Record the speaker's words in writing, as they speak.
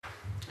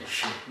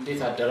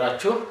እንዴት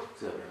አደራችሁ?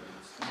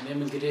 እኔም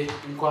እንግዲህ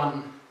እንኳን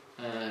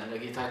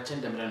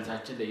ለጌታችን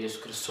ለመድኃኒታችን ለኢየሱስ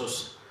ክርስቶስ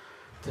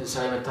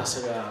ትንሣኤ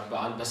መታሰቢያ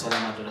በዓል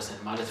በሰላም አደረሰን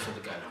ማለት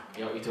ፈልጋለሁ።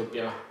 ያው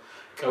ኢትዮጵያ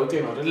ቀውጤ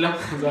ነው አይደለም?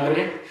 ዛሬ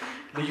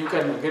ልዩ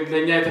ቀን ነው፣ ግን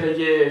ለኛ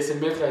የተለየ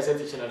ስሜት ላይሰጥ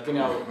ይችላል። ግን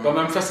ያው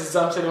በመንፈስ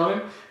እዛም ስለሆነ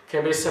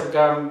ከቤተሰብ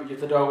ጋር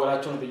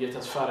እየተደዋወላችሁ ነው ብዬ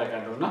ተስፋ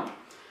አደርጋለሁና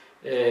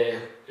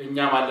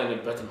እኛም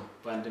አለንበት ነው፣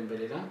 በአንድም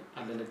በሌላ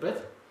አለንበት።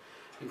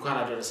 እንኳን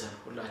አደረሰን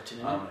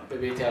ሁላችንም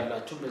በቤት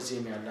ያላችሁ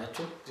በዚህም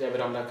ያላችሁ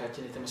እግዚአብሔር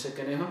አምላካችን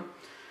የተመሰገነ ይሁን።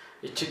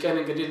 እቺ ቀን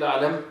እንግዲህ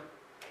ለዓለም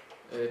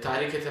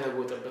ታሪክ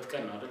የተለወጠበት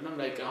ቀን ነው አይደለም?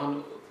 ላይክ አሁን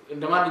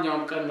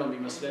እንደማንኛውም ቀን ነው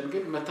የሚመስለን፣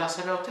 ግን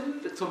መታሰቢያው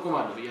ትልቅ ትርጉም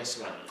አለው ብዬ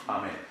አስባለሁ።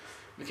 አሜን።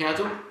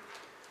 ምክንያቱም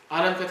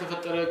ዓለም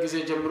ከተፈጠረ ጊዜ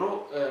ጀምሮ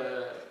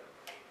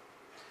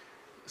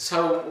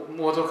ሰው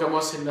ሞቶ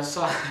ከሞት ሲነሳ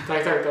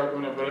ታይታው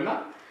ነበርና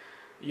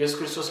ኢየሱስ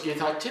ክርስቶስ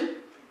ጌታችን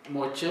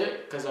ሞቼ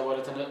ከዛ በኋላ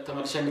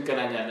ተመልሰን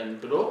እንገናኛለን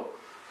ብሎ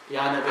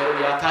ያ ነገር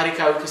ያ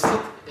ታሪካዊ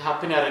ክስተት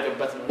ሀፕን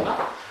ያደረገበት ነውና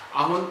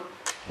አሁን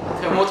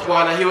ከሞት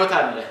በኋላ ህይወት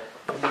አለ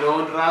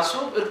ብሎን ራሱ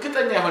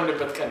እርግጠኛ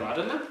የሆነበት ቀን ነው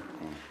አይደለም?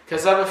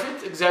 ከዛ በፊት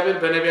እግዚአብሔር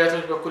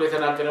በነቢያቶች በኩል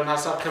የተናገረውን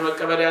ሐሳብ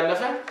ከመቀበል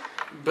ያለፈ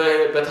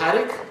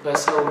በታሪክ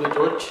በሰው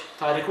ልጆች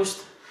ታሪክ ውስጥ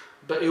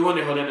በእውን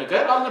የሆነ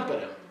ነገር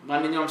አልነበረም።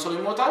 ማንኛውም ሰው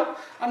ይሞታል፣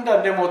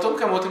 አንዳንዴ ሞቶም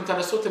ከሞትም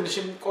ተነስቶ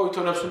ትንሽም ቆይቶ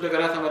ነፍሱ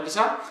እንደገና ተመልሳ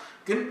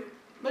ግን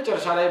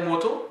መጨረሻ ላይ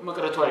ሞቶ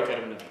መቅረቱ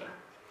አይቀርም ነበር።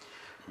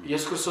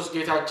 ኢየሱስ ክርስቶስ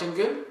ጌታችን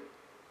ግን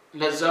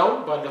ለዛው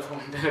ባለፈው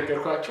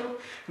እንደነገርኳችሁ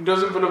እንደው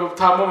ዝም ብሎ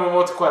ታሞ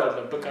መሞት እኮ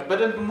አይደለም፣ በቃ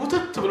በደንብ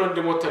ሙተት ብሎ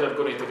እንደሞት ተደርጎ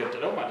ነው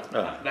የተገደለው ማለት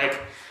ነው። ላይክ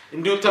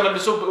እንዲሁ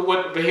ተመልሶ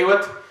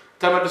በህይወት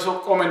ተመልሶ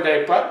ቆመ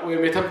እንዳይባል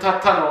ወይም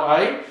የተምታታ ነው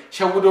አይ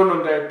ሸውዶ ነው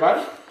እንዳይባል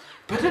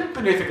በደንብ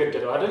ነው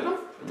የተገደለው አይደለም?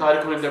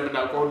 ታሪኩን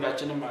እንደምናውቀው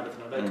ሁላችንም ማለት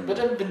ነው። ላይክ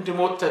በደንብ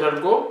እንዲሞት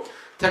ተደርጎ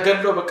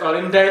ተገድሎ በቃ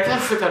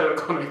እንዳይተርፍ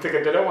ተደርጎ ነው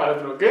የተገደለው ማለት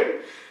ነው። ግን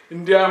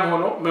እንዲያም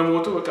ሆኖ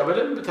መሞቱ በቃ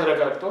በደንብ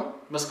ተረጋግጦ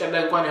መስቀል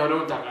ላይ እንኳን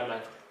የሆነውን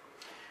ታውቃላችሁ።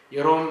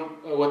 የሮም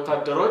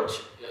ወታደሮች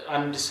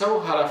አንድ ሰው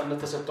ኃላፊነት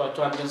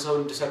ተሰጥቷቸው አንድን ሰው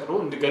እንዲሰቅሉ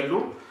እንዲገሉ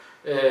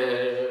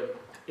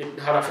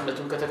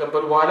ኃላፊነቱን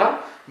ከተቀበሉ በኋላ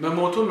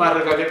መሞቱን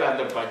ማረጋገጥ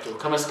አለባቸው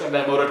ከመስቀል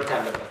ላይ መውረድ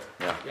ካለበት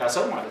ያ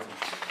ሰው ማለት ነው።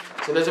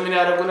 ስለዚህ ምን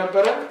ያደርጉ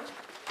ነበር?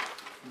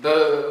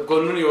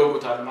 በጎኑን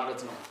ይወጉታል ማለት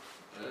ነው።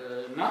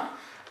 እና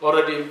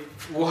ኦሬዲ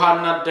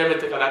ውሃና ደም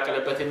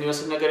የተቀላቀለበት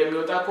የሚመስል ነገር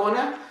የሚወጣ ከሆነ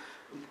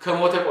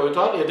ከሞተ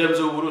ቆይቷል፣ የደም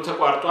ዝውውሩ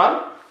ተቋርጧል፣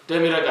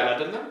 ደም ይረጋል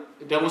አይደለም?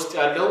 ደም ውስጥ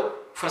ያለው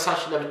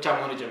ፈሳሽ ለብቻ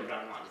መሆን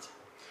ይጀምራል ማለት ነው።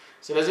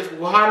 ስለዚህ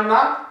ውሃና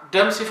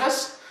ደም ሲፈስ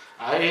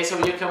ይሄ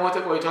ሰውዬ ከሞተ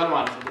ቆይቷል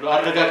ማለት ነው ብሎ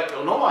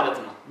አረጋግጠው ነው ማለት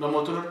ነው።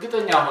 መሞቱን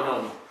እርግጠኛ ሆነው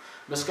ነው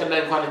መስቀል ላይ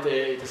እንኳን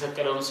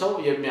የተሰቀለውን ሰው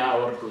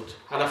የሚያወርዱት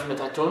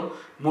ኃላፊነታቸውን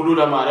ሙሉ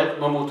ለማድረግ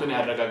መሞቱን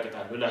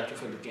ያረጋግጣል ብላችሁ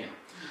ፈልጌ ነው።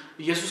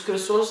 ኢየሱስ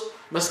ክርስቶስ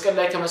መስቀል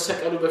ላይ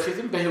ከመሰቀሉ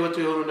በፊትም በህይወቱ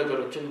የሆኑ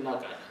ነገሮችን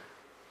እናውቃለን።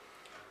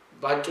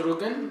 ባጭሩ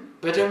ግን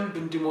በደንብ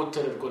እንዲሞት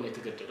ተደርጎ ነው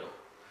የተገደለው።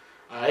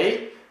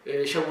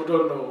 ሸውዶ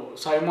ነው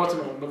ሳይሞት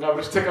ነው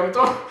መቃብር ተቀምጦ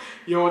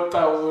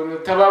የወጣው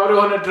ተባብረው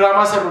የሆነ ድራማ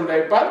ሰሩ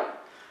እንዳይባል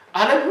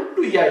ዓለም ሁሉ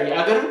ያየ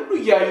አገር ሁሉ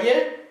ያየ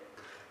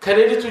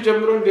ከሌሊቱ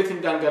ጀምሮ እንዴት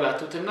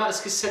እንዳንገላቱትና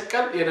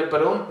እስኪሰቀል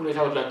የነበረውን ሁኔታ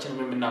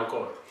ሁላችንም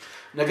የምናውቀው ነው።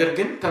 ነገር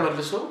ግን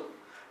ተመልሶ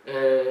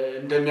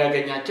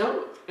እንደሚያገኛቸው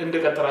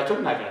እንደቀጠራቸው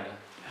እናውቃለን።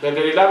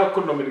 በገሊላ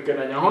በኩል ነው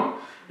የምንገናኘው። አሁን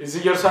እዚህ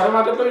ኢየሩሳሌም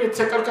አይደለም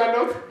እየተሰቀልኩ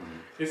ያለሁት።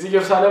 እዚህ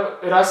ኢየሩሳሌም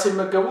ራስ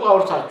ሲመገቡ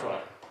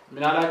አውርታቸዋል።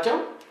 ምን አላቸው?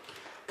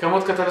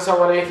 ከሞት ከተነሳ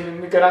በኋላ የት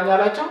እንገናኝ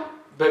አላቸው?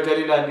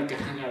 በገሊላ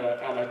እንገናኝ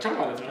አላቸው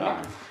ማለት ነው።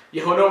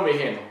 የሆነው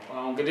ይሄ ነው።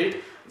 አሁን እንግዲህ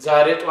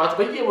ዛሬ ጧት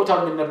በየቦታው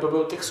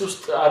የሚነበበው ጥቅስ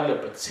ውስጥ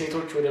አለበት።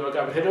 ሴቶች ወደ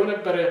መቃብር ሄደው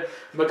ነበር።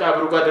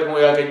 መቃብሩ ጋር ደግሞ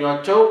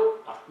ያገኟቸው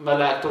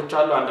መላእክቶች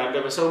አሉ። አንዳንዴ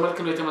በሰው መልክ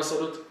ነው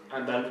የተመሰሉት፣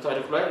 አንዳንዱ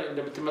ታሪኩ ላይ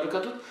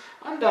እንደምትመለከቱት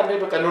አንዳንዴ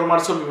በቃ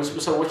ኖርማል ሰው የሚመስሉ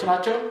ሰዎች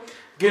ናቸው።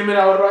 ግን ምን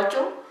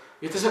አወራቸው?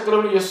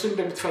 የተሰቀለውን ኢየሱስን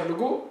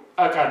እንደምትፈልጉ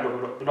አውቃለሁ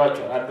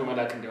ብሏቸው አንዱ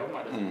መልአክ እንዲያው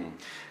ማለት ነው።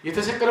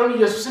 የተሰቀለውን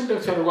ኢየሱስን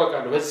እንደምትፈልጉ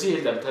አውቃለሁ፣ በዚህ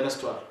የለም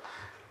ተነስቷል።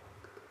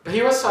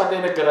 በህይወት ሳለ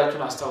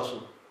የነገራችሁን አስታውሱ፣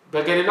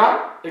 በገሊላ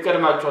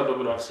እቀድማችኋለሁ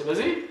ብሏል።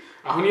 ስለዚህ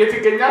አሁን የት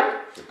ይገኛል?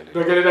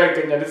 በገሊላ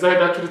ይገኛል። እዛ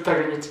ሄዳችሁ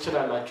ልታገኙት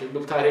ትችላላችሁ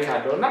የሚል ታሪክ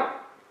አለውና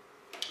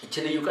እቺ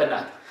ልዩ ቀን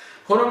ናት።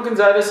 ሆኖም ግን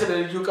ዛሬ ስለ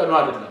ልዩ ቀኑ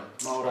አይደለም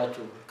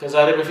ማውራችሁ።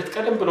 ከዛሬ በፊት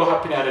ቀደም ብሎ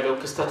ሀፕን ያደረገው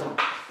ክስተት ነው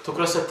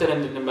ትኩረት ሰጥተን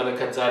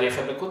እንድንመለከት ዛሬ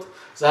የፈለኩት።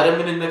 ዛሬ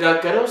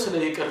የምንነጋገረው ስለ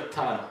ይቅርታ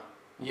ነው።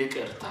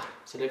 ይቅርታ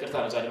ስለ ይቅርታ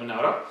ነው ዛሬ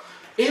የምናወራው።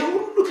 ይሄ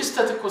ሁሉ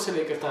ክስተት እኮ ስለ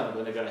ይቅርታ ነው።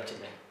 በነገራችን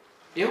ላይ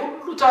ይሄ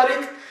ሁሉ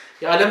ታሪክ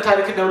የዓለም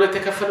ታሪክ ለሁለት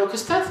የተከፈለው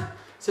ክስተት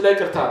ስለ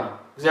ይቅርታ ነው።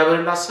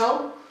 እግዚአብሔርና ሰው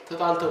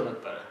ተጣልተው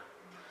ነበር።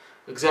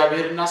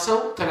 እግዚአብሔርና ሰው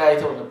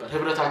ተለያይተው ነበር።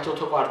 ህብረታቸው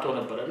ተቋርጦ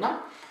ነበርና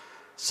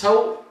ሰው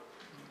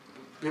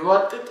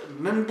ቢዋጥጥ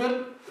ምን ብል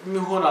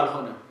የሚሆን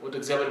አልሆነም፣ ወደ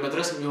እግዚአብሔር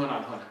መድረስ የሚሆን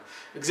አልሆነም።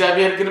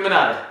 እግዚአብሔር ግን ምን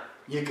አለ?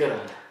 ይቅር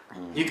አለ።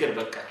 ይቅር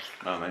በቃ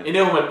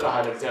እኔው መጣሁ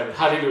አለ እግዚአብሔር።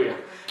 ሃሌሉያ።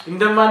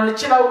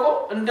 እንደማንችል አውቆ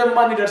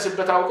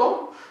እንደማንደርስበት አውቆ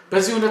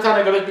በዚህ ሁኔታ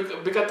ነገሮች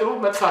ቢቀጥሉ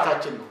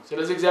መጥፋታችን ነው።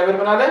 ስለዚህ እግዚአብሔር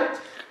ምን አለ?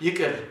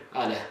 ይቅር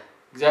አለ።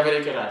 እግዚአብሔር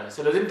ይቅር አለ።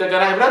 ስለዚህ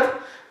እንደገና ህብረት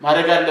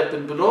ማድረግ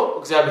አለብን ብሎ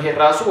እግዚአብሔር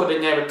ራሱ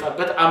ወደኛ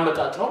የመጣበት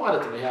አመጣጥ ነው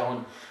ማለት ነው። ያሁን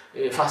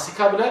ፋሲካ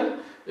ብለን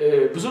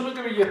ብዙ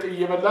ምግብ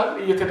እየበላን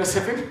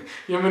እየተደሰትን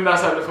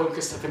የምናሳልፈውን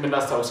ክስተት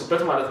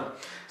የምናስታውስበት ማለት ነው።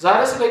 ዛሬ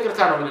ስለ ይቅርታ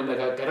ነው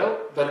የምንነጋገረው።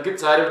 በእርግጥ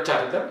ዛሬ ብቻ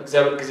አይደለም፣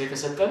 እግዚአብሔር ጊዜ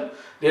ከሰጠን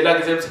ሌላ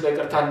ጊዜም ስለ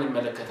ይቅርታ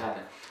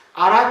እንመለከታለን።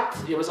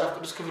 4 የመጽሐፍ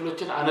ቅዱስ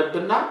ክፍሎችን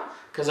አነብና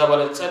ከዛ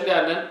በኋላ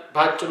እንጸልያለን።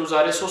 በአጭሩ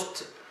ዛሬ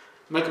 3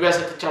 መግቢያ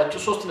ሰጥቻችሁ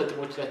 3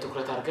 ነጥቦች ላይ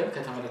ትኩረት አድርገን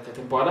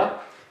ከተመለከትን በኋላ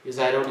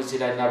የዛሬውን እዚህ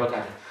ላይ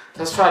እናበቃለን።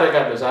 ተስፋ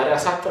አደርጋለሁ ዛሬ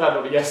አሳጥራለሁ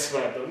ብዬ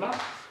አስባለሁና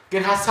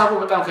ግን ሐሳቡ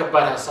በጣም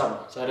ከባድ ሐሳብ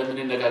ነው። ዛሬ ምን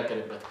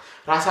እንነጋገርበት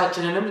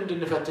ራሳችንንም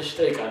እንድንፈትሽ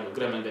ጠይቃለሁ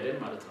እግረ መንገደን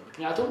ማለት ነው።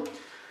 ምክንያቱም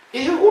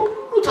ይሄ ሁሉ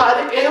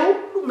ታሪክ ይሄ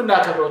ሁሉ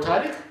የምናከብረው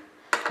ታሪክ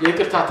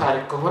የይቅርታ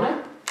ታሪክ ከሆነ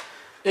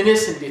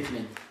እኔስ እንዴት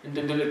ነኝ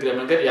እንድንል እግረ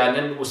መንገድ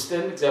ያንን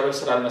ውስጥን እግዚአብሔር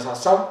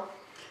ስላልነሳሳው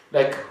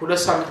ላይክ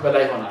 2 ሳምንት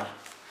በላይ ሆናል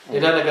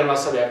ሌላ ነገር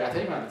ማሰብ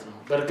ያቃተኝ ማለት ነው።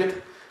 በእርግጥ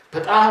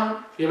በጣም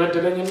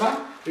የበደለኝና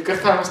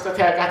ይቅርታ መስጠት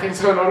ያቃተኝ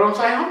ሰው ኖሮም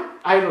ሳይሆን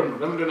አይዶን ነው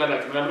ለምን እንደሆነ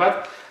ምናልባት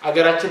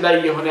አገራችን ላይ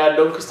የሆነ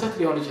ያለውን ክስተት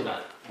ሊሆን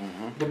ይችላል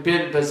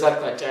ልቤን በዛ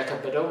አቅጣጫ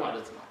ያከበደው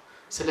ማለት ነው።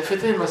 ስለ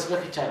ፍትህ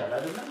መስበክ ይቻላል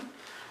አይደለም፣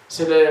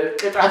 ስለ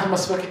ቅጣት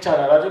መስበክ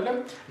ይቻላል አይደለም።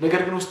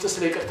 ነገር ግን ውስጥ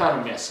ስለ ይቅርታ ነው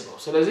የሚያስበው።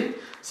 ስለዚህ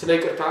ስለ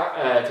ይቅርታ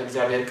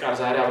ከእግዚአብሔር ቃል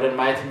ዛሬ አብረን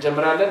ማየት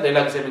እንጀምራለን። ሌላ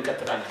ጊዜ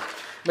እንቀጥላለን።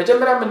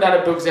 መጀመሪያ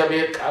የምናነበው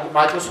እግዚአብሔር ቃል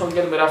ማቴዎስ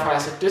ወንጌል ምዕራፍ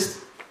 26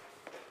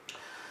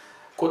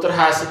 ቁጥር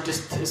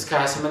 26 እስከ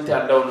 28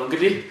 ያለው ነው።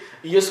 እንግዲህ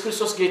ኢየሱስ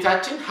ክርስቶስ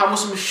ጌታችን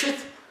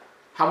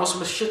ሐሙስ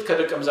ምሽት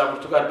ከደቀ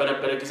መዛሙርቱ ጋር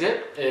በነበረ ጊዜ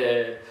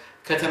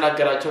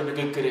ከተናገራቸው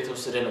ንግግር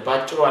የተወሰደ ነው።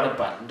 ባጭሩ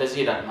አንባል እንደዚህ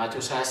ይላል።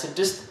 ማቴዎስ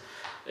 26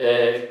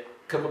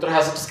 ከቁጥር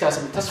 26 እስከ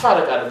 28 ተስፋ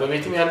አደርጋለሁ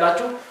በቤትም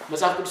ያላችሁ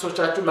መጽሐፍ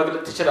ቅዱሶቻችሁ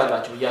መግለጥ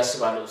ትችላላችሁ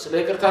ያስባሉ። ስለ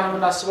ይቅርታ ነው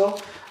የምናስበው።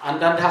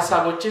 አንዳንድ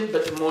ሐሳቦችን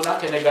በጥሞና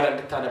ከኔ ጋር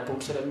እንድታነቡም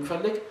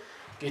ስለሚፈልግ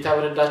ጌታ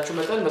በረዳችሁ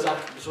መጠን መጽሐፍ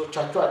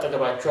ቅዱሶቻችሁ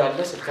አጠገባችሁ ያለ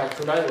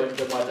ስልካችሁ ላይ ወይም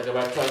ደግሞ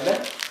አጠገባችሁ ያለ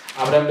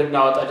አብረን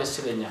ብናወጣ ደስ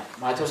ይለኛል።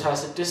 ማቴዎስ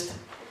 26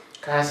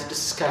 ከ26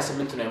 እስከ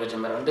 28 ነው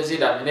የመጀመሪያው። እንደዚህ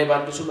ይላል። እኔ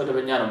በአዲሱ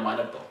መደበኛ ነው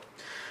የማነበው።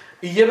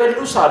 እየበሉ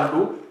ሳሉ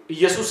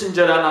ኢየሱስ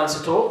እንጀራን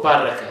አንስቶ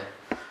ባረከ፣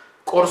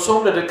 ቆርሶም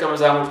ለደቀ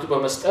መዛሙርቱ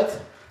በመስጠት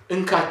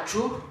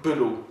እንካችሁ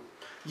ብሉ፣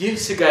 ይህ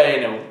ሥጋዬ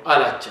ነው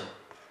አላቸው።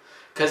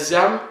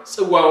 ከዚያም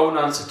ጽዋውን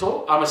አንስቶ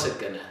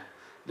አመሰገነ፣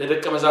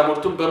 ለደቀ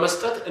መዛሙርቱም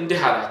በመስጠት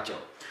እንዲህ አላቸው፣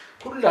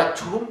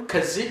 ሁላችሁም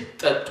ከዚህ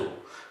ጠጡ፣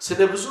 ስለ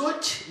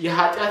ብዙዎች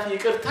የኃጢአት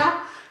ይቅርታ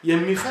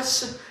የሚፈስ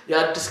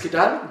የአዲስ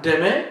ኪዳን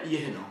ደሜ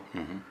ይህ ነው።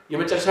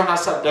 የመጨረሻውን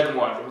ሐሳብ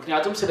ደግመዋለሁ፣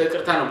 ምክንያቱም ስለ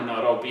ይቅርታ ነው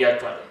የምናወራው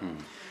ብያችኋለሁ።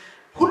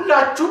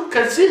 ሁላችሁም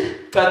ከዚህ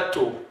ጠጡ፣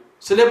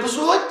 ስለ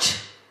ብዙዎች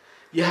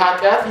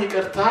የኃጢአት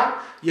ይቅርታ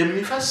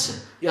የሚፈስ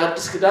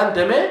የአዲስ ኪዳን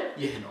ደሜ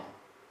ይህ ነው።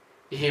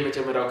 ይሄ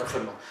የመጀመሪያው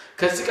ክፍል ነው።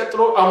 ከዚህ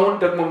ቀጥሎ አሁን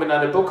ደግሞ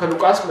የምናነበው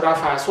ከሉቃስ ምዕራፍ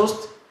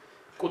 23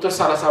 ቁጥር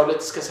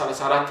 32 እስከ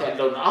 34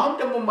 ያለው ነው። አሁን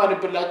ደግሞ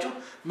ማንብላችሁ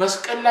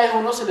መስቀል ላይ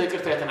ሆኖ ስለ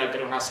ይቅርታ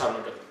የተናገረውን ሐሳብ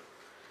ነው። ደግሞ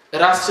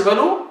ራስ ሲበሉ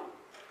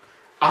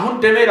አሁን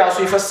ደሜ ራሱ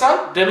ይፈሳል።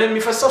 ደሜ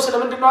የሚፈሰው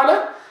ስለምንድን ነው አለ?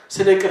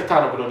 ስለ ይቅርታ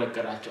ነው ብሎ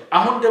ነገራቸው።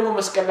 አሁን ደግሞ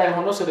መስቀል ላይ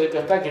ሆኖ ስለ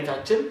ይቅርታ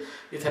ጌታችን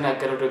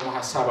የተናገረው ደግሞ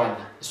ሐሳብ አለ።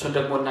 እሱን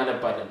ደግሞ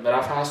እናነባለን።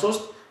 ምዕራፍ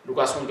 23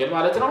 ሉቃስ ወንጌል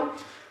ማለት ነው።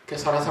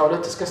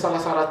 ከ32 እስከ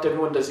 34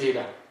 ደግሞ እንደዚህ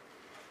ይላል።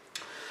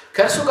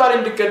 ከእርሱ ጋር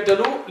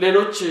እንዲገደሉ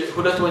ሌሎች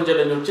 2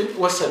 ወንጀለኞችን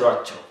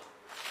ወሰዷቸው።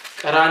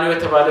 ቀራንዮ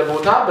የተባለ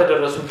ቦታ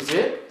በደረሱ ጊዜ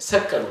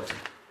ሰቀሉት።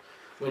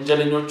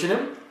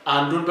 ወንጀለኞችንም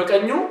አንዱን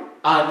በቀኙ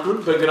አንዱን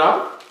በግራው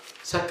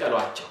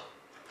ሰቀሏቸው።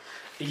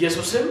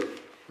 ኢየሱስም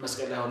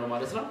መስቀል ላይ ሆኖ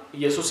ማለት ነው።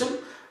 ኢየሱስም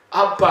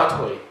አባት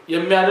ሆይ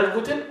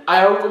የሚያደርጉትን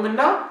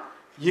አያውቁምና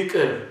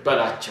ይቅር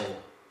በላቸው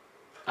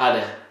አለ።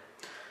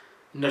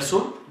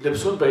 እነርሱም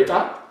ልብሱን በዕጣ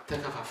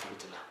ተከፋፈሉት።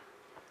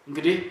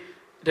 እንግዲህ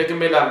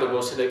ደግሜ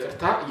ላንብበው ስለ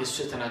ይቅርታ ኢየሱስ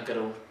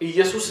የተናገረው።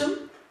 ኢየሱስም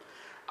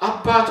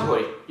አባት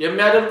ሆይ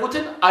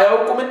የሚያደርጉትን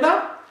አያውቁምና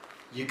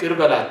ይቅር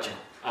በላቸው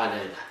አለ።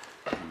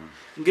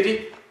 እንግዲህ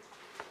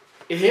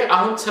ይሄ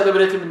አሁን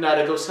ሰለብሬት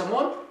የምናደርገው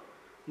ሰሞን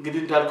እንግዲህ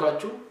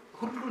እንዳልኳችሁ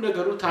ሁሉ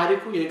ነገሩ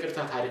ታሪኩ የይቅርታ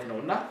ታሪክ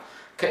ነውና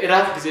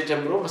ከኢራት ጊዜ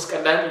ጀምሮ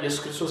መስቀል ላይ ኢየሱስ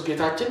ክርስቶስ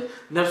ጌታችን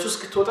ነፍሱ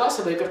እስክትወጣ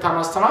ስለ ይቅርታ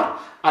ማስተማር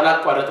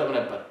አላቋረጠም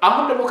ነበር።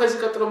 አሁን ደግሞ ከዚህ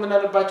ቀጥሎ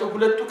የምናነባቸው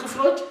 2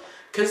 ክፍሎች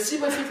ከዚህ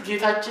በፊት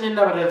ጌታችንና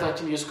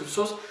መድኃኒታችን ኢየሱስ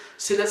ክርስቶስ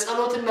ስለ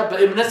ጸሎትና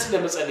በእምነት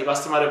ስለመጸለይ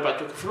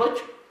ባስተማረባቸው ክፍሎች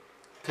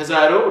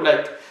ከዛሬው ላይ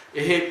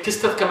ይሄ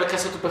ክስተት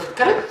ከመከሰቱ በፊት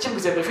ከረጅም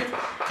ጊዜ በፊት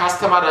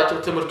ካስተማራቸው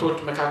ትምህርቶች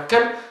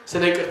መካከል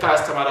ስለ ይቅርታ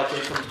ያስተማራቸው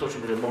ትምህርቶች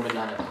ደግሞ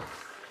የምናነበው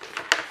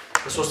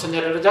በሶስተኛ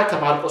ደረጃ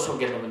ከማርቆስ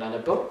ወንጌል ነው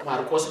የምናነበው።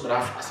 ማርቆስ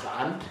ምዕራፍ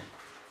 11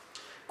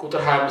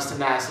 ቁጥር 25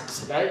 እና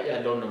 26 ላይ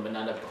ያለውን ነው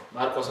የምናነበው።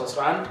 ማርቆስ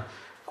 11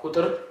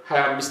 ቁጥር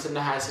 25 እና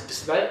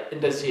 26 ላይ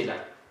እንደዚህ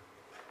ይላል።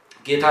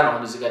 ጌታ ነው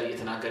እዚህ ጋር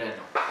እየተናገረ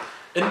ያለው።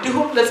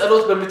 እንዲሁም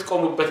ለጸሎት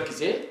በምትቆሙበት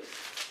ጊዜ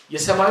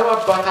የሰማዩ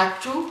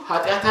አባታችሁ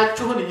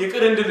ኃጢአታችሁን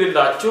ይቅር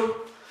እንዲልላችሁ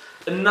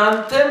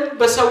እናንተም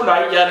በሰው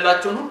ላይ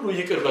ያላችሁን ሁሉ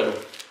ይቅር በሉ።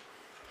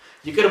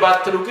 ይቅር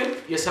ባትሉ ግን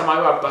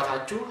የሰማዩ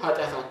አባታችሁ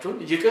ኃጢአታችሁን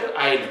ይቅር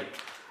አይልም።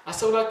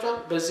 አስተውላችኋል?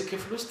 በዚህ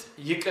ክፍል ውስጥ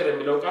ይቅር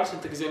የሚለው ቃል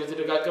ስንት ጊዜ ነው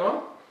የተደጋገመው?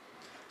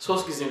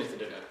 3 ጊዜ ነው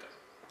የተደጋገመው።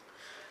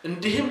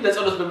 እንዲህም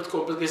ለጸሎት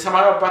በምትቆሙበት ጊዜ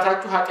የሰማዩ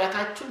አባታችሁ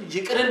ኃጢአታችሁን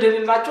ይቅር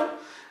እንዲልላችሁ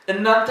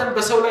እናንተም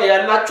በሰው ላይ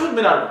ያላችሁን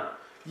ምን አሉ?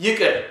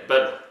 ይቅር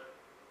በሉ።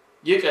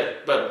 ይቅር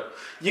በሉ።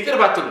 ይቅር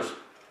ባትሉስ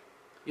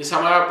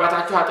የሰማያዊ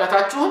አባታችሁ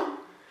ኃጢአታችሁን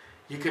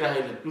ይቅር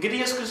አይልም። እንግዲህ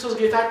ኢየሱስ ክርስቶስ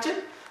ጌታችን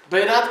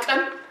በእራት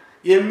ቀን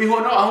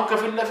የሚሆነው አሁን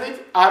ከፊት ለፊት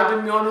ዓርብ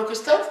የሚሆነው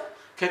ክስተት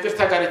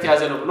ከይቅርታ ጋር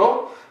የተያዘ ነው ብሎ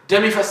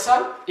ደም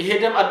ይፈሳል። ይሄ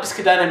ደም አዲስ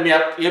ኪዳን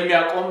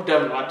የሚያቆም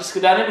ደም ነው፣ አዲስ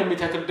ኪዳንን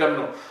የሚተክል ደም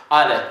ነው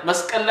አለ።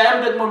 መስቀል ላይም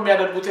ደግሞ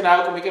የሚያደርጉትን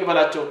አያውቁም ይቅር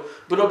በላቸው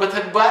ብሎ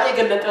በተግባር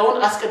የገለጠውን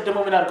አስቀድሞ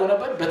ምን አድርገው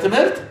ነበር?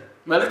 በትምህርት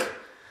መልክ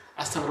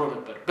አስተምሮ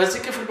ነበር። በዚህ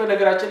ክፍል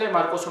በነገራችን ላይ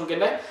ማርቆስ ወንጌል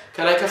ላይ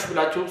ከላይ ከፍ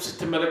ብላችሁ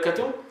ስትመለከቱ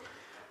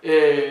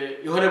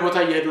የሆነ ቦታ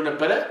እየሄዱ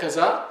ነበር። ከዛ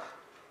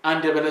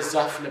አንድ የበለስ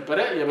ዛፍ ነበር።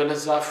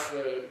 የበለስ ዛፍ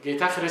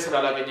ጌታ ፍሬ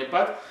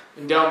ስላላገኘባት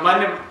እንዲያው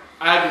ማንም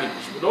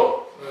አያግኝሽ ብሎ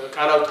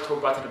ቃል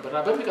አውጥቶባት ነበርና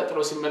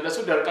በሚቀጥለው ሲመለሱ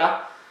ደርቃ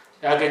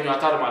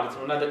ያገኙታል ማለት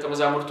ነውና ደቀ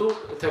መዛሙርቱ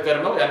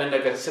ተገርመው ያንን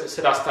ነገር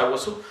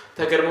ስላስታወሱ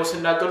ተገርመው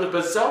ሲናገሩ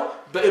በዛው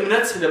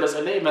በእምነት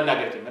ስለመጸለይ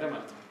መናገር ጀመረ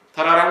ማለት ነው።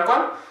 ተራራ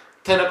እንኳን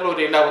ተነቅሎ ወደ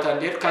ሌላ ቦታ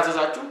እንዲሄድ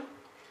ካዘዛችሁ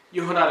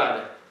ይሆናል አለ።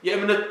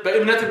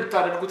 በእምነት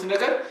የምታደርጉት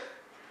ነገር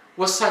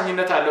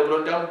ወሳኝነት አለው ብሎ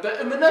እንዳውም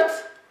በእምነት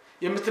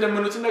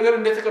የምትለምኑትን ነገር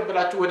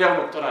እንደተቀበላችሁ ወዲያው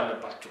መቁጠር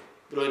አለባችሁ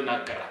ብሎ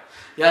ይናገራል።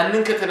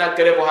 ያንን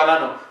ከተናገረ በኋላ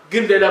ነው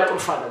ግን ሌላ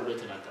ቁልፍ አለ ብሎ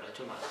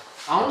ተናገራቸው ማለት ነው።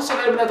 አሁን ስለ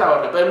እምነት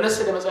አወራ፣ በእምነት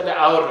ስለመጸለይ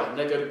አወራ።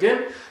 ነገር ግን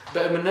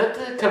በእምነት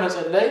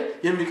ከመጸለይ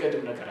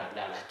የሚቀድም ነገር አለ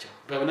አላቸው።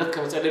 በእምነት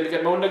ከመጸለይ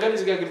የሚቀድመውን ነገር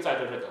እዚህ ጋር ግልጽ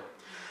አደረገው።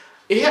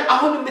 ይሄ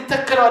አሁን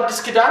የሚተከለው አዲስ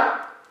ኪዳን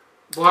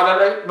በኋላ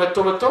ላይ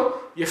መጥቶ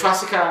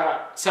የፋሲካ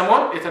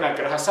ሰሞን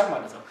የተናገረ ሐሳብ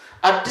ማለት ነው።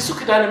 አዲሱ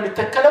ኪዳን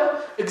የሚተከለው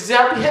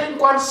እግዚአብሔር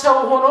እንኳን ሰው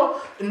ሆኖ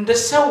እንደ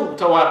ሰው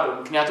ተዋርዶ፣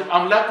 ምክንያቱም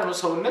አምላክ ሆኖ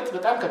ሰውነት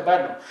በጣም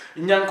ከባድ ነው።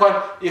 እኛ እንኳን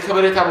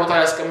የከበሬታ ቦታ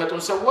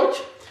ያስቀመጡን ሰዎች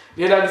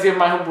ሌላ ጊዜ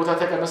ማይሆን ቦታ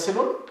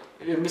ተቀመስሉን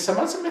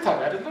የሚሰማን ስሜት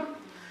አለ አይደለም?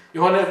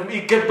 የሆነ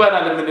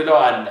ይገባናል የምንለው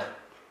አለ።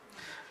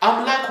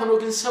 አምላክ ሆኖ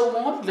ግን ሰው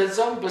መሆን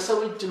ለዛው በሰው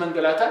እጅ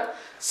መንገላታት፣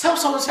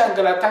 ሰውን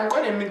ሲያንገላታ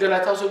እንኳን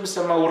የሚንገላታው ሰው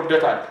የሚሰማው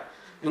ውርደት አለ።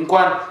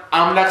 እንኳን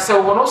አምላክ ሰው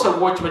ሆኖ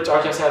ሰዎች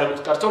መጫወቻ ሲያደርጉት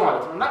ቀርቶ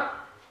ማለት ነውና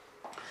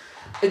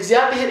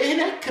እግዚአብሔር ይሄን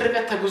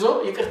ያክርቀት ተጉዞ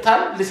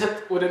ይቅርታን ሊሰጥ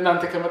ወደ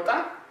እናንተ ከመጣ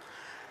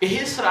ይሄ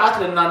ሥርዓት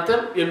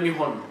ለእናንተም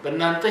የሚሆን ነው።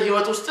 በእናንተ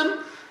ህይወት ውስጥም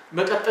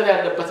መቀጠል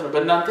ያለበት ነው።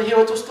 በእናንተ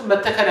ህይወት ውስጥም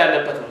መተከል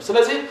ያለበት ነው።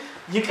 ስለዚህ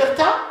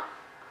ይቅርታ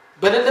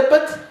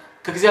በሌለበት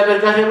ከእግዚአብሔር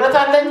ጋር ህብረት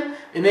አለኝ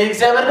እኔ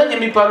እግዚአብሔር ነኝ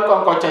የሚባሉ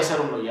ቋንቋዎች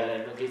አይሰሩም ነው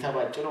ያለው ጌታ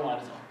ባጭሩ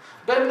ማለት ነው።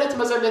 በእምነት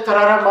መጸለይ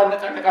ተራራ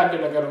ማነቃነቅ አንድ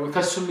ነገር ነው።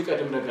 ከሱ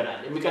የሚቀድም ነገር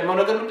አለ። የሚቀድመው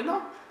ነገር ምንድነው?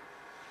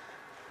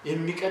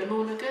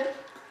 የሚቀድመው ነገር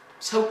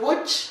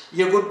ሰዎች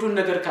የጎዱን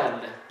ነገር ካለ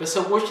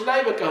በሰዎች ላይ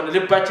በቃ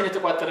ልባችን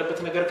የተቋጠረበት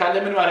ነገር ካለ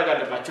ምን ማድረግ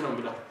አለባችሁ ነው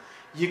ብለው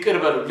ይቅር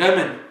በሉ።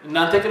 ለምን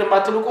እናንተ ይቅር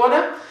ማትሉ ከሆነ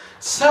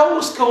ሰው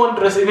እስከሆነ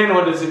ድረስ እኔን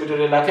ወደዚህ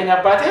ምድር ላከኝ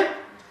አባቴ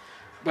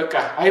በቃ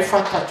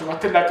አይፋታችሁም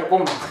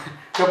አትላቀቁም ነው።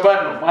 ከባድ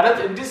ነው ማለት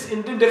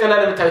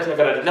እንደቀላል የምታዩት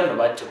ነገር አይደለም ነው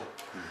ባጭሩ።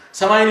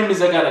 ሰማይን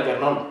የሚዘጋ ነገር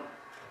ነው።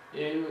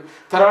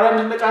 ተራራ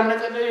እንድንነቃነቅ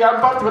ያን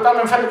ፓርት በጣም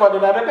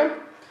እንፈልጋለን አይደለም?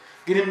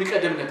 ግን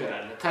የሚቀድም ነገር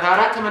አለ።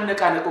 ተራራ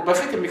ከመነቃነቁ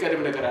በፊት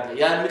የሚቀድም ነገር አለ።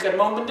 ያ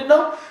የሚቀድመው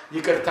ምንድነው?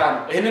 ይቅርታ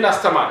ነው። ይሄንን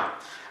አስተማረ።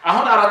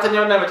 አሁን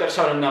አራተኛውና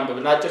መጨረሻውን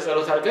እናንብብና አጭር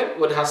ጸሎት አድርገን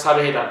ወደ ሐሳብ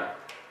ሄዳለን።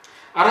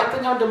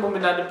 አራተኛው ደግሞ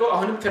የምናነበው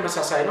አሁንም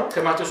ተመሳሳይ ነው።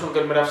 ከማቴዎስ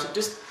ወንጌል ምዕራፍ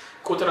 6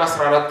 ቁጥር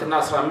 14 እና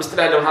 15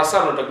 ላይ ያለውን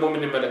ሐሳብ ነው ደግሞ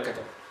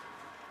የምንመለከተው።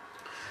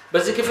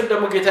 በዚህ ክፍል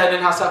ደግሞ ጌታ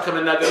ያንን ሐሳብ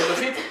ከመናገሩ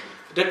በፊት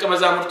ደቀ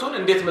መዛሙርቱን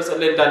እንዴት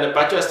መጸለይ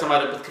እንዳለባቸው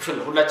ያስተማረበት ክፍል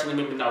ነው። ሁላችንም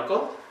የምናውቀው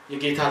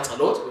የጌታ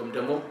ጸሎት ወይም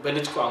ደግሞ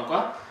በልጅ ቋንቋ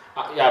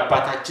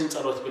የአባታችን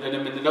ጸሎት ብለን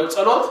የምንለው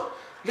ጸሎት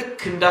ልክ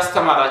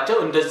እንዳስተማራቸው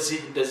እንደዚህ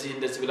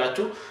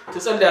ብላችሁ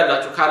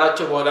ትጸልያላችሁ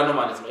ካላቸው በኋላ ነው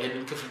ማለት ነው።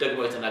 ይሄንን ክፍል ደግሞ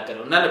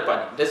የተናገረው እና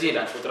ልባን እንደዚህ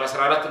ይላል ቁጥር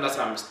 14 እና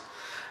 15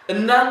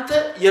 እናንተ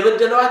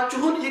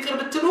የበደሏችሁን ይቅር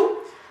ብትሉ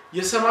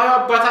የሰማያዊ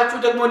አባታችሁ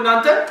ደግሞ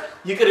እናንተ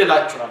ይቅር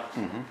ይላችኋል።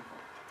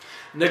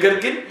 ነገር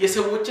ግን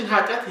የሰዎችን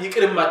ኃጢአት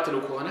ይቅር የማትሉ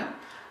ከሆነ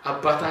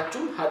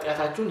አባታችሁ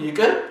ኃጢአታችሁን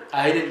ይቅር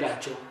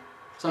አይልላችሁ።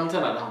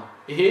 ሰምተናል። አሁን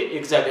ይሄ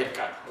የእግዚአብሔር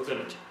ቃል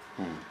ወገኖች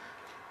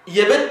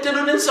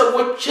የበደሉንን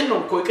ሰዎችን ነው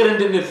እኮ ይቅር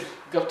እንድንል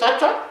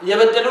ገብታችኋል።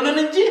 የበደሉንን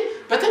እንጂ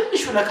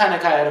በትንሹ ነካ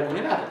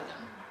ያደርጉንን አይደለም።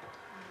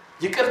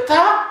 ይቅርታ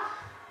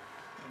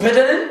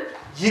በደልን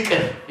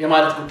ይቅር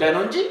የማለት ጉዳይ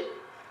ነው እንጂ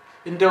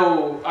እንደው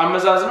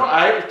አመዛዝ ነው።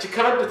 አይ እቺ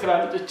ከበድ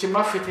ትላለች እቺ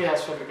ማፍቴ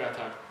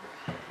ያስፈልጋታል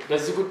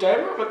በዚህ ጉዳይ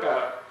ነው በቃ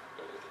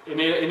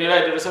እኔ ላይ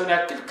ደረሰውን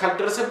ያክል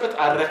ካልደረሰበት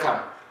አረካም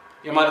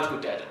የማለት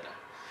ጉዳይ አይደለም።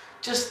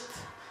 just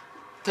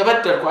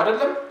ተበደልኩ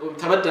አይደለም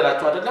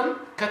ተበደላችሁ አይደለም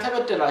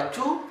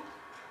ከተበደላችሁ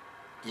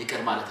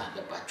ይቅር ማለት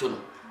አለባችሁ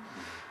ነው።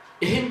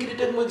 ይሄ እንግዲህ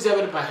ደግሞ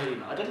እግዚአብሔር ባህሪ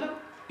ነው አይደለም?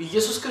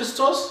 ኢየሱስ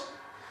ክርስቶስ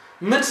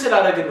ምን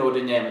ስላደረገ ነው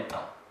ወደኛ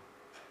የመጣው?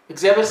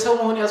 እግዚአብሔር ሰው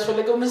መሆን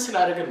ያስፈልገው ምን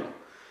ስላደረገ ነው?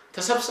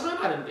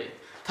 ተሰብስበናል እንዴ?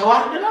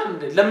 ተዋርደናል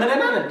እንዴ?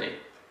 ለምነናል እንዴ?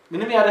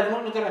 ምንም ያደረግነው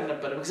ነገር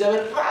አልነበረም።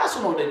 እግዚአብሔር ራሱ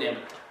ነው ወደኛ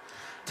የመጣው።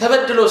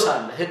 ተበድሎ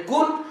ሳለ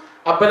ህጉን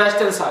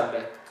አበላሽተን ሳለ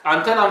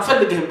አንተን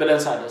አንፈልግህም ብለን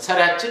ሳለ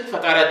ሰሪያችን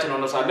ፈጣሪያችን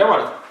ሆኖ ሳለ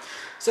ማለት ነው።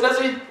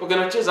 ስለዚህ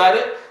ወገኖቼ ዛሬ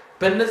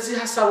በእነዚህ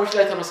ሐሳቦች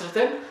ላይ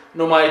ተመስርተን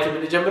ነው ማየት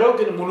የምንጀምረው።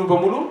 ግን ሙሉ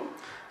በሙሉ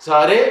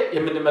ዛሬ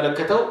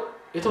የምንመለከተው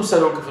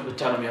የተወሰነውን ክፍል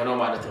ብቻ ነው የሚሆነው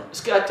ማለት ነው።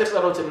 እስኪ አጭር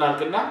ጸሎት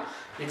እናድርግና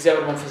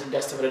የእግዚአብሔር መንፈስ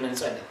እንዲያስተምረን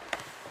እንጸልይ።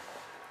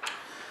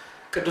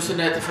 ቅዱስና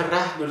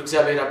የተፈራህ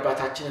እግዚአብሔር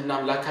አባታችንና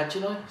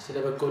አምላካችን ሆይ ስለ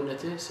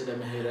በጎነትህ ስለ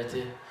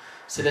ምህረትህ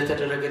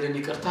ስለተደረገልን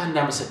ይቅርታ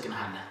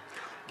እናመሰግናለን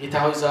ጌታ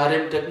ሆይ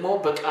ዛሬም ደግሞ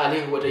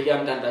በቃልህ ወደ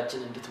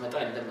ያንዳንዳችን እንድትመጣ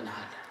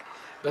እንለምንሃለን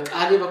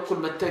በቃልህ በኩል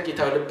መጥተህ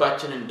ጌታ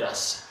ልባችንን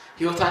እንዳስ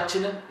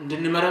ህይወታችንን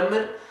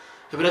እንድንመረምር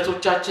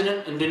ህብረቶቻችንን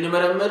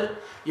እንድንመረምር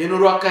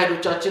የኑሮ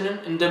አካሄዶቻችንን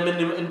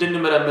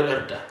እንድንመረምር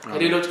እርዳ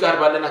ከሌሎች ጋር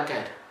ባለን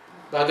አካሄድ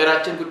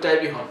በአገራችን ጉዳይ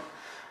ቢሆን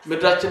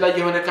ምድራችን ላይ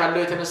የሆነ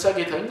ካለው የተነሳ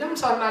ጌታ እኛም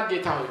ሳና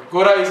ጌታ ሆይ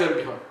ጎራ ይዘን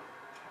ቢሆን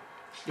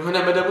የሆነ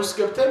መደብ ውስጥ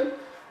ገብተን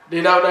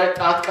ሌላው ላይ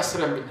ጣት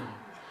ቀስረን ቢሆን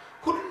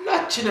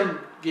ሁላችንም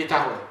ጌታ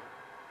ሆይ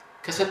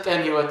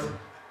ከሰጠን ህይወት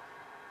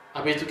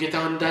አቤቱ ጌታ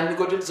ሆይ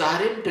እንዳንጎድል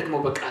ዛሬም ደግሞ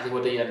በቃል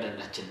ወደ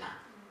ያንዳንዳችንና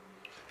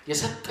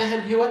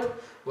የሰጠህን ህይወት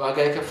ዋጋ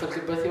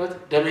የከፈልክበት ህይወት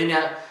ደሜን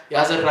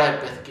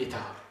ያዘራህበት ጌታ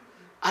ሆይ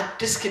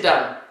አዲስ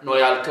ኪዳን ነው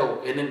ያልከው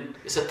እንን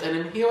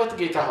የሰጠህን ህይወት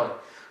ጌታ ሆይ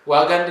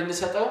ዋጋ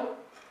እንድንሰጠው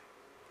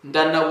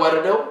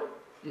እንዳናዋርደው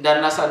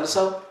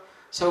እንዳናሳንሰው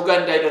ሰው ጋር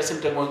እንዳይደርስም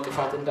ደግሞ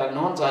እንቅፋት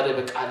እንዳንሆን ዛሬ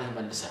በቃልህ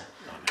መልሰን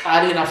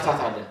ቃልህን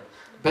አፍታታለን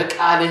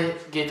በቃልህ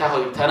ጌታ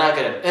ሆይ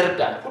ተናገረን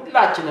እርዳን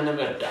ሁላችንንም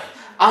እርዳን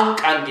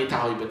አንቃን ጌታ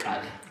ሆይ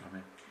በቃልህ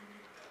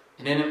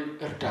እኔንም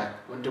እርዳን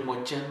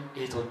ወንድሞችን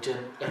እህቶችን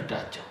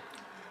እርዳቸው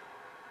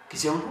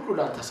ጊዜውን ሁሉ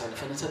ላንተ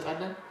አሳልፈን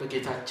እንሰጣለን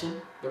በጌታችን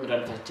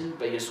በመድኃኒታችን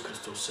በኢየሱስ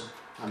ክርስቶስ ስም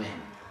አሜን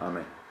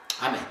አሜን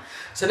አሜን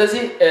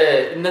ስለዚህ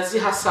እነዚህ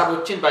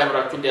ሐሳቦችን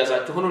ባይምራችሁ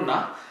እንዲያዛችሁ ሁኑና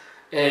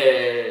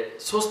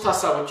ሶስት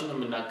ሐሳቦችን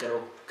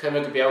እንናገረው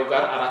ከመግቢያው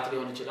ጋር አራት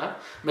ሊሆን ይችላል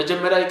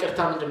መጀመሪያ ይቅርታ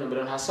ምንድነው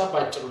ብለን ሐሳብ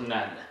ባጭሩ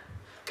እናያለን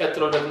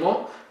ቀጥሎ ደግሞ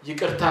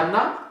ይቅርታና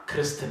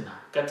ክርስትና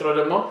ቀጥሎ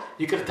ደግሞ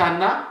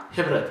ይቅርታና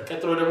ህብረት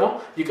ቀጥሎ ደግሞ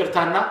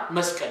ይቅርታና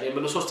መስቀል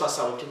የሚሉ ሶስት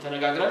ሐሳቦችን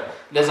ተነጋግረን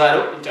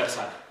ለዛሬው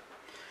እንጨርሳለን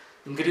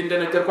እንግዲህ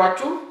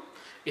እንደነገርኳችሁ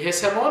ይሄ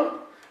ሰሞን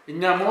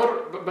እኛ ሞር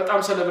በጣም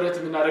ሴሌብሬት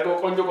የምናደርገው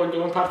ቆንጆ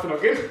ፓርት ነው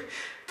ግን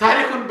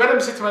ታሪኩን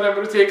በደንብ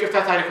ስትመረምሩት የይቅርታ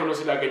ታሪክ ሆኖ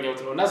ስላገኘሁት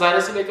ነውና ዛሬ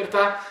ስለ ይቅርታ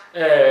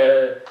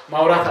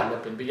ማውራት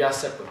አለብን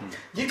በያሰብ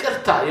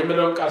ይቅርታ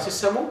የሚለውን ቃል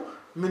ሲሰሙ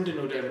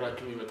ምንድነው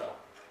ዳይብራችሁ የሚመጣው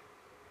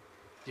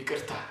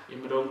ይቅርታ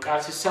የሚለውን ቃል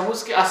ሲሰሙ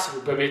እስኪ አስቡ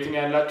በቤትም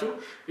ያላችሁ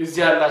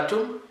እዚህ ያላችሁ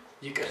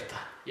ይቅርታ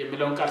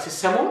የሚለውን ቃል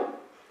ሲሰሙ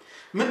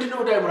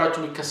ምንድነው ዳይብራችሁ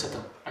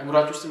የሚከሰተው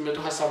አይምራችሁ ውስጥ የሚመጡ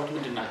ሐሳቦች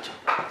ምንድናቸው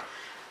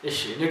እሺ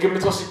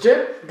ንግምት ወስጄ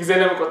ጊዜ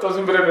ለመቆጠብ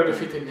ዝም ብለን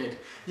ወደፊት እንሄድ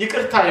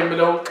ይቅርታ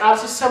የሚለውን ቃል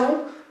ሲሰሙ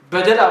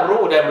በደል አብሮ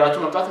ወደ አይምራችሁ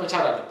መምጣት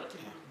መቻል አለበት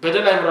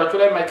በደል አይምራችሁ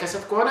ላይ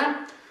የማይከሰት ከሆነ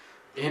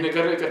ይሄ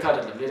ነገር ይቅርታ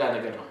አይደለም ሌላ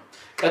ነገር ነው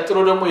ቀጥሎ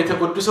ደግሞ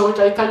የተጎዱ ሰዎች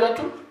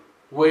አይታያችሁ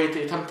ወይ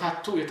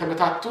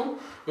የተመታቱ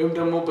ወይም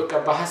ደግሞ በቃ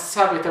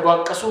በሐሳብ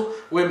የተባቀሱ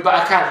ወይም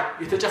በአካል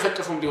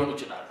የተጨፈጨፉም ሊሆኑ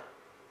ይችላሉ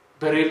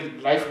በሪል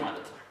ላይፍ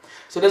ማለት ነው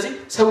ስለዚህ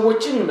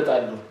ሰዎችን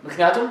ይመጣሉ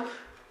ምክንያቱም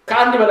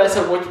ከአንድ በላይ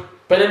ሰዎች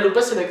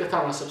በሌሉበት ስለ ይቅርታ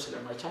ማሰብ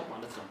ስለማይቻል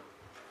ማለት ነው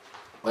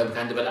ወይም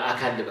ከአንድ በላይ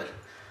አካል ልበል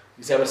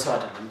እግዚአብሔር ሰው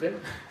አይደለም ግን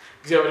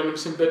እግዚአብሔርንም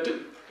ስንበድል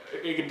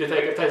የግዴታ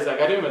ይቅርታ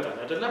ይዛጋሪ ይመጣል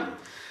አይደለም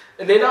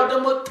ሌላው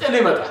ደግሞ ጥል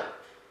ይመጣል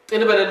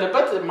ጥል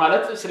በሌለበት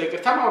ማለት ስለ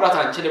ይቅርታ ማውራት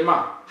አንችልማ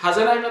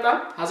ሐዘን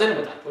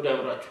ይመጣል ወደ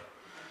አእምሯችሁ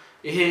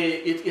ይሄ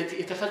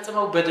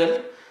የተፈጸመው በደል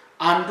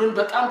አንዱን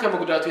በጣም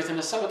ከመጉዳቱ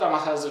የተነሳ በጣም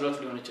አሳዝኖት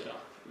ሊሆን ይችላል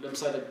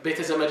ለምሳሌ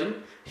ቤተዘመድን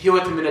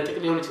ህይወት የሚነጥቅ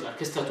ሊሆን ይችላል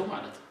ክስተቱ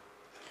ማለት ነው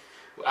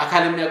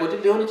አካል የሚያጎድል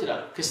ሊሆን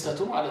ይችላል ክስተቱ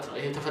ማለት ነው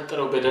ይሄ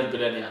ተፈጠረው በደል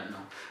ብለን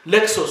ያልነው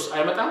ለክሶስ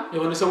አይመጣም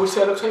የሆነ ሰዎች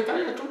ሲያለቅሱ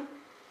አይታያችሁ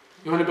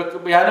የሆነ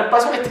ያነባ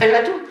ሰው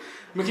አይታያችሁ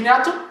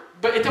ምክንያቱም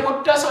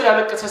በእተጎዳ ሰው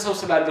ያለቀሰ ሰው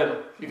ስላለ ነው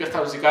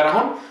ይቅርታው እዚህ ጋር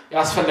አሁን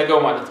ያስፈልገው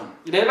ማለት ነው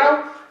ሌላው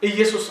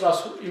ኢየሱስ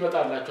ራሱ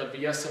ይመጣላችኋል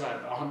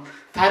በያስባለሁ አሁን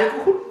ታሪኩ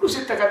ሁሉ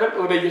ሲተከደል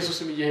ወደ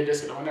ኢየሱስም እየሄደ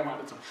ስለሆነ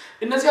ማለት ነው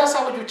እነዚህ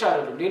ሐሳቦች ብቻ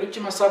አይደሉም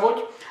ሌሎችም ሐሳቦች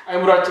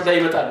አይምራችን ላይ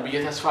ይመጣሉ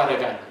በየተስፋ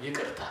አደርጋለሁ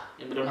ይቅርታ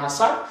የሚለውን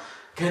ሐሳብ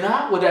ገና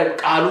ወደ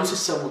ቃሉን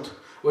ሲሰሙት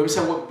ወይም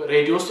ሰው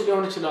ሬዲዮ ውስጥ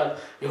ሊሆን ይችላል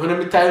የሆነ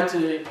የሚታዩት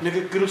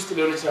ንግግር ውስጥ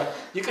ሊሆን ይችላል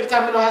ይቅርታ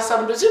የሚለው ሐሳብ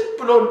እንደዚህ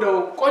ብሎ እንደው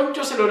ቆንጆ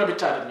ስለሆነ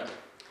ብቻ አይደለም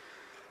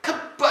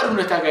ከባድ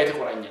ሁኔታ ጋር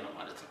የተቆራኘ ነው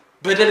ማለት ነው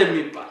በደል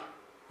የሚባል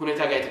ሁኔታ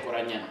ጋር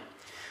የተቆራኘ ነው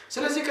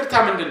ስለዚህ ይቅርታ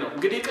ምንድነው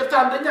እንግዲህ ይቅርታ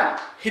አንደኛ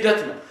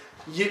ሂደት ነው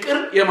ይቅር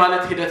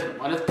የማለት ሂደት ነው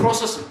ማለት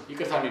ፕሮሰስ ነው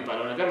ይቅርታ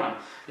የሚባለው ነገር ማለት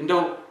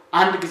እንደው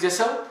አንድ ጊዜ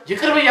ሰው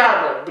ይቅር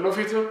በያለው ብሎ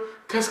ፊቱ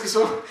ከስክሶ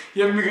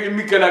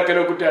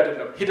የሚገላገለው ጉዳይ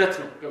አይደለም ሂደት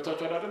ነው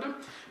ገብታችሁ አይደለም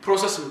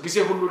ፕሮሰስ ነው ጊዜ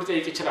ሁሉ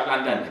ሊጠይቅ ይችላል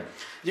አንዳንዴ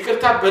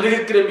ይቅርታ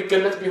በንግግር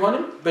የሚገለጥ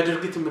ቢሆንም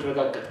በድርጊት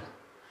የሚረጋገጥ ነው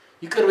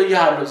ይቅር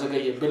በያለው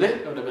ዘገየ ብለህ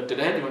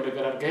ለበደለህን የሆነ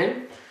ነገር አድርገህን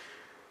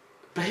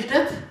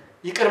በሂደት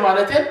ይቅር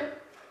ማለትን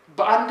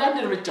በአንዳንድ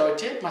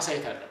እርምጃዎች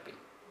ማሳየት አለብኝ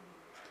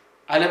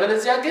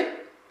አለበለዚያ ግን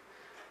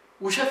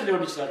ውሸት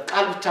ሊሆን ይችላል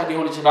ቃል ብቻ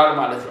ሊሆን ይችላል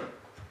ማለት ነው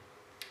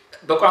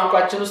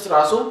በቋንቋችን ውስጥ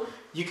ራሱ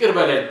ይቅር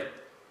በለኝ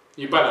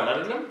ይባላል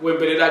አይደለም ወይም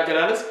በሌላ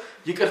አገላለጽ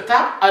ይቅርታ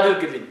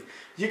አድርግልኝ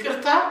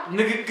ይቅርታ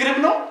ንግግርም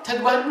ነው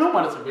ተግባርም ነው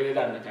ማለት ነው በሌላ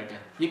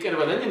አነጋገር ይቅር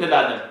በለኝ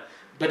እንላለን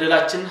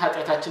በደላችን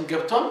ኃጢያታችን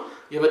ገብቶን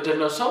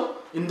የበደልነው ሰው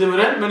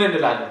እንድምረን ምን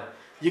እንላለን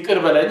ይቅር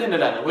በለኝ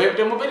እንላለን ወይም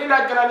ደግሞ በሌላ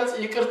አገላለጽ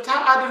ይቅርታ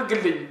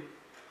አድርግልኝ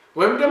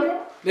ወይም ደግሞ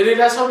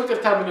ለሌላ ሰው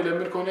ይቅርታ ምን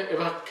ለምን ከሆነ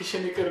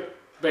እባክሽን ይቅር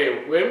በይው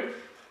ወይም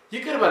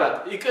ይቅር በላት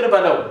ይቅር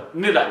በለው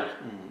እንላለን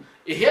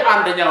ይሄ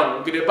አንደኛው ነው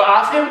እንግዲህ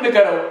በአፌም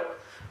ንገረው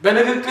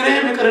በንግግርህ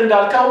ይቅር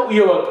እንዳልከው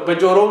ይወቅ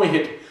በጆሮም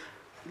ይሄድ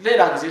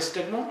ሌላ ጊዜስ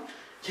ደግሞ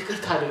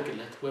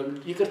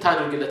ይቅርታ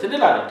አድርግለት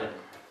እንላለን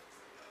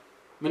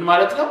ምን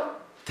ማለት ነው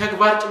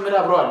ተግባር ጭምር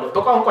አብሮ አለ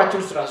በቋንቋችን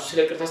ውስጥ ራሱ ስለ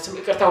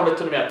ይቅርታ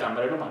ሁለቱንም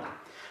ያጣመረ ነው ማለት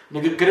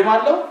ንግግርም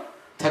አለው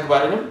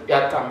ተግባርንም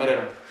ያጣመረ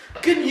ነው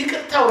ግን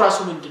ይቅርታው ራሱ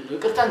ምንድነው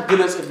ይቅርታን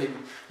ግለጽልኝ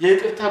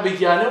የይቅርታ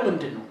በያለው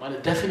ምንድነው ማለት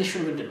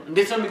ዴፊኒሽኑ ምንድነው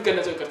እንዴት ነው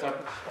የሚገለጸው ይቅርታ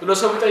ብሎ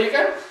ሰው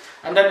ጠይቀን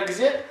አንዳንድ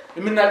ጊዜ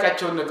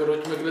የምናቃቸው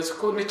ነገሮች መግለጽ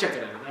እኮ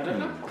እንቸገራለን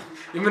አይደለም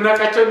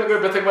የምናቃቸው ነገር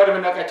በተግባር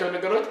የምናቃቸው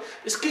ነገሮች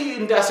እስኪ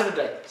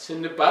እንዳስረዳኝ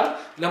ስንባል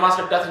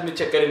ለማስረዳት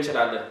እንቸገር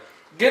እንችላለን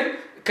ግን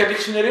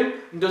ከዲክሽነሪም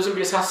እንደዚህ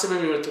በሳስበው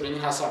የሚወጡልኝ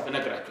ሐሳብ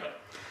እነግራችኋለሁ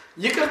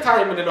ይቅርታ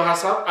የምንለው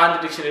ሐሳብ አንድ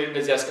ዲክሽነሪ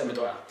እንደዚህ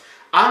ያስቀምጠዋል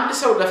አንድ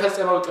ሰው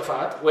ለፈጸመው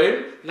ጥፋት ወይም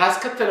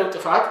ላስከተለው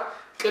ጥፋት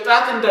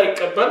ቅጣት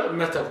እንዳይቀበል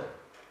መተው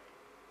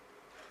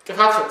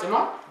ጥፋት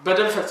ፈጽሟል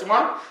በደል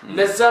ፈጽሟል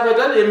ለዛ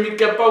በደል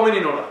የሚገባው ምን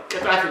ይኖራል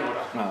ቅጣት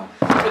ይኖራል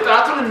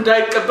ቅጣቱን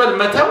እንዳይቀበል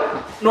መተው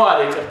ነው አለ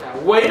ይቅርታ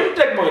ወይም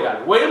ደግሞ ይላል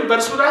ወይም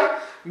በርሱ ላይ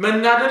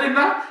መናደድና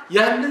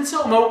ያንን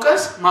ሰው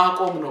መውቀስ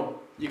ማቆም ነው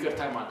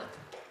ይቅርታ ማለት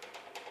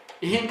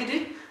ይሄ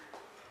እንግዲህ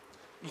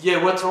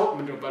የወትሮ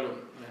ምንድነው ባለው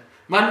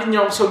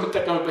ማንኛውም ሰው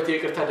የሚጠቀምበት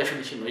የይቅርታ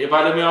ዴፊኒሽን ነው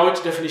የባለሙያዎች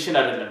ዴፊኒሽን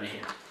አይደለም ይሄ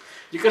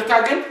ይቅርታ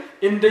ግን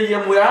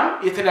እንደየሙያም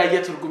የተለያየ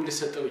ትርጉም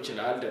ሊሰጠው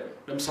ይችላል ደግሞ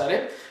ለምሳሌ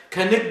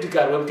ከንግድ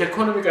ጋር ወይም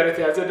ከኢኮኖሚ ጋር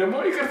የተያዘ ደግሞ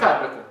ይቅርታ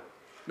አለኩ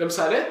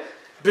ለምሳሌ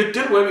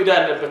ብድር ወይም ዕዳ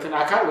ያለበትን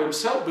አካል ወይም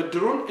ሰው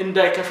ብድሩን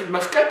እንዳይከፍል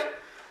መፍቀድ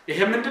ይሄ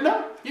ምንድነው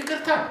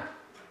ይቅርታ ነው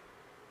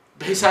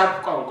በሂሳብ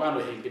ቋንቋ ነው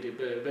ይሄ እንግዲህ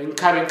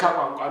በእንካቤንካ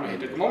ቋንቋ ነው ይሄ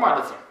ደግሞ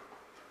ማለት ነው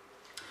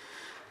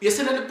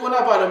የስነ ልቦና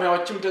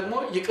ባለሙያዎችም ደግሞ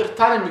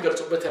ይቅርታን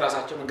የሚገልጹበት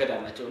የራሳቸው መንገድ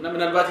አላቸው እና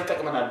ምናልባት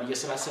ይጠቅመናል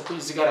በየስላሰኩኝ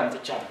እዚህ ጋር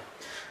አምጥቻለሁ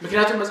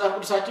ምክንያቱም መጽሐፍ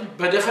ቅዱሳችን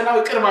በደፈናው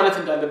ይቅር ማለት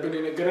እንዳለብን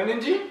ይነገረን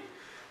እንጂ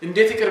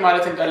እንዴት ይቅር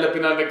ማለት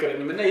እንዳለብን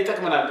አልነገረንም እና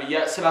ይጠቅመናል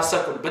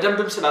በየስላሰኩኝ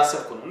በደንብም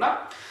ስላሰብኩና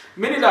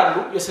ምን ይላሉ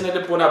የስነ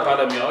ልቦና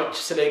ባለሙያዎች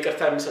ስለ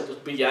ይቅርታ የሚሰጡት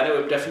በያኔ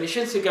ወይም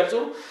ዴፊኒሽን ሲገልጹ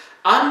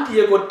አንድ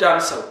የጎዳን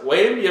ሰው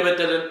ወይም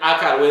የበደለን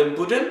አካል ወይም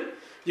ቡድን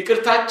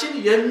ይቅርታችን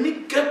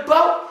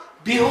የሚገባው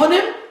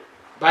ቢሆንም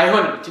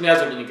ባይሆንም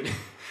ትኛዙልኝ እንግዲህ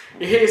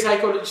ይሄ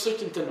ሳይኮሎጂስቶች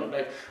እንትን ነው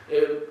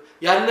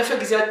ያለፈ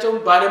ጊዜያቸውን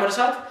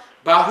ባለመርሳት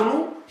ባሁኑ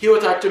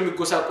ህይወታቸው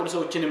የሚጎሳቆሉ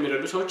ሰዎችን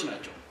የሚረዱ ሰዎች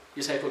ናቸው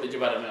የሳይኮሎጂ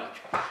ባለሙያዎች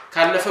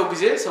ካለፈው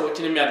ጊዜ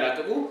ሰዎችን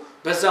የሚያላቅቁ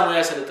በዛ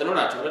ሙያ ሰለጠኑ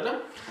ናቸው አይደል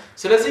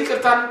ስለዚህ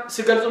ይቅርታን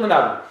ሲገልጹ ምን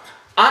አሉ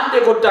አንድ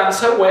የጎዳን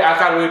ሰው ወይ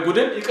አካል ወይ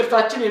ቡድን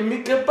ይቅርታችን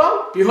የሚገባው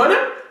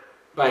ቢሆንም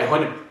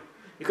ባይሆንም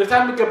ይቅርታ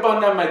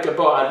የሚገባውና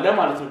የማይገባው አለ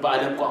ማለት ነው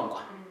በአለም ቋንቋ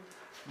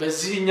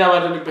በዚህኛ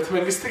ባለንበት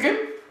መንግስት ግን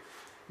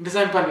እንደዛ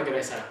እንኳን ነገር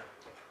አይሰራም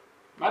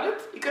ማለት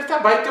ይቅርታ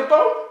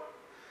ባይገባው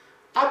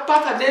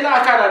አባታ ሌላ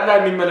አካል አለ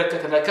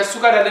የሚመለከተና ከሱ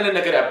ጋር ያለን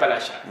ነገር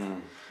ያበላሻል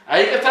አይ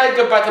ይቅርታ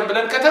ይገባትን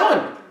ብለን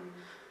ከተውን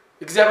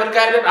እግዚአብሔር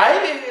ጋር አይደል አይ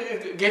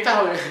ጌታ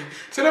ሆይ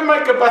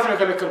ስለማይገባት ነው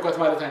ከለከልኳት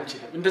ማለት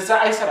አንችልም እንደዛ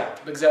አይሰራም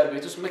በእግዚአብሔር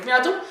ቤት ውስጥ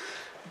ምክንያቱም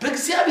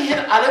በእግዚአብሔር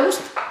ዓለም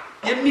ውስጥ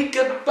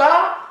የሚገባ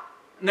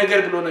ነገር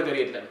ብሎ ነገር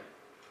የለም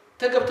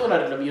ተገብቶን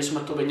አይደለም ኢየሱስ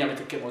መጥቶ በእኛ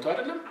ምትክ ሞቶ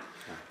አይደለም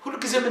ሁሉ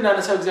ጊዜ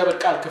ምናነሳው እግዚአብሔር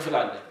ቃል ክፍል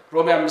አለ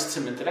ሮሜ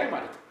 5:8 ላይ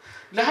ማለት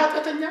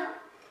ለኃጢአተኛ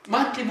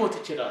ማን ሊሞት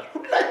ይችላል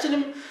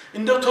ሁላችንም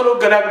እንደው ቶሎ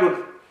ገላግሉን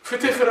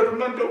ፍትህ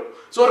ፍረዱና እንደው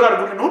ዞር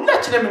አድርጉልን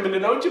ሁላችንም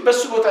የምንለው እንጂ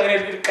በሱ ቦታ እኔ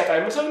ልቀጣ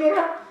አይመስል ነው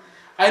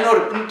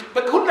አይኖርም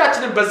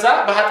ሁላችንም በዛ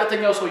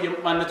በኃጢአተኛው ሰው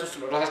የማንነት ውስጥ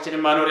ነው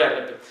ራሳችንን ማኖር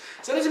ያለብን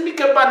ስለዚህ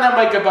የሚገባና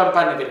የማይገባ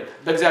እንኳን ነገር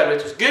በእግዚአብሔር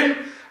ቤት ውስጥ ግን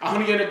አሁን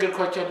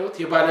እየነገርኳችሁ ያለሁት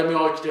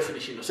የባለሙያዎች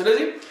ዴፊኒሽን ነው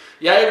ስለዚህ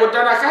ያ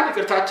የጎዳና አካል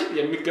ይቅርታችን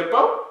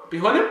የሚገባው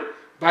ቢሆንም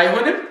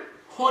ባይሆንም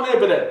ሆነ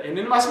ብለን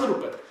እንን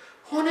ማስመሩበት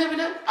ሆነ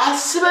ብለን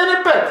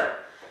አስበንበት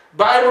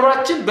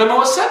በአይምሮአችን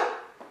በመወሰን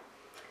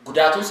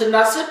ጉዳቱን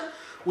ስናስብ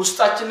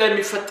ውስጣችን ላይ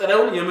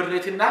የሚፈጠረውን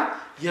የምሬትና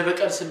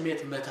የበቀል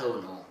ስሜት መተው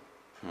ነው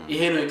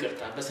ይሄ ነው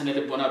ይቅርታ በስነ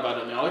ልቦና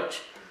ባለሙያዎች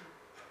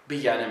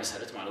በያነ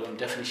መሰረት ማለት ነው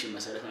ዴፊኒሽን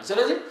መሰረት ማለት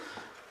ስለዚህ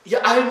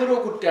የአይምሮ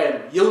ጉዳይ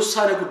ነው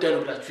የውሳኔ ጉዳይ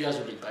ነው ብላችሁ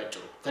ያዙልኝ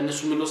ባጭሩ ከነሱ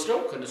ምን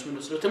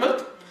ወስደው ትምህርት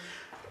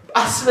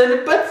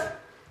አስበንበት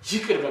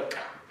ይቅር በቃ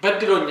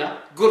በድሎኛል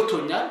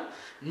ጎርቶኛል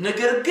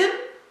ነገር ግን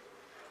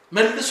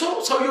መልሶ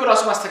ሰውየው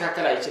ራሱ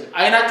ማስተካከል አይችልም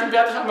አይናችን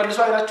ቢያጠፋ መልሶ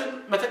አይናችን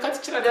መተካት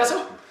ይችላል ያ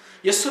ሰው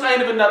የሱን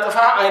አይን ብናጠፋ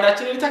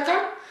አይናችንን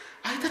ይተካል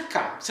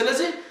አይተካም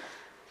ስለዚህ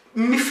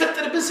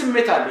የሚፈጠርብን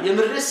ስሜት አለ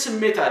የምሬት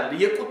ስሜት አለ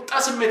የቁጣ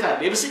ስሜት አለ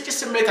የብስጭት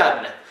ስሜት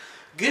አለ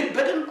ግን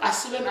በደንብ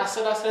አስበን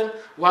አሰላስለን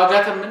ዋጋ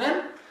ተምነን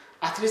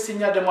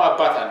አትሊስትኛ ደግሞ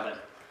አባት አለን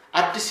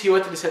አዲስ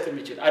ህይወት ሊሰጥ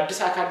የሚችል አዲስ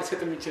አካል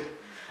ሊሰጥ የሚችል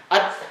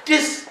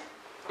አዲስ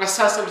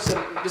አሳሰብ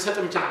ሊሰጥ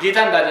የሚችል ጌታ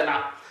እንዳለና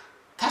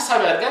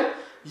ታሳቢ አድርገን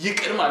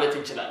ይቅር ማለት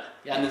እንችላለን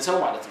ያንን ሰው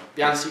ማለት ነው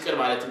ቢያንስ ይቅር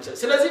ማለት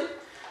እንችላለን ስለዚህ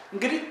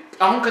እንግዲህ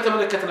አሁን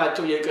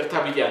ከተመለከተናቸው የይቅርታ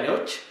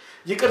በያኔዎች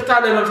ይቅርታ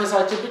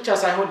ለመንፈሳችን ብቻ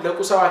ሳይሆን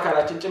ለቁሳው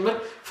አካላችን ጭምር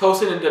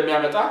ፈውስን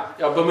እንደሚያመጣ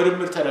ያው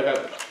በምርምር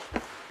ተረጋግጧል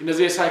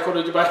እነዚህ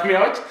ሳይኮሎጂ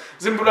ባለሙያዎች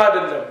ዝም ብሎ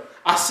አይደለም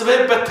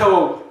አስበህበት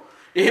ተወው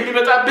ይሄ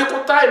የሚመጣብህ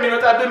ቁጣ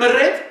የሚመጣብህ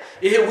ምሬት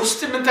ይሄ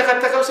ውስጥ ምን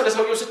ተከተከው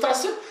ስለሰውየው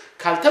ስታስብ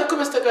ካልተውክ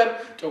በስተቀር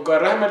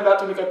ጨጓራህ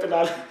መላጡን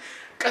ይቀጥላል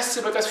ቀስ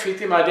በቀስ ፊት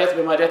ማዲያት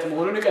በማዲያት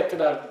መሆኑን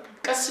ይቀጥላል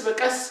ቀስ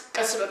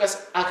በቀስ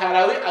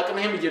አካላዊ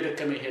አቅምህም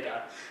እየደከመ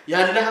ይሄዳል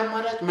ያለ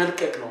አማራጭ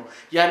መልቀቅ ነው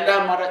ያለ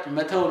አማራጭ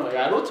መተው ነው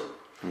ያሉት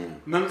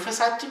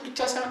መንፈሳችን ብቻ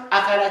ሳይሆን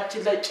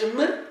አካላችን ላይ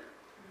ጭምር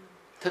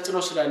ተጽዕኖ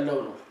ስላለው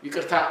ነው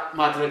ይቅርታ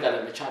ማድረግ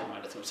አለመቻል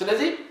ማለት ነው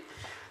ስለዚህ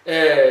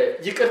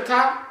ይቅርታ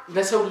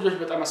ለሰው ልጆች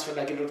በጣም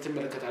አስፈላጊ ነው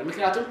ተመለከታል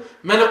ምክንያቱም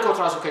መለኮት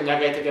ራሱ ከኛ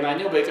ጋር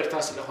የተገናኘው በይቅርታ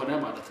ስለሆነ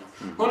ማለት ነው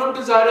ሆኖም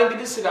ግን ዛሬ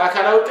እንግዲህ ስለ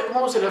አካላዊ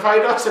ጥቅሙ ስለ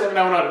ፋይዳው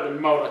ስለምናምን አይደለም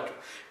ማውራቸው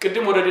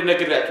ቅድም ወደ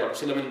ነግሬያቸዋለሁ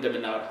ስለምን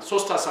እንደምናወራ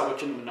ሶስት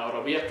ሐሳቦችን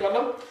እናወራው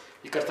ብያቸዋለሁ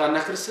ይቅርታና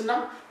ክርስትና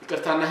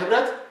ይቅርታና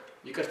ህብረት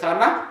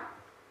ይቅርታና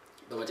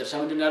በመጨረሻ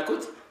ምንድነው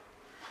ያልኩት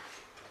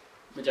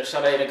መጨረሻ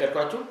ላይ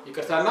ነገርኳችሁ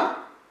ይቅርታና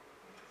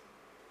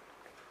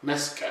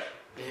መስቀል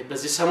ይሄ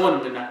በዚህ ሰሞን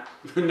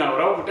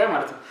ምናወራው ጉዳይ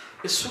ማለት ነው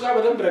እሱ ጋር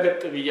በደንብ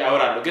ረገጥ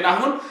ብያወራለሁ ግን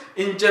አሁን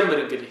እንጀምር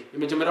እንግዲህ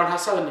የመጀመሪያውን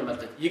ሐሳብ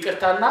እንመልከት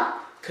ይቅርታና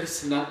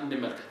ክርስትና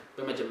እንመልከት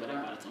በመጀመሪያ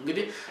ማለት ነው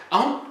እንግዲህ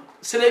አሁን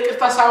ስለ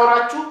ይቅርታ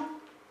ሳወራችሁ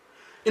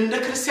እንደ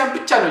ክርስቲያን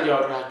ብቻ ነው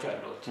ያወራችሁ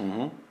ያለሁት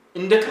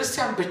እንደ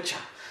ክርስቲያን ብቻ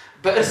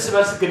በእርስ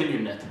በርስ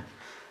ግንኙነት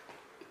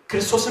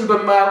ክርስቶስን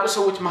በማያውቁ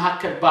ሰዎች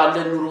መካከል ባለ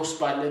ኑሮስ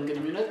ባለ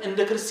ግንኙነት እንደ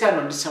ክርስቲያን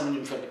ነው እንዲሰሙኝ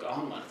የሚፈልገው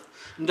አሁን ማለት ነው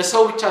እንደ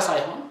ሰው ብቻ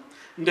ሳይሆን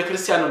እንደ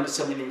ክርስቲያን ነው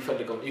እንዲሰሙኝ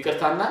የሚፈልገው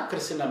ይቅርታና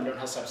ክርስትና ምንድነው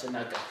ሐሳብ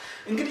ስናገር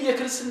እንግዲህ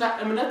የክርስትና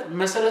እምነት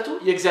መሰረቱ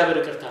የእግዚአብሔር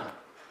ይቅርታ ነው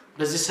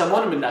በዚህ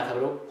ሰሞን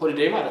የምናከብረው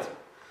ሆሊዴይ ማለት ነው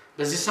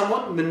በዚህ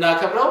ሰሞን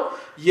የምናከብረው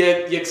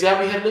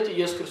የእግዚአብሔር ልጅ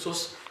ኢየሱስ ክርስቶስ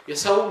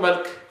የሰው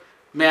መልክ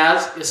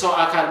መያዝ የሰው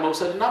አካል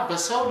መውሰድና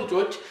በሰው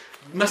ልጆች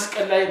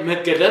መስቀል ላይ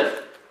መገደል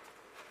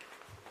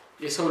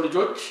የሰው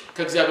ልጆች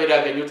ከእግዚአብሔር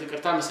ያገኙት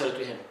ይቅርታ መሰረቱ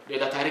ይሄ ነው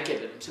ሌላ ታሪክ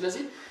የለም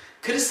ስለዚህ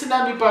ክርስትና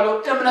የሚባለው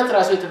እምነት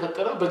ራሱ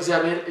የተፈጠረው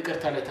በእግዚአብሔር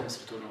ይቅርታ ላይ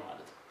ተመስርቶ ነው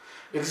ማለት ነው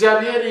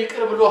እግዚአብሔር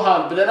ይቅር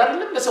ብሎሃል ብለን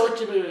አይደለም ለሰዎች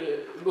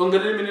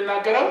ወንጌልን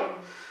የምንናገረው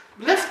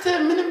ለፍተ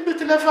ምንም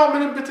ብትለፋ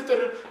ምንም ብትጥር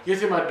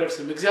የትም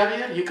አትደርስም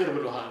እግዚአብሔር ይቅር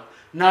ብሎሃል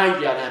ና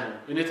ይያለ ነው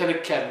እኔ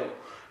ተልኬያለሁ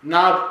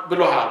ና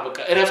ብሎሃል በቃ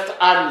እረፍት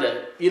አለ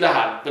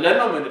ይልሃል ብለን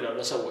ነው የምንለው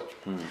ለሰዎች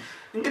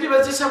እንግዲህ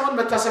በዚህ ሰሞን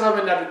መታሰቢያ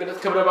የምናደርግለት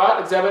ክብረ በዓል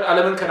እግዚአብሔር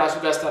ዓለምን ከራሱ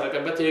ጋር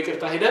ያስታረቀበት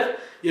የይቅርታ ሂደት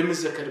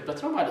የሚዘከርበት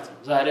ነው ማለት ነው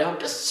ዛሬ አሁን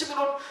ደስ ብሎ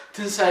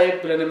ትንሳኤ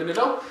ብለን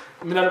የምንለው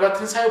ምናልባት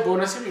ትንሳኤ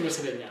ቦነስም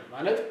ይመስለኛል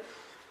ማለት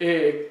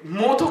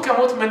ሞቱ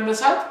ከሞት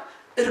መነሳት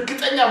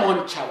እርግጠኛ መሆን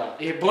ይቻላል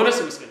ይሄ ቦነስ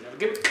ይመስለኛል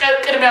ግን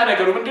ቅድሚያ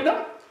ነገሩ ምንድነው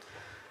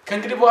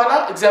ከእንግዲህ በኋላ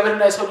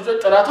እግዚአብሔርና የሰው ልጆች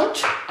ጠላቶች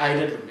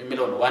አይደሉም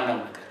የሚለው ነው ዋናው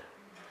ነገር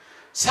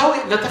ሰው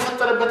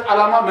ለተፈጠረበት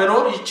ዓላማ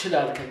መኖር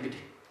ይችላል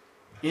ከእንግዲህ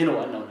ይሄ ነው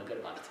ዋናው ነገር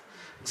ማለት ነው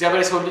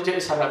እግዚአብሔር የሰው ልጅ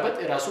የሰራበት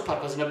የራሱ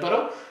ፐርፐዝ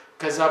ነበረው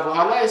ከዛ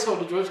በኋላ የሰው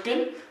ልጆች ግን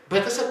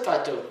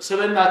በተሰጣቸው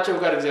ስብዕናቸው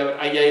ጋር እግዚአብሔር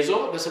አያይዞ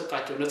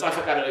ለሰጣቸው ነፃ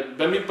ፈቃድ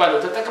በሚባለው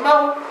ተጠቅመው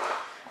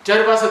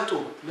ጀርባ ሰጡ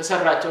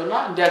ለሰራቸውና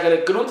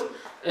እንዲያገለግሉት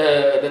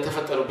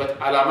ለተፈጠሩበት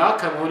ዓላማ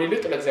ከመሆን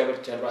ይልቅ ለእግዚአብሔር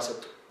ጀርባ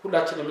ሰጡ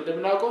ሁላችንም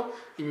እንደምናውቀው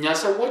እኛ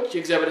ሰዎች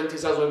የእግዚአብሔርን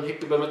ትእዛዝ ወይም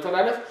ሕግ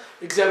በመተላለፍ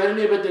እግዚአብሔርን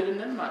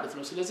የበደልንን ማለት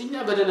ነው ስለዚህ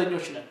እኛ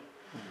በደለኞች ነን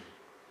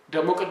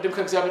ደግሞ ቅድም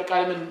ከእግዚአብሔር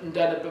ቃል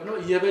እንዳነበብ ነው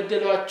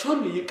የበደሏቸውን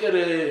ይቅር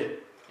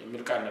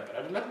የሚል ቃል ነበር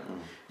አይደል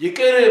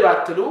ይቅር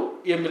ባትሉ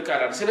የሚል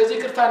ቃል አለ ስለዚህ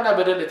ይቅርታና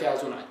በደል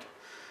የተያዙ ናቸው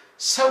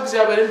ሰው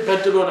እግዚአብሔርን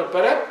በድሎ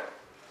ነበር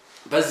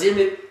በዚህ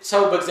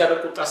ሰው በእግዚአብሔር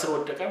ቁጣ ስር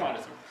ወደቀ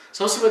ማለት ነው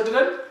ሰው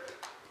ሲበድለን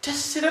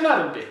ደስ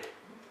ይለናል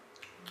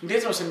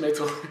እንዴት ነው ስሜቱ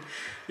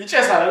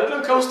ይጨሳል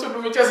አይደል ከውስጡ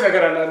ሁሉ ይጨስ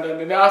ነገር አለ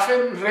አንዳንዴ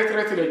አፈን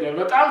ሬት ይለኛል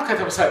በጣም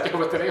ከተበሳጨው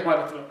በተለይ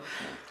ማለት ነው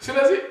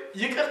ስለዚህ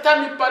ይቅርታ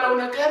የሚባለው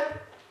ነገር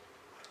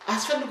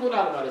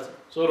አስፈልጎናል ማለት ነው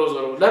ዞሮ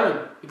ለምን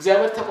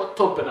እግዚአብሔር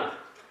ተቆጥቶብናል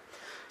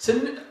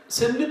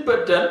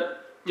ስንበደል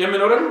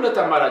የሚኖረን ሁለት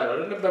አማራጭ ነው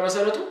አይደል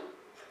በመሰረቱ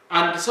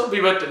አንድ ሰው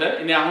ቢበድለን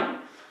እኔ አሁን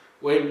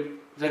ወይም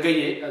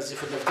ዘገየ እዚህ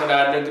ፍለፍተ ላይ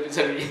ያለ እንግዲህ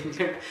ዘገየ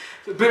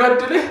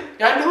ቢበድልህ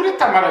ያለ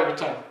ሁለት አማራጭ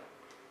ብቻ ነው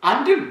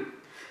አንድም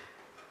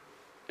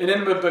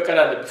እኔን መበቀል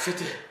አለብህ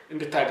ፍትህ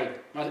እንድታገኝ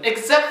ማለት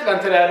ኤግዛክት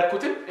አንተ ላይ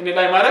ያደረኩትን እኔ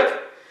ላይ ማድረግ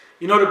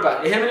ይኖርባል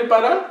ይሄ ምን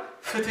ይባላል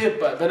ፍትህ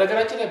ይባላል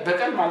በነገራችን ላይ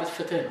በቀል ማለት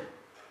ፍትህ ነው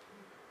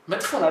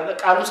መጥፎ ነው አይደል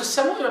ቃሉ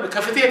ሲሰሙ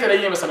ከፍትህ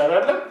የተለየ መሰላል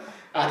አይደለም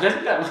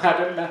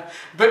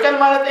በቀል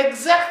ማለት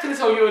ኤግዛክትሊ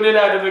ሰው የሆነ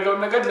ላይ ያደረገው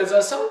ነገር ለዛ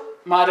ሰው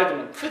ማድረግ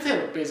ነው ፍትህ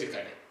ነው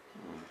ቤዚካሊ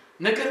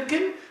ነገር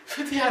ግን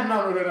ፍትህ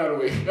ያናኖረናል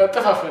ወይ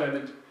ያጠፋፈናል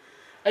እንጂ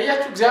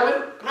አያችሁ እግዚአብሔር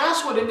ራስ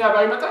ወደኛ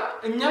ባይመጣ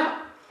እኛ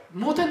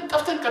ሞተን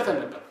ጠፍተን ቀርተን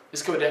ነበር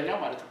እስከ ወዲያኛው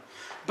ማለት ነው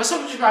በሰው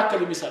ልጅ መካከል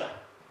የሚሰራ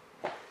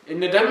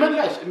እነ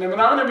ደመላሽ እነ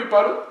ምናምን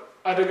የሚባሉ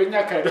አደገኛ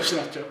ካይዶች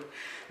ናቸው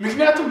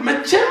ምክንያቱም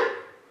መቼም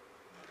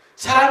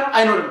ሰላም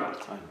አይኖርም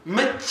ማለት ነው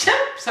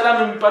መቼም ሰላም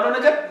የሚባለው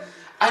ነገር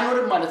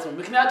አይኖርም ማለት ነው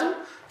ምክንያቱም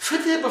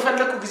ፍትህ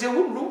በፈለኩ ጊዜ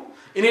ሁሉ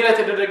እኔ ላይ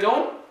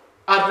ተደረገውን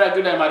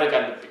አድራጊው ላይ ማድረግ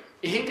አለብኝ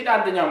ይሄ እንግዲህ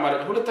አንደኛው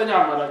አማራጭ ሁለተኛው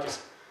አማራጭ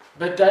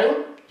በዳዩ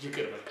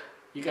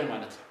ይቅር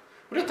ማለት ነው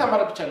ሁለት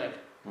አማራጭ ብቻ ነው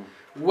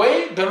ወይ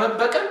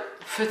በመበቀል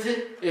ፍትህ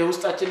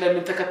የውስጣችን ላይ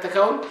ምን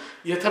ተከተከውን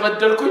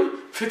የተበደልኩኝ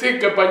ፍትህ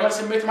ይገባኛል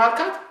ስሜት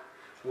ማርካት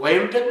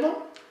ወይም ደግሞ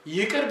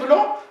ይቅር ብሎ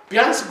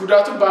ቢያንስ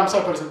ጉዳቱን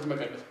በ50%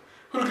 መቀነስ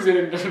ሁሉ ጊዜ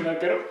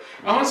እንደምናገረው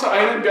አሁን ሰው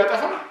አይነን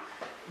ቢያጠፋ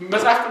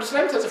መጽሐፍ ቅዱስ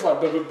ላይ ተጽፏል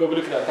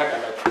በብሉይ ኪዳን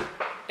ታውቃላችሁ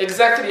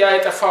ኤግዛክትሊ ያ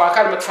የጠፋው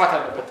አካል መጥፋት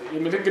አለበት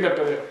የሚልግ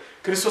ነበር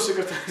ክርስቶስ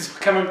ይቅርታ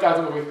ከመምጣቱ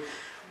በፊት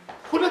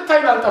ሁለት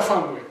አይን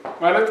አልጠፋም ወይ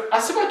ማለት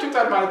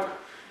አስባችሁታል ማለት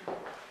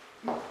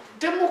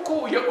ደሞ እኮ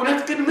የእውነት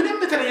ግን ምንም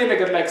የተለየ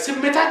ነገር ላይ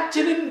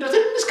ስሜታችንን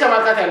ትንሽ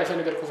ከማርካት ያለፈ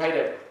ነገር እኮ ፋይዳ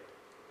የለም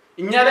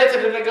እኛ ላይ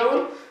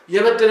ተደረገውን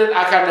የበደለን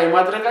አካል ላይ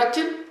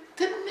ማድረጋችን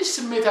ትንሽ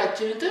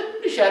ስሜታችንን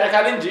ትንሽ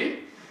ያረካል እንጂ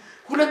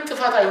ሁለት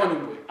ጥፋት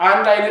አይሆንም ወይ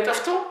አንድ አይነ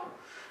ጠፍቶ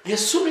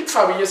የሱ ይጥፋ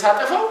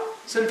በየሳጠፋው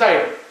ስንታይ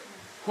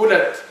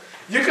ሁለት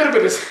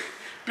ይቅርብልስ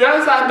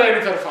ቢያንስ አንድ አይነ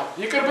ተርፋል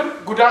ይቅርብል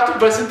ጉዳቱ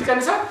በስንት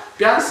ቀንሳል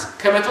ቢያንስ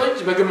ከመቶች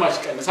በግማሽ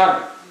ቀንሳል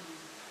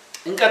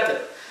እንቀጥል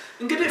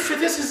እንግዲህ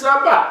ፍትህ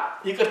ሲዛባ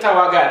ይቅርታ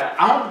ዋጋ ያጣል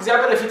አሁን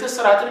እግዚአብሔር ፍትህ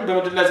ስርዓትን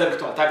በመድላ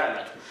ዘርግቷል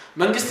ታውቃላችሁ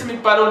መንግስት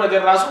የሚባለው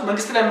ነገር ራሱ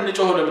መንግስት ላይ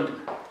የምንጮኸው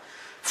ለምንድነው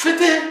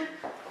ፍትህ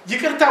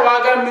ይቅርታ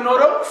ዋጋ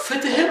የሚኖረው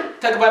ፍትህም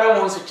ተግባራዊ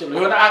መሆን ሲችል ነው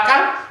የሆነ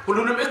አካል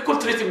ሁሉንም እኩል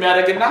ትሪት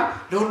የሚያደርግና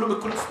ለሁሉም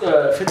እኩል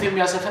ፍትህ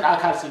የሚያሰፍን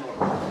አካል ሲኖር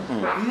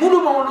ሙሉ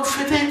በሙሉ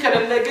ፍትህ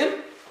ከሌለ ግን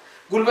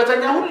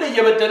ጉልበተኛ ሁሉ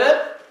እየበደለ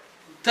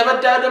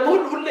ተበዳይ ደግሞ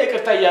ሁሉ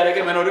ይቅርታ ያደረገ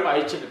መኖርም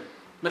አይችልም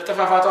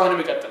መጠፋፋቱ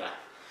አሁንም ይቀጥላል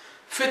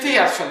ፍትህ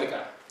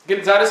ያስፈልጋል ግን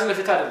ዛሬ ስለ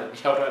ፍትህ አይደለም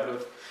ያወራለው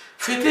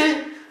ፍትህ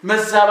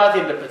መዛባት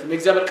የለበትም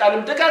እግዚአብሔር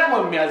ቃልም ደጋግሞ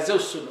የሚያዘው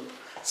እሱ ነው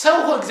ሰው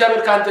ሆ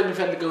እግዚአብሔር ካንተ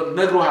የሚፈልገው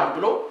ነግሮሃል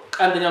ብሎ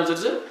አንደኛው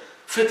ዝርዝር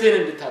ፍትህን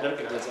እንድታደርግ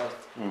ለዛው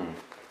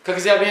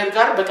ከእግዚአብሔር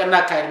ጋር በቀና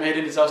አካሄድ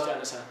መሄድን እዛው ውስጥ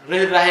ያነሳል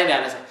ርህራሄን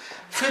ያነሳል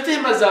ፍትህ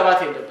መዛባት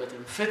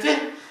የለበትም ፍትህ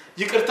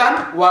ይቅርታን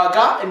ዋጋ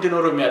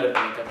እንዲኖረው የሚያደርግ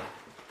ነገር ነው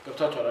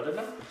ገብታችኋል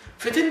አይደለም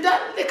ፍትህ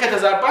እንዳለ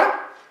ከተዛባ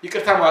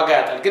ይቅርታን ዋጋ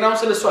ያጣል ግን አሁን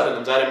ስለሱ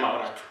አይደለም ዛሬ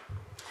ማወራችሁ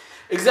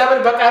እግዚአብሔር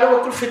በቃሉ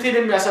በኩል ፍትህን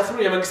የሚያሰፍሩ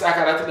የመንግስት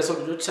አካላትን ለሰው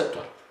ልጆች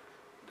ሰጥቷል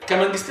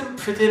ከመንግስትም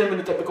ፍትህን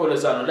የምንጠብቀው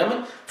ለዛ ነው ለምን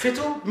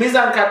ፍትሁ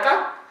ሚዛን ካጣ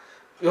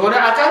የሆነ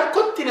አካል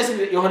ኮንቲኒየስ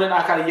የሆነ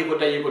አካል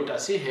እየጎዳ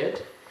ሲሄድ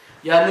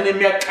ያንን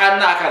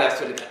የሚያቃና አካል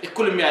ያስፈልጋል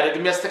እኩል የሚያደርግ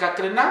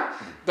የሚያስተካክልና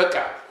በቃ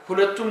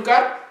ሁለቱም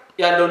ጋር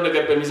ያለውን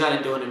ነገር በሚዛን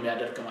እንደሆነ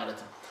የሚያደርግ ማለት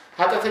ነው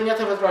ኃጢአተኛ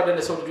ተፈጥሮ አይደለ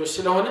ሰው ልጆች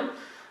ስለሆነ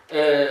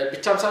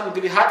ብቻም ሳን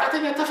እንግዲህ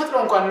ኃጢአተኛ ተፈጥሮ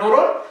እንኳን ኖሮ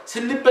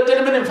ስንበደል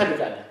ምን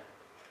እንፈልጋለን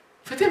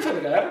ፍትህ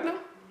እንፈልጋለን አይደል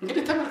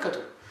እንግዲህ ተመልከቱ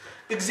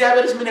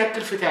እግዚአብሔርስ ምን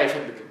ያክል ፍትህ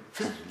አይፈልግም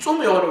ፍጹም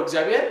የሆነው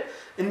እግዚአብሔር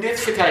እንዴት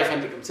ፍትህ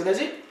አይፈልግም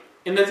ስለዚህ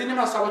እነዚህን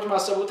ሐሳቦች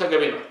ማሰቡ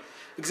ተገቢ ነው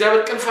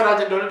እግዚአብሔር ቅን ፈራጅ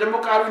እንደሆነ ደግሞ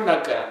ቃሉ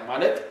ይናገራል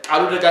ማለት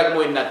ቃሉ ደጋግሞ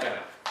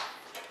ይናገራል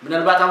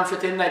ምናልባት አሁን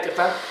ፍትህና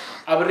ይቅርታ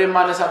አብሬ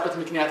ማነሳበት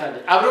ምክንያት አለ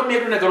አብረው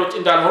የሚሄዱ ነገሮች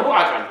እንዳልሆኑ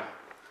አውቃለሁ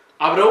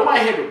አብረውም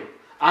አይሄዱም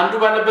አንዱ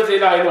ባለበት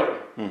ሌላ አይኖርም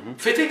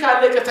ፍትህ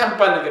ካለ ይቅርታ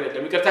የሚባል ነገር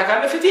የለም ይቅርታ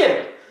ካለ ፍትህ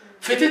የለም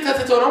ፍትህ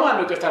ተትቶ ነው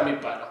ማለት ይቅርታ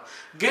የሚባለው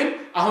ግን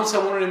አሁን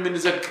ሰሞኑን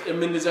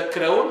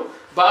የምንዘክረው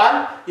በዓል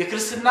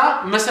የክርስትና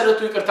መሰረቱ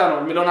ይቅርታ ነው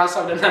የሚለውን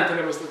ሐሳብ ለእናንተ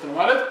ለመስጠት ነው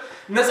ማለት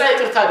ነፃ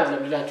ይቅርታ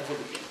አይደለም ይላችሁ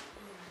ፈልጌ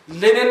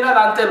ለኔና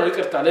ላንተ ነው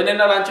ይቅርታ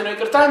ለኔና ላንቺ ነው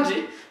ይቅርታ እንጂ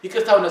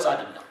ይቅርታው ነፃ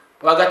አይደለም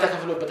ዋጋ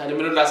ተከፍሎበታል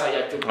የሚለው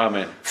ላሳያችሁ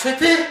አሜን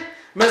ፍትህ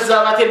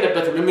መዛባት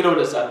የለበትም የሚለው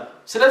ለዛ ነው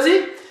ስለዚህ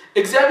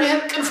እግዚአብሔር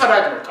ቅን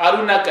ፈራጅ ነው ቃሉ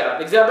ይናገራል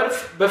እግዚአብሔር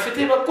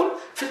በፍትህ በኩል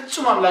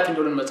ፍጹም አምላክ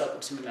እንደሆነ መጽሐፍ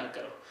ቅዱስ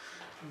ይናገራል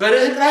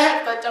በርህራሄ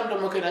አቅጣጫም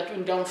ደግሞ ከሄዳችሁ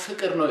እንዲያውም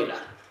ፍቅር ነው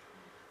ይላል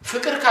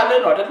ፍቅር ካለ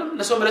ነው አይደለም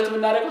ለሰው ምሕረት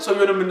የምናደርገው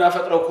ሰውየውን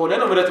የምናፈቅረው ከሆነ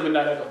ነው ምሕረት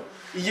የምናደርገው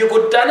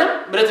እየጎዳንም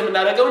ምሕረት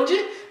የምናደርገው እንጂ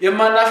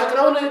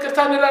የማናፈቅረውን ይቅርታ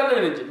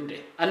እንላለን እንጂ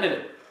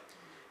አንልም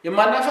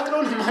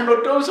የማናፈቅረውን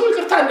የማንወደው ሰው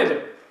ይቅርታ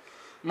አንልም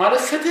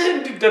ማለት ፍትህ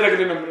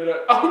እንዲደረግልን ነው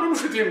አሁንም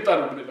ፍትህ ይምጣ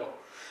ነው የምንለው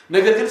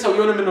ነገር ግን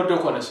ሰውየውን የምንወደው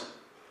ከሆነስ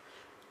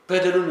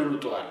በደሉን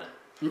እንውጠዋለን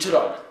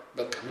እንችላለን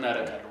በቃ ምን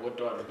አደርጋለሁ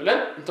ወደዋለሁ ብለን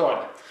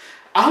እንተዋለን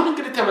አሁን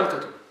እንግዲህ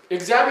ተመልከቱ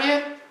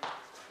እግዚአብሔር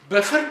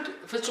በፍርድ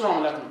ፍጹም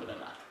አምላክ ነው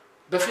ብለናል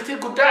በፍትህ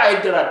ጉዳይ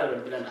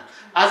አይደራደርም ብለናል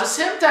at the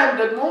same time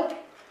ደግሞ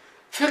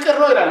ፍቅር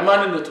ነው ይላል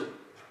ማንነቱ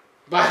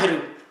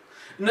ባህሪው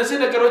እነዚህ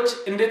ነገሮች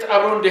እንዴት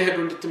አብረው እንደሄዱ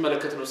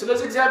እንድትመለከቱ ነው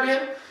ስለዚህ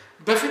እግዚአብሔር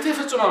በፍትህ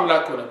ፍጹም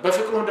አምላክ ሆነ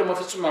በፍቅሩ ደግሞ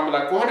ፍጹም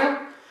አምላክ ሆነ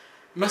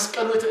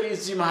መስቀሉ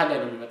እዚህ መሃል ላይ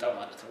ነው የሚመጣው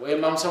ማለት ነው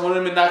ወይም ሰሞኑን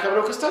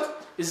የምናከብረው ክስተት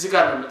እዚህ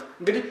ጋር ነው የሚመጣው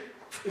እንግዲህ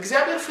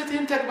እግዚአብሔር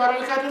ፍትህን ተግባራዊ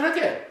ካደረገ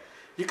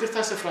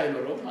ይቅርታ ስፍራ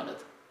አይኖረውም ማለት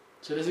ነው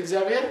ስለዚህ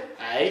እግዚአብሔር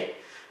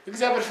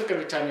ፍቅር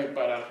ብቻ ነው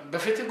ይባላል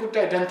በፍትህ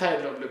ጉዳይ ደንታ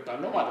የለውም ልባል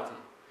ነው ማለት ነው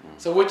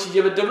ሰዎች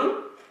እየበደሉ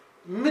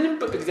ምንም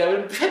በቃ እግዚአብሔር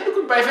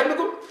ቢፈልጉም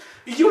ባይፈልጉም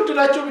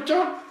እየወደዳቸው ብቻ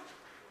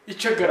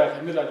ይቸገራል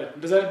እንላለን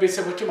እንደዛ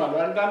ቤተሰቦችም አሉ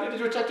አንዳንድ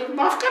ልጆቻቸው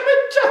ማፍቀር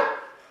ብቻ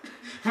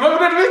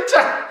መውደድ ብቻ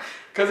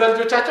ከዛ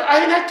ልጆቻቸው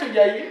አይናቸው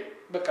ያየ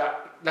በቃ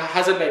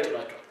ለሐዘን ላይ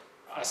ጥሏቸው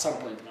አሳም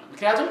ፖይንት ነው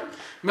ምክንያቱም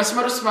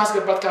መስመሩስ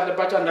ማስገባት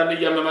ካለባቸው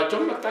አንዳንድ ያመማቸው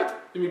መቅጣት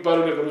የሚባሉ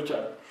ነገሮች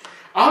አሉ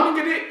አሁን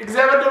እንግዲህ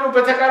እግዚአብሔር ደግሞ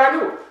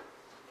በተቃራኒው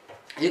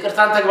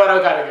ይቅርታን ተግባራዊ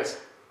ካደረገስ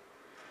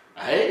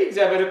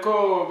እግዚአብሔር እኮ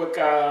በቃ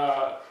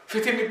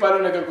ፍትህ የሚባለው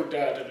ነገር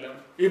ጉዳይ አይደለም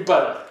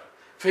ይባላል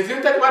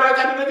ፍትህን ተግባራዊ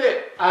ካደረገ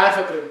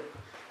አያፈቅርም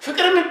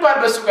ፍቅር የሚባል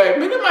በሱ ጋር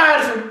ምንም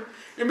አያርፍም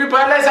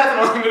የሚባል ላይ ሳት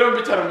ነው የሚለው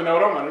ብቻ ነው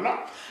የምናወራው ማለት ነው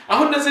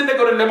አሁን እነዚህ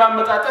ነገሮችን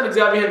ለማመጣጠን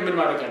እግዚአብሔር ምን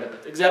ማድረግ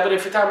አለበት እግዚአብሔር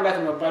የፍትህ አምላክ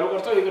ነው ባለው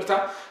ቆርጦ ይቅርታ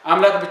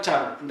አምላክ ብቻ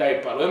ነው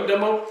እንዳይባል ወይም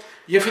ደግሞ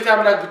የፍትህ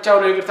አምላክ ብቻ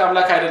ነው ይቅርታ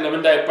አምላክ አይደለም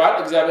እንዳይባል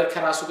እግዚአብሔር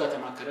ከራሱ ጋር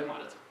ተማከረ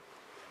ማለት ነው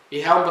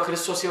ይሄው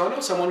በክርስቶስ የሆነው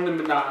ሰሞኑን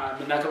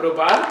የምናከብረው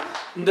በዓል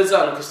እንደዛ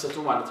ነው ክስተቱ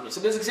ማለት ነው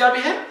ስለዚህ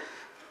እግዚአብሔር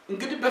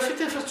እንግዲህ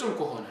በፍትህ ፍጹም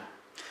ከሆነ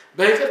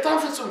በይቅርታ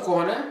ፍጹም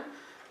ከሆነ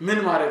ምን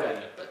ማድረግ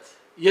አለበት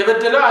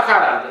የበደለው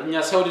አካል አለ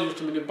እኛ ሰው ልጆች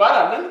ምን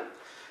ይባላል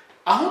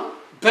አሁን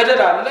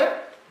በደል አለ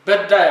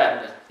በዳይ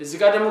አለ እዚህ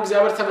ጋር ደግሞ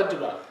እግዚአብሔር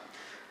ተበድሏል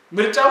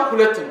ምርጫው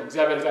ሁለት ነው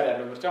እግዚአብሔር ጋር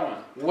ያለው ምርጫ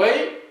ማለት ወይ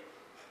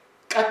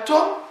ቀጥቶ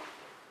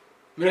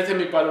ምሕረት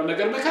የሚባለው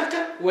ነገር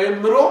መከልከል ወይ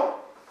ምሮ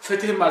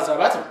ፍትህ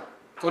ማዛባት ነው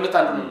ከሁለት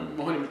አንዱ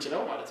መሆን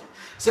የሚችለው ማለት ነው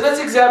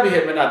ስለዚህ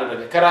እግዚአብሔር ምን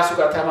አደረገ ከራሱ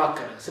ጋር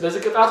ተማከረ ስለዚህ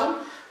ቅጣቱን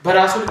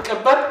በራሱ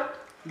ሊቀበል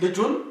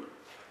ልጁን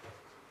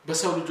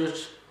በሰው ልጆች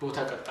ቦታ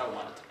ቀጣው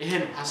ማለት ነው ይሄ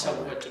ነው ሐሳቡ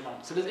ወጭማው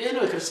ስለዚህ ይሄ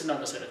ነው የክርስቲያናው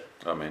መሰረት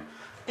አሜን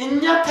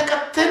እኛ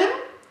ተከተልን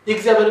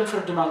የእግዚአብሔርን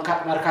ፍርድ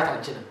ማርካት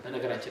አንችልም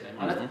በነገራችን ላይ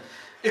ማለት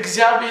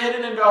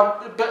እግዚአብሔርን እንደው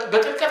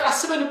በጥልቀት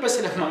አስበንበት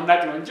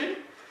ስለማናቅ ነው እንጂ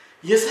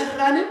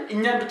የሰራንን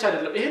እኛን ብቻ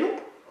አይደለም ይሄ ነው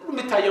ሁሉ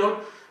የሚታየው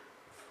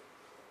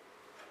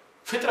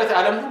ፍጥረት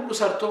ዓለም ሁሉ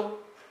ሰርቶ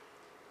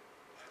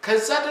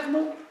ከዛ ደግሞ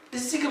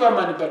እዚህ ግባ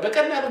ማንባል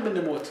በቀላሉ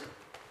ምንሞት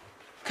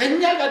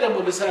ከኛ ጋር ደግሞ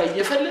ለሰራ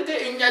እየፈለገ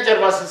እኛ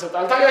ጀርባ ስንሰጥ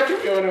አልታያችሁ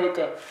የሆነ በቃ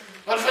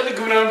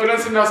አልፈልግም ምናምን ብለን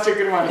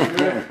ስናስቸግር ማለት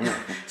ነው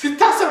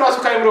ሲታሰብ ራሱ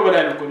ካይምሮ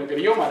በላይ ነው ነገር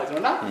ይው ማለት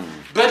ነውና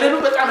በደሉ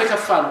በጣም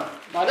የከፋ ነው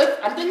ማለት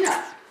አንደኛ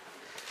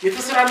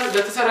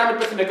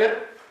የተሰራንበት ነገር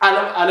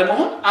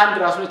አለመሆን አንድ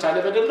ራሱን የቻለ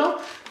በደል ነው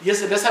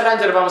ለሰራን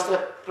ጀርባ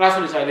መስጠት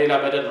ራሱን የቻለ ሌላ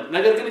በደል ነው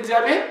ነገር ግን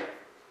እግዚአብሔር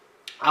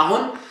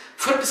አሁን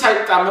ፍርድ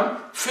ሳይጣመም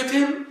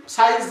ፍትህም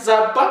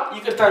ሳይዛባ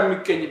ይቅርታ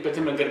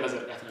የሚገኝበትን መንገድ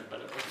መዘርጋት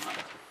ነበረበት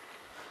ማለት ነው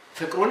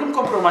ፍቅሩንም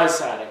ኮምፕሮማይዝ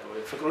ሳያደርገው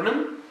ፍቅሩንም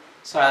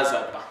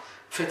ሳያዛባ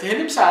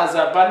ፍትህንም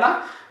ሳያዛባና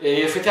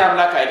የፍትህ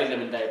አምላክ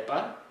አይደለም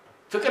እንዳይባል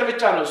ፍቅር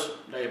ብቻ ነው እሱ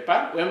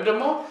እንዳይባል ወይም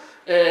ደግሞ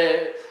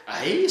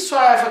አይ እሱ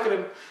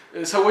አይፈቅድም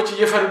ሰዎች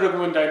እየፈሩ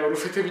ደግሞ እንዳይኖሩ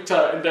ፍትህ ብቻ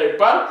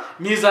እንዳይባል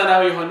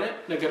ሚዛናዊ የሆነ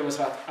ነገር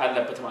መስራት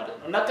አለበት ማለት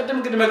ነው እና ቅድም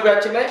ግን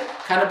መግቢያችን ላይ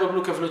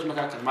ካነበብነው ክፍሎች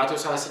መካከል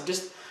ማቴዎስ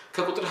 26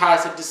 ከቁጥር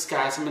 26 እስከ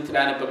 28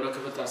 ላይ ያነበብነው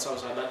ክፍል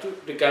ታሳውሳላችሁ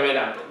ድጋሜ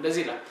ላይ አንተ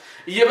እንደዚህ ይላል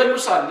እየበሉ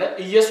ሳለ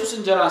ኢየሱስ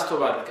እንጀራ አንስቶ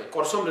ባረከ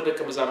ቆርሶም ለደቀ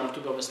መዛሙርቱ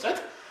በመስጠት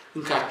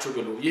እንካችሁ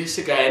ብሉ ይህ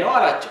ሥጋዬ ነው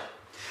አላቸው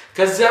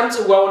ከዚያም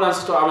ጽዋውን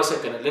አንስቶ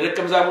አመሰገነ ለደቀ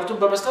መዛሙርቱ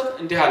በመስጠት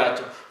እንዲህ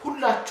አላቸው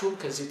ሁላችሁ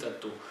ከዚህ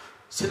ጠጡ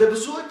ስለ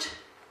ብዙዎች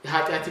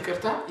የኃጢአት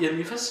ይቅርታ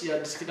የሚፈስ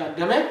የአዲስ ኪዳን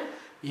ደም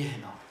ይህ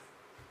ነው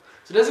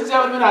ስለዚህ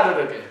እግዚአብሔር ምን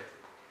አደረገ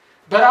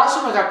በራሱ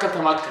መካከል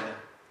ተማከለ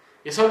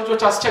የሰው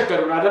ልጆች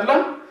አስቸገሩን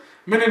አይደለም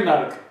ምን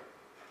እናርግ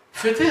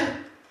ፍትህ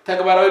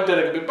ተግባራዊ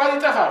ይደረግ ቢባል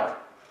ይጠፋል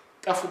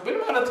ጠፉብን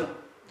ማለት ነው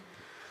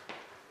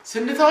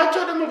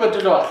ስንተዋቸው ደግሞ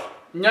በድለዋል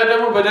እኛ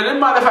ደግሞ በደልን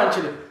ማለፍ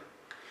አንችልም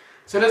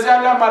ስለዚህ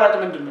ያለ አማራጭ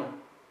ምንድነው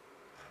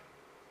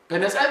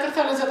በነፃ ይቅርታ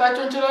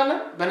ልንሰጣቸው እንችላለን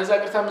በነፃ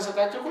ይቅርታ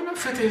መስጠታቸው ከሆነ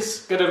ፍትህስ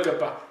ገደል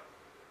ገባ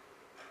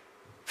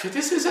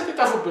ፍትህ ሲሰጥ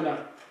ይጠፉብናል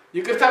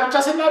ይቅርታ ብቻ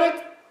ስናረግ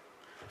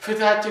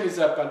ፍትሃችን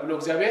ይዛባል ብሎ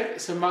እግዚአብሔር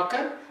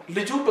ስማከር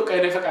ልጁ በቃ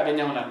እኔ ፈቃደኛ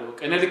ሆናለሁ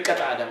በቃ እኔ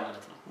ልቀጣ አለ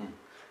ማለት ነው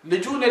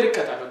ልጁ እኔ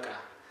ልቀጣ በቃ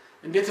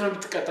እንዴት ነው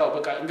የምትቀጣው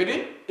በቃ እንግዲህ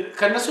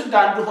ከነሱ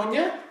እንዳንዱ ሆኜ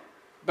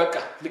በቃ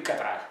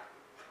ልቀጣ አለ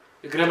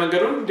እግረ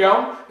መንገዱን እንዲያው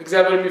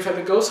እግዚአብሔር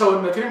የሚፈልገው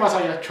ሰውነትን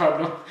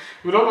ማሳያቸዋለሁ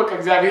ብሎ በቃ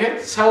እግዚአብሔር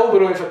ሰው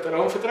ብሎ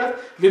የፈጠረው ፍጥረት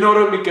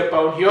ሊኖረው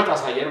የሚገባውን ህይወት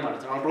አሳየን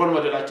ማለት ነው ሮል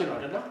ሞዴላችን ነው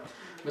አይደል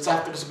መጽሐፍ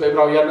ቅዱስ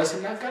በዕብራውያን ላይ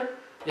ሲናገር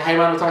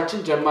የሃይማኖታችን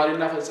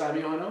ጀማሪና ፈጻሚ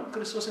የሆነው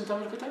ክርስቶስን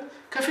ተመልክተን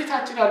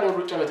ከፊታችን ያለው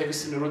ሩጫ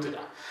በትዕግስት እንሩጥና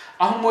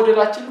አሁን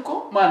ሞዴላችን እኮ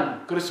ማን ነው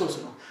ክርስቶስ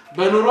ነው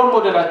በኑሮም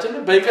ሞዴላችን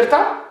በይቅርታ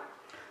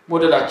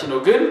ሞዴላችን ነው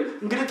ግን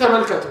እንግዲህ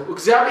ተመልከቱ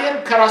እግዚአብሔር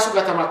ከራሱ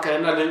ጋር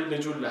ተማከረና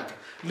ልጁን ላከ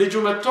ልጁ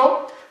መጥቶ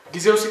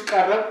ጊዜው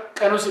ሲቃረብ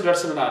ቀኑ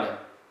ሲደርስ ምን አለ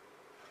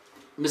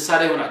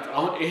ምሳሌ ሆናችሁ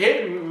አሁን ይሄ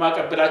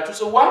ማቀበላችሁ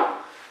ጽዋ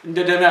እንደ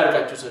ደም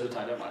ያርጋችሁ ሰዱት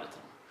አለ ማለት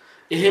ነው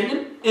ይሄንን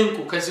እንቁ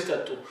ከዚህ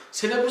ጠጡ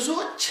ስለ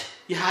ብዙዎች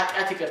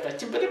የኃጢአት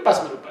ይቅርታችን በደንብ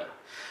አስምሩበት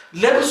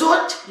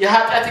ለብዙዎች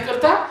የኃጢአት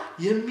ይቅርታ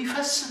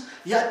የሚፈስ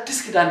የአዲስ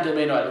ኪዳን ደም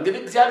ነው አለ እንግዲህ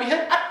እግዚአብሔር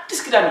አዲስ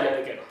ኪዳን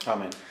ያደረገ ነው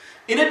አሜን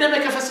እኔ ደም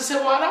ከፈሰሰ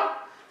በኋላ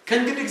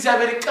ከእንግዲህ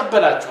እግዚአብሔር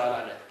ይቀበላችኋል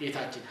አለ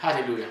ጌታችን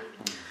ሃሌሉያ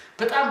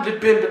በጣም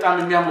ልቤን በጣም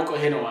የሚያሞቀው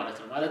ይሄ ነው ማለት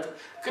ነው ማለት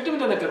ቅድም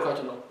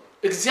እንደነገርኳችሁ ነው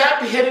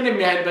እግዚአብሔርን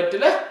የሚያህል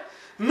በደለ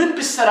ምን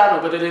ቢሰራ ነው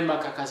በደልን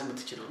ማካካስ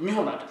የምትችለው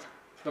የሚሆን አይደለም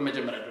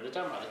በመጀመሪያ ደረጃ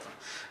ማለት ነው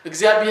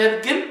እግዚአብሔር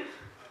ግን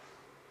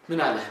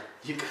ምን አለ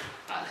ይቅር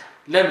አለ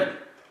ለምን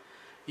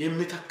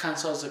የሚተካን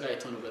ሰው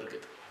አዘጋጅቶ ነው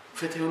በርግጥ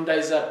ፍትህ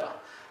እንዳይዛባ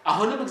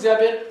አሁንም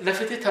እግዚአብሔር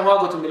ለፍትህ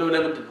ተማጎት የሚለው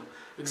ለምንድን ነው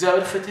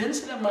እግዚአብሔር ፍትህን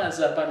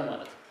ስለማያዛባ ነው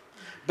ማለት ነው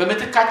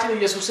በመተካችን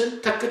ኢየሱስን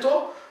ተክቶ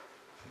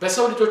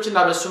በሰው ልጆችና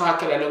በሱ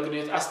መካከል ያለው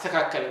ግንኙነት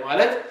አስተካከለ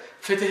ማለት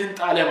ፍትህን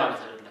ጣለ ማለት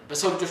አይደለም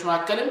በሰው ልጆች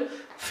መካከልም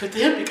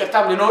ፍትህም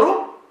ይቅርታም ሊኖሩ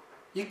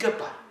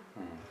ይገባል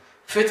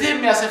ፍትህ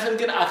የሚያሰፍን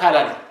ግን አካል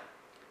አለ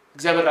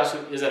እግዚአብሔር ራሱ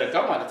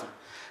የዘረጋው ማለት ነው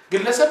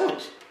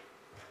ግለሰቦች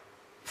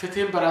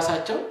ፍትህን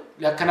በራሳቸው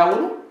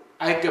ሊያከናውኑ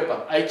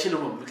አይገባም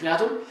አይችሉም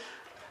ምክንያቱም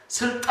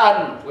ስልጣን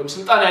ነው ወይም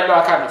ስልጣን ያለው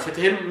አካል ነው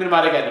ፍትህን ምን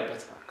ማድረግ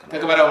ያለበት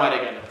ተግባራዊ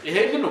ማድረግ ያለበት ይሄ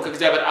ግን ነው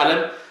ከእግዚአብሔር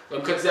ዓለም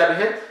ወይም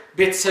ከእግዚአብሔር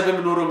ቤተሰብም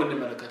ኑሮ ምን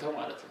እንመለከተው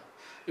ማለት ነው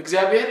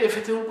እግዚአብሔር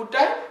የፍትህን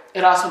ጉዳይ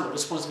ራሱ ነው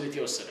ሪስፖንሲቢሊቲ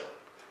ወሰደው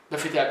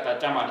በፍትህ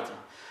አቅጣጫ ማለት ነው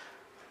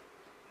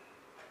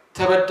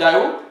ተበዳዩ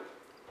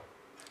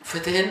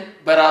ፍትህን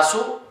በራሱ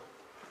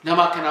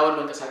ለማከናወን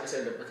መንቀሳቀስ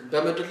ያለበት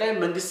በመድር ላይ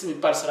መንግስት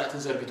የሚባል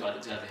ስርዓትን ዘርግቷል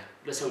እግዚአብሔር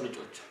ለሰው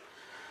ልጆች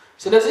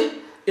ስለዚህ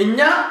እኛ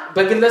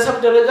በግለሰብ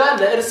ደረጃ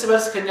ለእርስ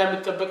በርስ ከኛ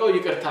የሚጠበቀው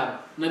ይቅርታ ነው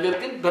ነገር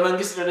ግን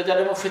በመንግስት ደረጃ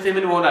ደግሞ ፍትህ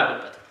ምን መሆን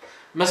አለበት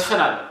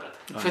መስፈን አለበት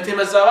ፍትህ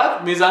መዛባት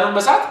ሚዛኑን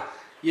መሳት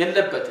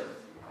የለበትም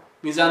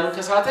ሚዛኑን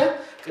ከሳተ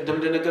ቅድም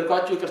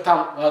እንደነገርኳችሁ ይቅርታም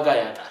ዋጋ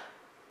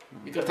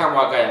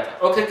ያጣል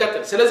ኦኬ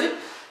ቀጥል ስለዚህ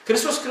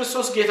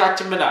ክርስቶስ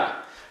ጌታችን ምን አለ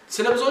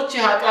ስለብዙዎች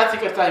ኃጢአት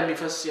ይቅርታ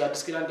የሚፈስ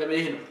የአዲስ ኪዳን ደም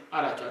ይሄ ነው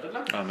አላችሁ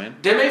አይደለም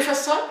ደም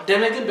ይፈሳል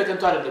ደም ግን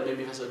በከንቱ አይደለም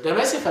የሚፈሰው ደም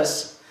ሲፈስ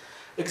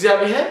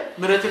እግዚአብሔር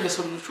ምሕረትን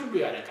ለሰው ልጆች ሁሉ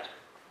ያደርጋል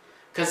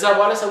ከዛ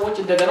በኋላ ሰዎች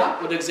እንደገና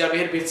ወደ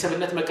እግዚአብሔር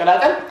ቤተሰብነት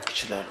መቀላቀል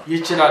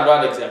ይችላሉ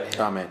አለ እግዚአብሔር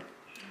አሜን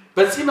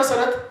በዚህ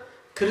መሰረት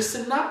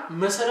ክርስትና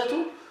መሰረቱ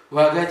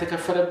ዋጋ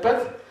የተከፈለበት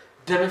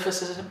ደም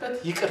የፈሰሰበት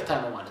ይቅርታ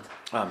ነው ማለት ነው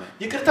አሜን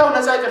ይቅርታው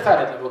ነፃ ይቅርታ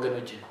አይደለም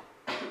ወገኖቼ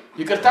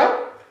ይቅርታው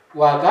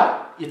ዋጋ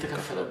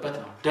የተከፈለበት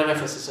ነው ደም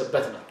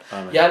የፈሰሰበት ነው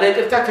ያለ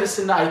ይቅርታ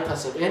ክርስትና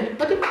አይታሰብም ይሄን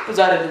በደንብ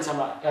ዛሬ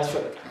ልንሰማ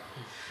ያስፈልጋል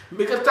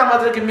ይቅርታ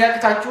ማድረግ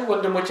የሚያቅታችሁ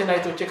ወንድሞችና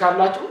እህቶቼ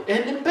ካላችሁ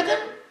ይሄንን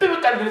በደንብ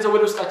በቃል ለዘው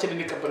ወደ ውስጣችን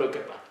እንቀበለው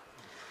ይገባል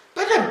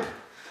በደንብ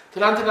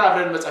ትናንትና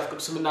አብረን መጽሐፍ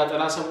ቅዱስ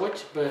ምናጠና ሰዎች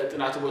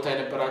በጥናቱ ቦታ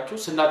የነበራችሁ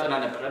ስናጠና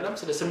ነበር አይደል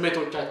ስለ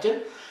ስሜቶቻችን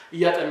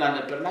እያጠናን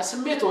ነበርና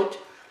ስሜቶች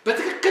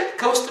በትክክል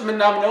ከውስጥ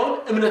ምናምነውን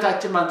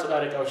እምነታችን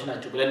ማንጸባረቂያዎች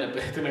ናቸው ብለን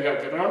ነበር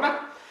የተነጋገርነውና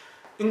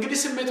እንግዲህ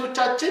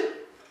ስሜቶቻችን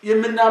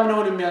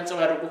የምናምነውን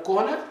የሚያንጸባርቁ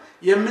ከሆነ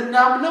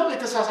የምናምነው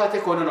የተሳሳተ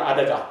ከሆነ ነው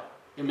አደጋ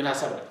የሚል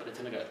ሐሳብ ነበር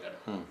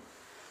የተነጋገርነው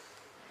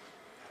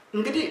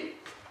እንግዲህ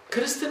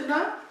ክርስትና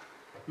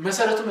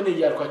መሰረቱ ምን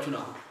ይያልኳችሁ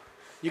ነው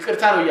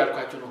ይቅርታ ነው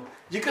ይያልኳችሁ ነው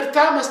ይቅርታ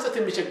መስጠት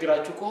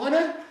የሚቸግራችሁ ከሆነ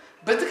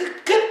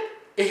በትክክል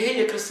ይሄ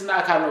የክርስትና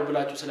አካል ነው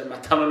ብላችሁ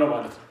ስለማታምኑ ነው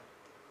ማለት ነው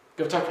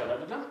ገብታችኋል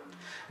አይደል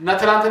እና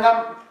ትናንትና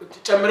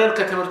ጨምረን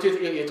ከትምህርቱ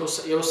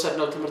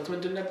የወሰድነው ትምህርት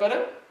ምንድን ነበር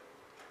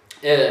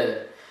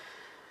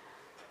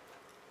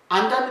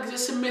አንዳንድ ጊዜ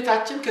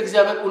ስሜታችን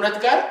ከእግዚአብሔር እውነት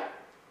ጋር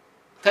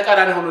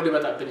ተቃራኒ ሆኖ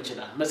ሊመጣብን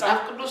ይችላል መጽሐፍ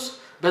ቅዱስ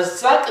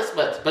በዛ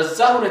ቅጽበት በዛ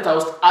ሁኔታ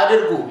ውስጥ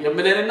አድርጉ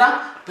የምለንና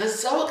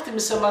በዛ ወቅት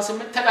የሚሰማን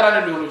ስሜት ተቃራኒ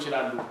ሊሆኑ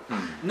ይችላሉ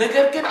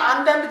ነገር ግን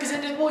አንዳንድ ጊዜ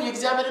ደግሞ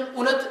የእግዚአብሔርን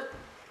እውነት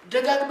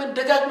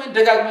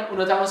ደጋግመን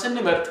እውነታውን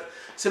ስንመርጥ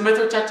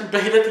ስሜቶቻችን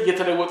በሂደት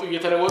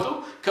እየተለወጡ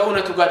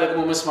ከእውነቱ ጋር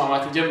ደግሞ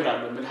መስማማት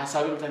ይጀምራሉ ምን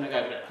ሐሳብም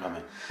ተነጋግረናል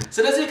አሜን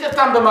ስለዚህ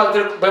ይቅርታን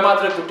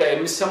በማድረግ ጉዳይ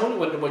የሚሰሙን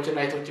ወንድሞችና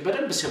እህቶች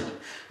በደንብ ስሙን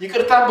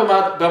ይቅርታን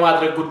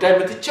በማድረግ ጉዳይ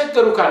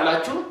የምትቸገሩ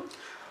ካላችሁ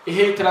ይሄ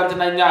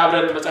ትናንትናኛ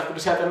አብረን መጽሐፍ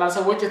ቅዱስ ያጠናን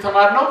ሰዎች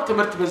የተማርነው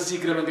ትምህርት በዚህ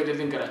ግረ መንገድ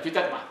ልንገራችሁ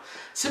ይጠቅማል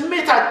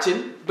ስሜታችን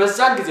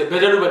በዛን ጊዜ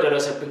በደሉ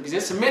በደረሰብን ጊዜ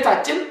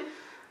ስሜታችን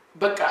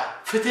በቃ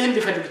ፍትህን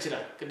ሊፈልግ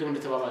ይችላል ቅድም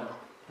እንደተባባልነው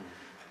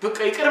በቃ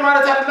ይቅር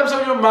ማለት አይደለም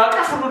ሰውየው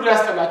ማቀፍ ሁሉ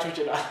ሊያስጠላችሁ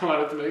ይችላል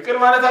ማለት ነው ይቅር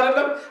ማለት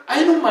አይደለም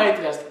አይኑን ማየት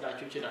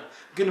ሊያስጠላችሁ ይችላል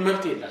ግን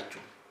መብት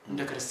የላችሁ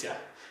እንደ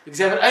ክርስቲያን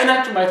እግዚአብሔር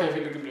አይናችሁ ማየት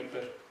አይፈልግም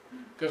ነበር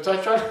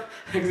ገብታችኋል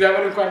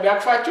እግዚአብሔር እንኳን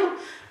ሊያቅፋችሁ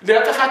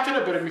ሊያጠፋችሁ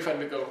ነበር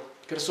የሚፈልገው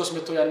ክርስቶስ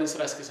መጥቶ ያንን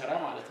ስራ እስከሰራ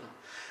ማለት ነው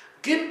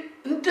ግን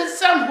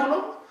እንደዛም ሆኖ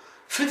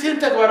ፍትህን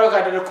ተግባራዊ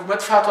ካደረኩ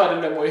መጥፋቱ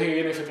አይደለም ወይ ይሄ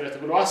የኔ ፍጥረት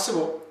ብሎ አስቦ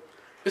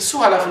እሱ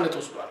ኃላፊነት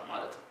ወስዷል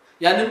ማለት ነው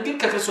ያንን ግን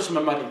ከክርስቶስ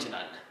መማር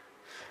እንችላለን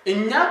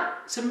እኛ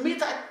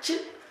ስሜታችን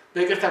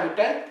በይቅርታ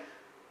ጉዳይ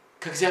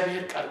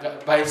ከእግዚአብሔር ቃል ጋር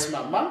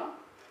ባይስማማ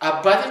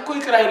አባቴ እኮ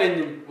ይቅር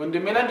አይለኝም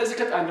ወንድሜ ላይ እንደዚህ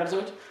ከአንዳንድ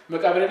ሰዎች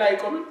መቃብሬ ላይ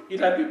አይቆምም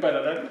ይላሉ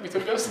ይባላል አይደል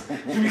ኢትዮጵያ ውስጥ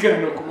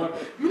የሚገርም ነው እኮ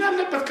ምን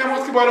አለበት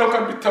ከሞት በኋላ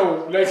እንኳን ቢታው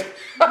ላይክ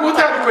ሞታ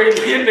እኮ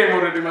የለም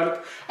ሞረድ ማለት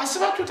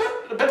አስባችሁታል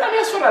በጣም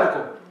ያስፈራል እኮ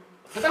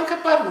በጣም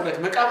ከባድ ነው ላይክ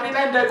መቃብሬ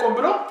ላይ እንዳይቆም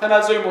ብሎ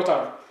ተናዘው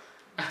ይሞታል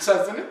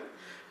አሳዝነን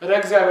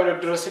ለእግዚአብሔር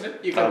ድረስልን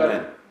ይቀበል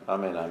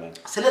አሜን አሜን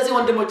ስለዚህ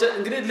ወንድሞች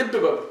እንግዲህ ልብ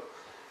በሉ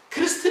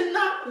ክርስትና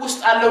ውስጥ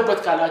አለውበት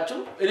ካላችሁ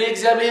እኔ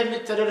እግዚአብሔር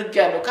ልጅ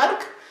ተደርጌያለሁ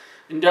ካልክ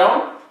እንዲያው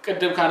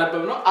ቅድም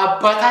ካነበብነው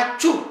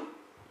አባታችሁ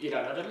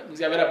ይላል አይደለም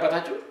እግዚአብሔር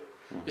አባታችሁ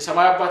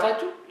የሰማይ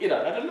አባታችሁ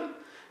ይላል አይደለም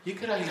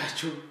ይቅር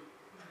አይላችሁ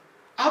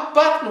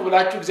አባት ነው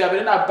ብላችሁ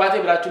እግዚአብሔርን አባቴ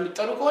ብላችሁ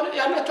የምትጠሩ ከሆነ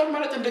ያላችሁ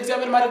ማለት እንደ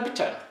እግዚአብሔር ማለት ብቻ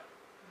ነው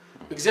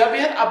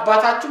እግዚአብሔር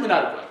አባታችሁ ምን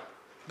አድርጓል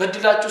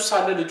በድላችሁ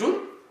ሳለ ልጁን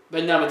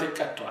በእኛ ምትክ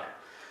ቀጥቷል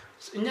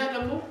እኛ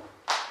ደግሞ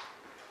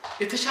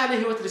የተሻለ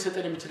ህይወት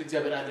ሊሰጠን የሚችል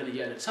እግዚአብሔር አለን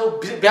ይያለ ሰው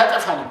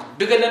ቢያጠፋን እንኳን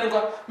ቢገለን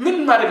እንኳን ምን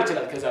ማድረግ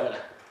ይችላል ከዛ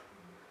በላይ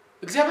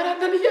እግዚአብሔር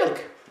አለን ይያልክ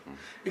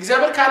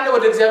እግዚአብሔር ካለ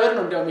ወደ እግዚአብሔር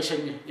ነው እንዲያው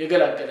መሸኘ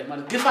የገላገለ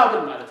ማለት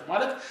ግፋብል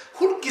ማለት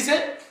ሁሉ ጊዜ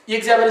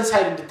የእግዚአብሔርን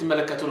ሳይል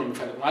እንድትመለከቱ ነው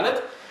የሚፈልግ ማለት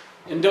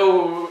እንደው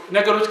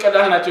ነገሮች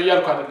ቀላል ናቸው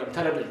ይያልኩ አይደለም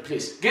ተረዱኝ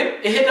ፕሊዝ ግን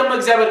ይሄ ደግሞ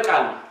እግዚአብሔር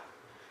ቃል ነው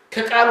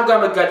ከቃሉ ጋር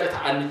መጋጨት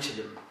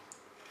አንችልም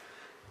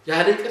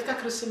ያለ ይቅርታ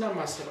ክርስትና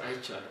ማሰብ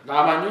አይቻልም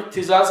ለአማኞች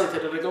ትእዛዝ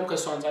የተደረገው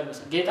ከሱ አንፃር ነው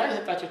ጌታ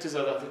የሰጣቸው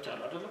ትእዛዛቶች አሉ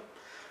አይደል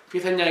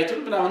ፊተኛ አይቱን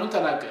ምናምኑን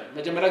ተናገረ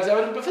መጀመሪያ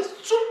እግዚአብሔርን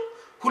በፍጹም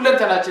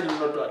ሁለንተናችንን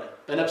እንወደዋለን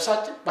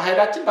በነፍሳችን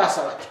በኃይላችን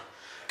በሐሳባችን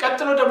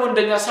ቀጥሎ ደግሞ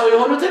እንደኛ ሰው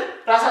የሆኑትን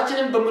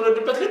ራሳችንን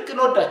በመንወድበት ልክ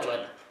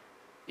እንወዳቸዋለን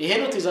ይሄ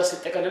ነው ትእዛዝ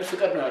ሲጠቀለል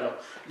ፍቅር ነው ያለው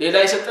ሌላ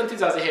የሰጠን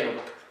ትእዛዝ ይሄ ነው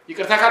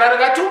ይቅርታ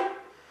ካላደረጋችሁ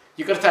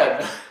ይቅርታ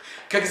አይደለም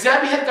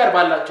ከእግዚአብሔር ጋር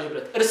ባላችሁ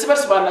ህብረት እርስ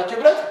በርስ ባላችሁ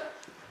ህብረት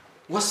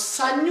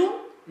ወሳኙ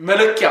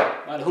መለኪያ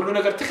ማለት ሁሉ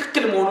ነገር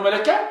ትክክል መሆኑ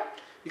መለኪያ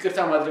ይቅርታ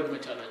ማድረግ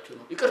መቻላችሁ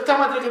ነው ይቅርታ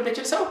ማድረግ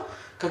የሚችል ሰው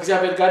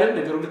ከእግዚአብሔር ጋርም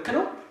ነገሩ ልክ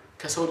ነው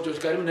ከሰው ልጆች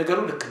ጋርም ነገሩ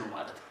ልክ ነው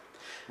ማለት ነው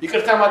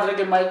ይቅርታ ማድረግ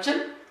የማይችል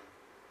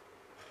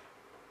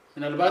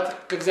ምናልባት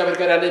ከእግዚአብሔር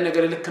ጋር ያለ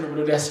ነገር ልክ ነው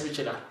ብሎ ሊያስብ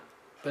ይችላል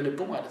በልቡ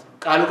ማለት ነው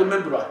ቃሉ ግን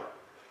ምን ብሏል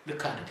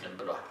ልክ አይደለም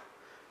ብሏል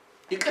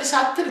ይቅር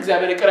ሳትል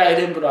እግዚአብሔር ይቅር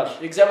አይልም ብሏል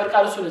የእግዚአብሔር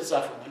ቃል እሱ ነው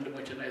የተጻፈው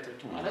ወንድሞችና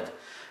እህቶች ማለት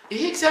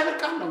ይሄ እግዚአብሔር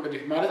ቃል ነው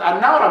እንግዲህ ማለት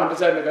አናወራም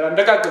እንደዛ ነገር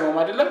አንደጋግመው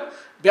አይደለም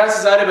ቢያንስ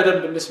ዛሬ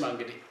በደንብ እንስማ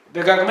እንግዲህ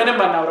ደጋግመንም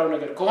አናወራው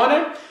ነገር ከሆነ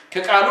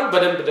ከቃሉ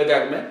በደንብ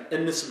ደጋግመን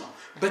እንስማ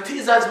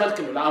በትእዛዝ መልክ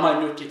ነው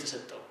ለአማኞች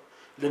የተሰጠው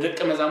ለደቀ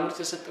መዛሙርት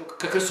የተሰጠው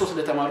ከክርስቶስ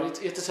ለተማሩት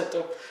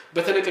የተሰጠው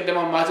በተለይ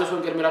ቀደማው ማቴዎስ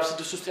ወንጌል ምዕራፍ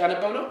 6 ውስጥ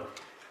ያነበብነው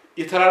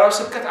የተራራው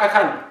ስብከት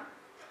አካል ነው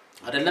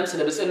አይደለም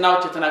ስለ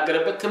ብጽዕናዎች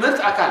የተናገረበት ትምህርት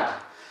አካል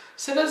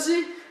ስለዚህ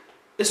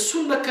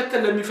እሱን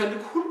መከተል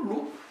ለሚፈልግ ሁሉ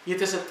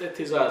የተሰጠ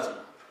ትእዛዝ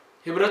ነው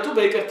ህብረቱ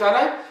በይቅርታ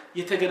ላይ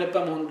የተገነባ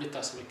መሆኑን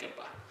ልታስብ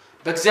ይገባል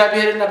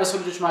በእግዚአብሔርና በሰው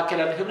ልጆች መካከል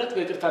ያለ ህብረት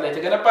በይቅርታ ላይ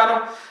የተገነባ ነው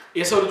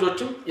የሰው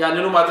ልጆችም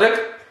ያንኑ ማድረግ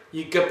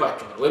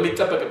ይገባቸዋል ወይም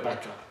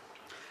ይተበቅባቸዋል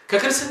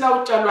ከክርስትና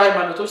ውጭ ያሉ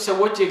ሃይማኖቶች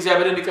ሰዎች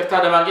የእግዚአብሔርን ይቅርታ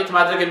ለማግኘት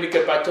ማድረግ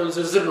የሚገባቸውን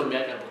ዝርዝር ነው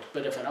የሚያቀርቡት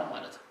በደፈናው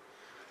ማለት ነው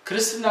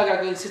ክርስትና ጋር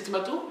ግን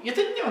ስትመጡ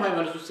የትኛው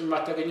ሃይማኖት ውስጥ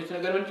የማታገኙት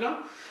ነገር ምንድነው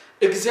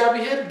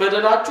እግዚአብሔር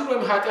በደላችሁ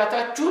ወይም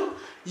ኃጢያታችሁን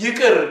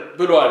ይቅር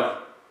ብሏል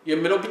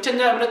የሚለው ብቸኛ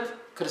እምነት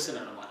ክርስትና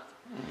ነው ማለት ነው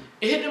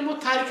ይሄ ደግሞ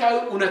ታሪካዊ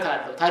እውነት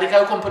አለው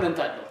ታሪካዊ ኮምፖነንት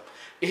አለው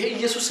ይሄ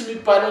ኢየሱስ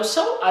የሚባለው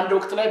ሰው አንድ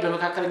ወቅት ላይ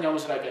በመካከለኛው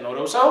ምስራቅ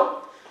የኖረው ሰው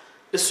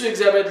እሱ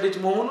የእግዚአብሔር ልጅ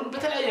መሆኑን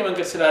በተለያየ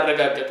መንገድ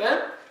ስላረጋገጠ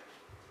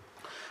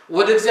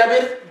ወደ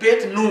እግዚአብሔር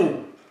ቤት ኑ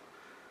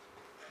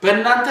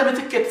በእናንተ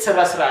ምትክ የተሰራ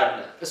ስራ አለ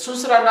እሱን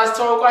ስራ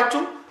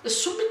እናስተዋውቃችሁ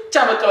እሱ ብቻ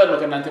መቀበል ነው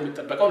ከእናንተ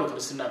የሚጠበቀው ነው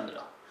ክርስትና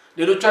የሚለው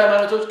ሌሎች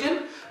ሃይማኖቶች ግን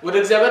ወደ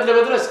እግዚአብሔር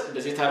ለመድረስ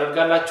እንደዚህ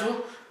ታደርጋላችሁ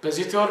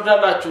በዚህ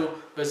ትወርዳላችሁ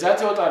በዛ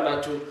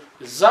ትወጣላችሁ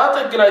እዛ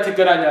ጥግ ላይ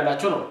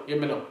ትገናኛላችሁ ነው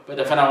የሚለው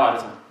በደፈና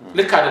ማለት ነው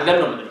ልክ አይደለም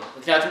ነው የምንለው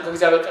ምክንያቱም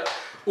ከእግዚአብሔር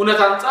እውነት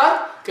አንፃር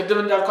ቅድም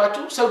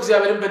እንዳልኳችሁ ሰው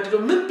እግዚአብሔርን በድሎ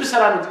ምን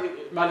ብሰራ ነው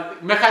ማለት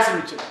መካስ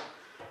የሚችለው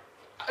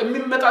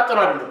የሚመጣጠሩ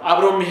አይደለም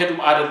አብረው የሚሄዱ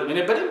አይደለም እኔ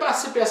በደንብ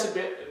አስቤ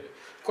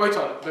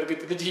ቆይቷል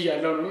በርግጥ ልጅ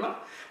ያለው ነውና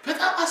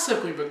በጣም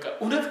አሰብኩኝ በቃ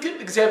እውነት ግን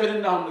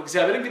እግዚአብሔርና አሁን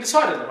እግዚአብሔር እንግዲህ ሰው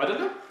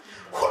አይደለም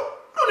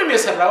ሁሉንም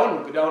የሰራው ነው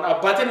እንግዲህ አሁን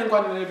አባቴን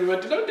እንኳን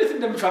ቢበድለው እንዴት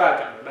እንደምፈራ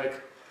አውቃለሁ ላይክ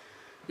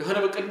የሆነ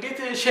በቃ እንዴት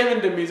ሼም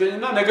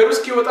እንደሚይዘኝና ነገሩ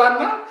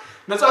እስኪወጣና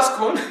ነፃ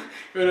እስከሆነ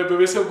የሆነ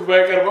በቤተሰብ ጉባኤ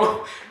ቀርበው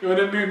የሆነ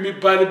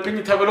የሚባልብኝ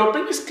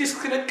ተብሎብኝ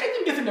እስኪለቀኝ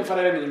እንዴት እንደምፈራ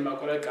ነኝ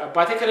የማውቀው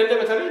አባቴ ከሌለ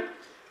በተለይ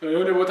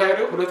የሆነ ቦታ ሄዶ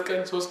 2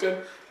 ቀን 3 ቀን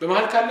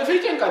በመሃል ካለፈ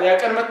ይጨንቃል ያ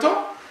ቀን መጥቶ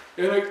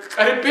የሆነ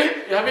ቀርቤ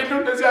ያቤለው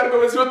እንደዚህ አድርጎ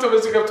በዚህ ወጥቶ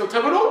በዚህ ገብቶ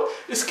ተብሎ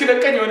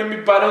እስኪለቀኝ የሆነ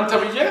የሚባለውን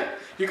ተብዬ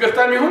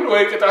ይቅርታም ይሁን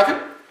ወይ ቅጣትም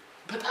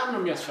በጣም ነው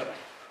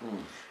የሚያስፈራኝ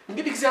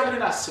እንግዲህ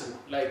እግዚአብሔርን አስቡ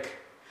ላይክ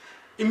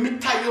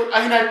የሚታየው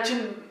አይናችን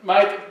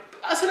ማየት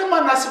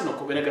ስለማናስብ ነው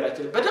እኮ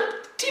በነገራችን በደንብ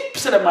ዲፕ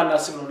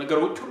ስለማናስብ ነው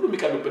ነገሮች ሁሉ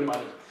የሚቀርቡብን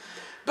ማለት ነው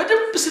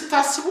በደንብ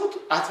ስታስቡት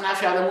አጥናፊ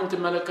ዓለሙን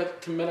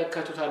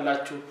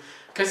ትመለከቱታላችሁ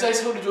ከዛ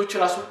የሰው ልጆች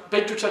ራሱ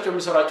በእጆቻቸው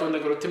የሚሰራቸው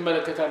ነገሮች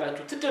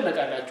ትመለከታላችሁ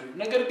ትደነቃላችሁ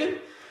ነገር ግን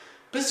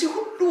በዚህ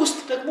ሁሉ ውስጥ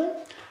ደግሞ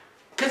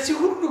ከዚህ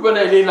ሁሉ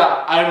በላይ ሌላ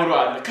አይምሮ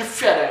አለ ከፍ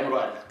ያለ አይምሮ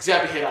አለ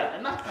እግዚአብሔር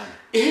አለና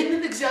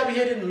ይሄንን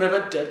እግዚአብሔርን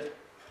መበደል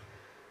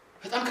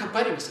በጣም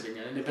ከባድ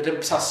ይመስለኛል እኔ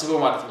በደንብ ሳስበው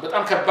ማለት ነው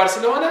በጣም ከባድ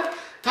ስለሆነ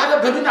ታዲያ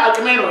በምን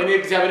አቅሜ ነው እኔ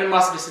እግዚአብሔርን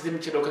ማስደሰት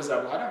የምችለው ከዛ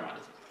በኋላ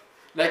ማለት ነው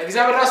ላይክ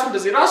እግዚአብሔር ራሱ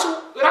እንደዚህ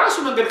ራሱ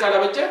መንገድ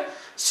ካላበጀ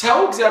ሰው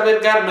እግዚአብሔር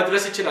ጋር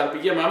መድረስ ይችላል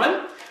ብዬ ማመን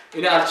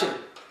እኔ አልችልም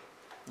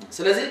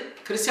ስለዚህ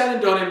ክርስቲያን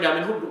እንደሆነ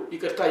የሚያምን ሁሉ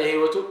ይቅርታ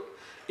የህይወቱ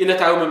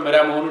ኢለታዊ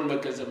መመሪያ መሆኑን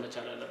መገንዘብ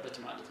መቻል አለበት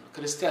ማለት ነው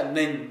ክርስቲያን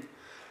ነኝ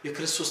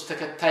የክርስቶስ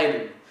ተከታይ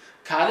ነኝ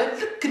ካለ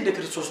ልክ እንደ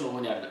ክርስቶስ ነው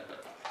ሆነ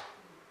ያለበት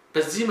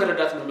በዚህ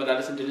መረዳት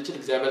መመላለስ እንድንችል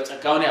እግዚአብሔር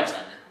ጸጋውን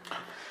ያብዛልን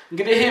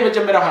እንግዲህ ይሄ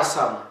የመጀመሪያው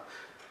ሐሳብ ነው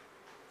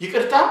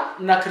ይቅርታ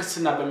እና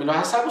ክርስትና በሚለው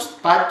ሐሳብ ውስጥ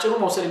ባጭሩ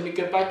መውሰድ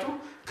የሚገባችሁ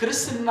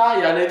ክርስትና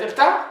ያለ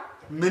ይቅርታ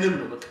ምንም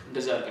ነው በቃ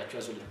እንደዛ አድርጋችሁ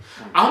ያዙልን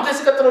አሁን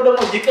ከዚህ ቀጥሎ ደግሞ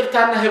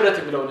ይቅርታና ህብረት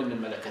የሚለውን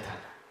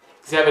እንመለከታለን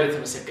እግዚአብሔር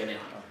የተመሰገነ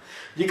ይሁን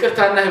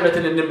ይቅርታና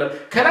ህብረትን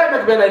ከላይ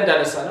መግቢያ ላይ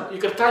እንዳነሳ ነው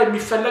ይቅርታ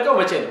የሚፈልገው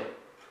መቼ ነው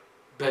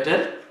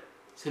በደል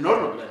ሲኖር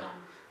ነው ብለና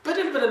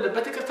በደል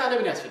በሌለበት ይቅርታ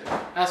ለምን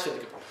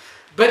ያስፈልጋል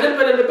በደል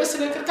በሌለበት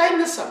ስለ ይቅርታ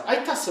አይነሳም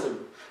አይታሰብም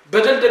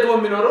በደል ደግሞ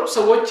የሚኖረው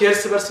ሰዎች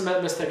የእርስ በርስ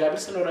መስተጋብር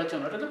ሲኖራቸው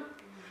ነው አይደል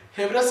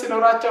ህብረት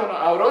ሲኖራቸው ነው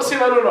አብረው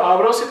ሲበሉ ነው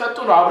አብረው ሲጠጡ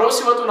ነው አብረው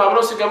ሲወጡ ነው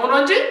አብረው ሲገቡ ነው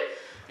እንጂ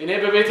እኔ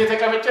በቤቴ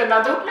ተቀምጬ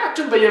እናንተ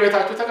ሁላችሁም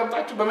በየቤታችሁ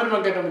ተቀምጣችሁ በምን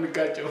መንገድ ነው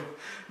የምንጋጨው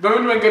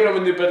በምን መንገድ ነው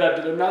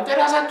የምንበዳደለው እናንተ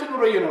ራሳችሁ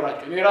ኑሮ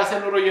እየኖራችሁ እኔ ራሴ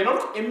ኑሮ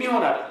እየኖርኩ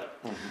የሚሆን አይደለም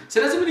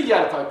ስለዚህ ምን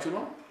ይያልኳችሁ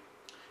ነው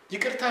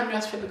ይቅርታ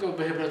የሚያስፈልገው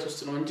በህብረት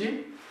ውስጥ ነው እንጂ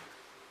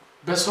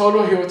በሶሎ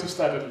ህይወት ውስጥ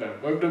አይደለም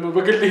ወይም ደግሞ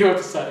በግል ህይወት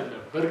ውስጥ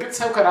አይደለም በርግጥ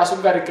ሰው ከራሱ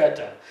ጋር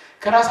ይጋጫል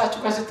ከራሳችሁ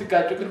ጋር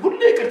ስትጋጩ ግን ሁሉ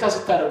ይቅርታ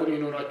ስታደርጉ ነው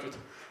ይኖራችሁት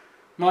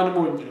ማን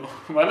ሞኝ ነው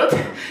ማለት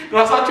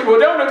ራሳችሁ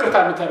ወዲያው ነው ይቅርታ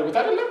የምታደርጉት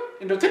አይደለም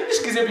እንደው ትንሽ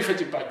ጊዜ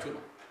ቢፈጅባችሁ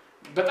ነው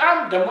በጣም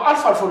ደግሞ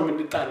አልፎ ነው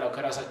የምንጣላው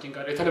ከራሳችን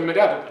ጋር የተለመደ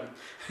አይደለም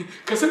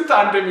ከስንት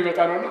አንድ የሚመጣ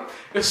ነውና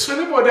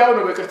እሱንም ወዲያው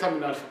ነው በይቅርታ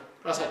የምናልፈው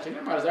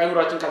ራሳችንን ማለት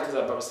አይምሮአችን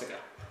ካልተዛባ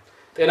በስተቀር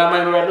ጤናማ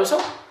አይምሮ ያለው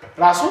ሰው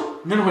ራሱ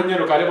ምን ሆኜ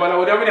ነው ካለ በኋላ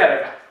ወዲያው ምን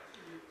ያደርጋል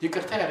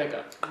ይቅርታ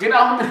ያደርጋል ግን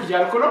አሁን ምን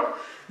ያልኩ ነው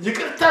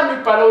ይቅርታ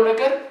የሚባለው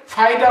ነገር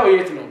ፋይዳው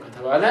የት ነው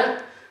ከተባለ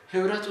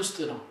ህብረት ውስጥ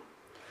ነው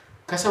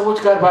ከሰዎች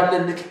ጋር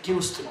ባለን ንክኪ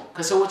ውስጥ ነው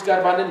ከሰዎች ጋር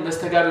ባለን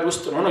መስተጋብር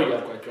ውስጥ ነው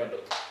ያልኳችሁ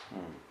ያለው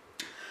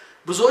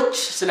ብዙዎች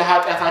ስለ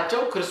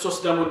ኃጢያታቸው ክርስቶስ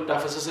ደሙን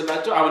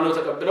እንዳፈሰሰላቸው አምነው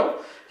ተቀብለው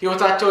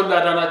ሕይወታቸውን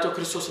ላዳናቸው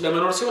ክርስቶስ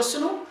ለመኖር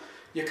ሲወስኑ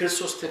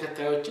የክርስቶስ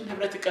ተከታዮችን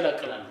ህብረት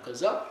ይቀላቀላሉ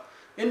ከዛ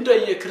እንደ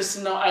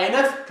የክርስትናው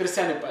አይነት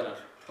ክርስቲያን ይባላል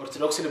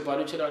ኦርቶዶክስ ሊባሉ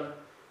ይችላሉ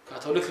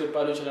ካቶሊክ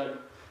ሊባሉ ይችላሉ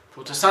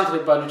ፕሮቴስታንት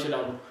ሊባሉ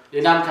ይችላሉ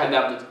ሌላም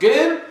ካላምጡት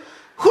ግን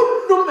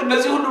ሁሉም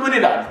እነዚህ ሁሉ ምን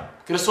ይላሉ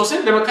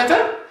ክርስቶስን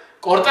ለመከተል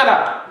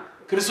ቆርጠናል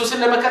ክርስቶስን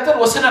ለመከተል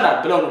ወሰነናል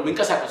ብለው ነው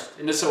የሚንቀሳቀሱት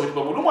እነዚህ ሰዎች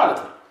በሙሉ ማለት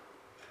ነው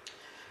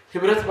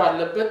ህብረት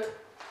ባለበት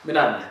ምን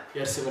አለ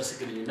የእርስ በርስ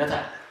ግንኙነት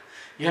አለ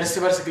የእርስ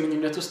በርስ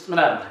ግንኙነት ውስጥ ምን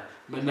አለ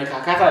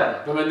መነካካት አለ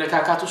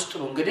በመነካካት ውስጥ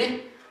ነው እንግዲህ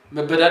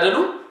መበዳደሉ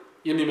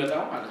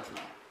የሚመጣው ማለት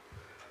ነው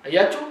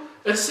አያችሁ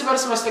እርስ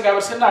በርስ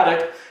መስተጋብር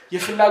ስናደርግ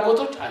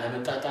የፍላጎቶች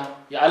አለመጣጣም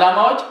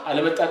የዓላማዎች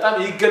አለመጣጣም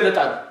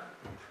ይገለጣሉ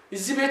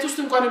እዚህ ቤት ውስጥ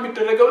እንኳን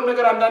የሚደረገው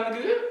ነገር አንዳንድ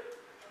ጊዜ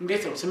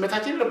እንዴት ነው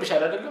ስሜታችን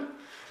ይረብሻል አይደለም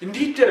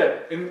እንዲህ ይደረግ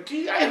እንዲህ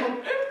አይሆን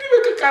እንዲህ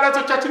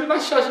በቃላቶቻችንን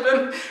አሻሽለን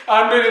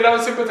አንዱ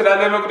ሌላውን ስሜት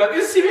ላለመጉዳት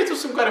እዚህ ቤት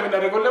ውስጥ እንኳን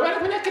የምናደርገው ለማለት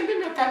ምን ያክል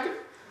እንደሚያታክል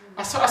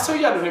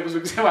አሰውያለሁ ነው ብዙ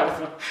ጊዜ ማለት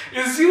ነው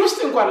እዚህ ውስጥ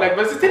እንኳን ላይ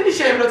በዚህ ትንሽ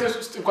የህብረት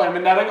ውስጥ እንኳን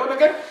የምናደርገው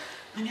ነገር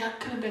ምን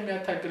ያክል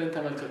እንደሚያታክልን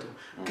ተመልከቱ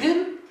ግን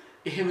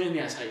ይሄ ምን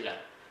ያሳያል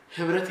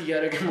ህብረት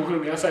ያደረገ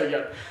መሆኑን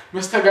ያሳያል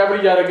መስተጋብር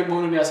ያደረገ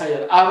መሆኑን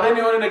ያሳያል አብረን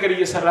የሆነ ነገር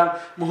እየሰራን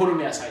መሆኑን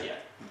ያሳያል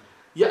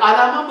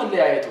የዓላማ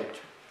መለያየቶች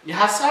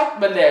የሐሳብ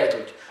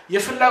መለያየቶች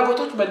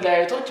የፍላጎቶች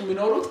መለያየቶች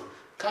የሚኖሩት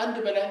ከአንድ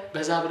በላይ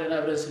በዛ ብለን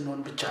አብረን ስንሆን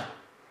ብቻ ነው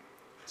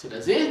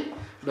ስለዚህ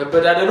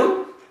መበዳደሉ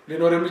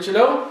ሊኖር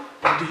የሚችለው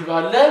እንዲህ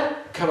ባለ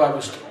ከባቢ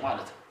ውስጥ ነው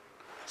ማለት ነው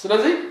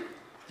ስለዚህ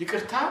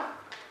ይቅርታ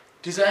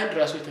ዲዛይን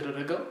ራሱ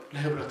የተደረገው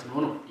ለህብረት ነው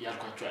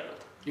ያልኳችሁ ያለው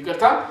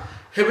ይቅርታ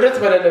ህብረት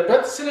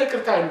በሌለበት ስለ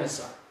ይቅርታ አይነሳ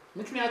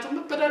ምክንያቱም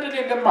መበዳደል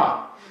የለማ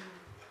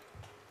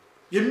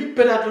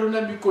የሚበዳደሉና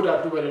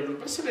የሚጎዳዱ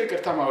በሌሉበት ስለ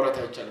ይቅርታ ማውራት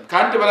አይቻልም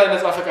ከአንድ በላይ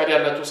ነፃ ፈቃድ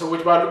ያላቸው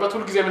ሰዎች ባሉበት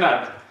ሁሉ ጊዜ ምን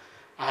አለ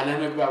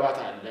አለመግባባት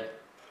አለ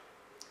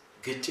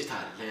ግጭት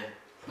አለ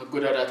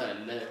መጎዳዳት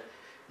አለ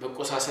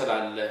መቆሳሰል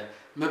አለ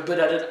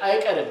መበዳደል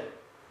አይቀርም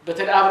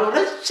በተለይ አብረው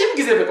ረጅም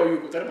ጊዜ በቆዩ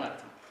ቁጥር ማለት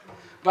ነው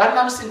ባልና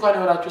ሚስት እንኳን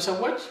የሆናችሁ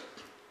ሰዎች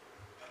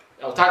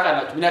ያው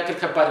ታውቃላችሁ ምን ያክል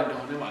ከባድ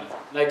እንደሆነ ማለት ነው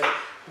ላይክ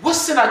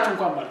ወስናችሁ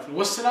እንኳን ማለት ነው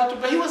ወስናችሁ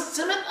በህይወት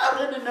ዘመን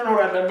አብረን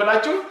እንኖራለን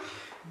ብላችሁ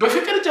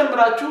በፍቅር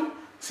ጀምራችሁ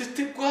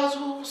ስትጓዙ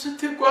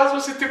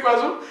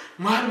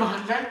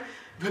መሃል ላይ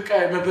በቃ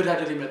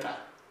መበዳደል ይመጣል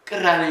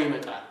ቅራኔ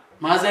ይመጣል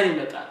ማዘን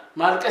ይመጣል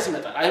ማልቀስ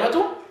ይመጣል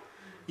አይመጡም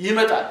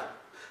ይመጣል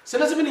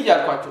ስለዚህ ምን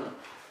ይያልኳችሁ ነው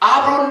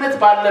አብሮነት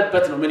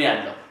ባለበት ነው ምን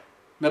ያለው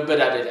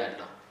መበዳደል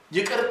ያለው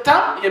ይቅርታ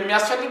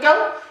የሚያስፈልገው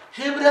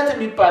ህብረት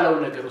የሚባለው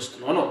ነገር ውስጥ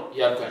ነው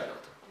ያልኳችሁ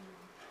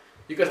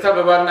ይቅርታ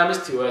በባልና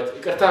ሚስት ህይወት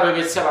ይቅርታ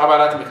በቤተሰብ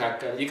አባላት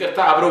መካከል ይቅርታ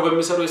አብረው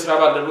በሚሰሩ የሥራ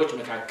ባልደረቦች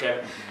መካከል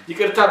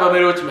ይቅርታ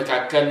በመሪዎች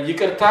መካከል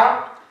ይቅርታ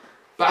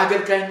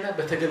በአገልጋይና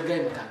በተገልጋይ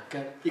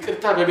መካከል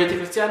ይቅርታ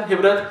በቤተክርስቲያን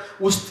ህብረት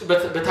ውስጥ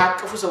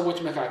በታቀፉ ሰዎች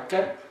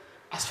መካከል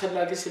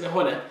አስፈላጊ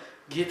ስለሆነ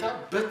ጌታ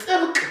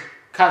በጥብቅ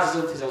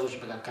ካዘዘው ትእዛዞች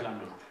መካከል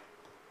አንዱ ነው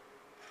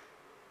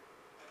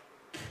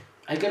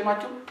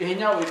አይገርማችሁም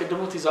ይሄኛው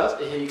የቀደመው ትእዛዝ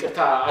ይሄ ይቅርታ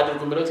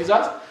አድርጉ ብለው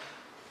ትእዛዝ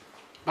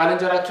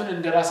ባልንጀራችሁን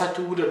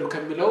እንደራሳችሁ ውደዱ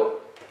ከሚለው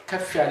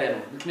ከፍ ያለ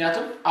ነው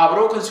ምክንያቱም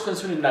አብረው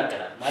ኮንሲኩዌንሱን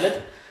ይናገራል ማለት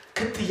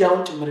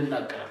ክትያውን ጭምር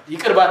ይናገራል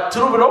ይቅር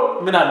ባትሩ ብሎ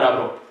ምን አለ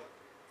አብረው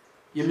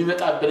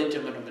የሚመጣበልን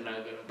ጭምር ነው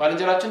የምናገረው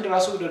ባልንጀራችን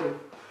እንደራሱ ውደዱ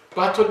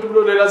ባትወዱ ብሎ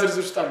ሌላ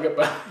ዝርዝር ውስጥ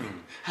አልገባም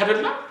አይደል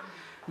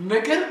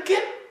ነገር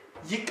ግን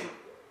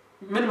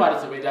ምን ማለት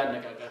ነው በሌላ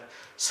አነጋገር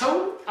ሰው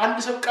አንድ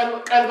ሰው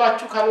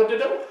ቀልባችሁ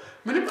ካልወደደው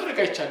ምንም ማድረግ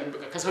አይቻልም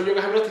በቃ ከሰውየው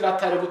ጋር ህብረት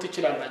ላታደርጉት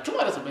ይችላልላችሁ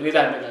ማለት ነው በሌላ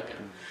አነጋገር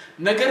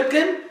ነገር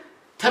ግን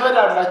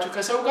ተበዳላችሁ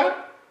ከሰው ጋር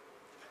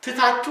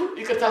ትታችሁ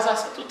ይቅርታ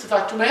ሳሰጡት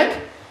ትታችሁ መሄድ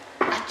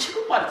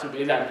አችሉም ማለት ነው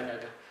በሌላ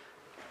አነጋገር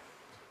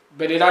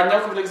በሌላኛው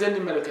ክፍለ ጊዜ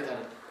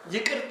እንመለከታለን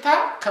ይቅርታ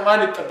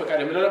ከማን ይተበቃል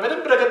የሚለው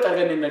በደንብ ረገጥ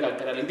አድርገን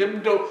እንነጋገራለን ግን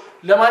እንደው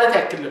ለማለት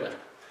ያክልበል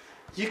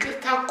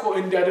ይቅርታ እኮ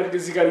እንዲያደርግ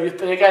እዚህ ጋር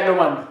እየተጠየቀ ያለው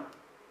ማን ነው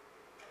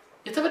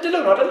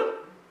የተበደለው ነው አይደለም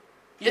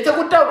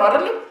የተጎዳው ነው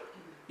አይደለም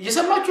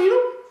እየሰማችሁ ይሉ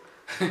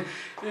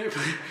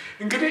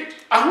እንግዲህ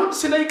አሁን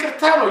ስለ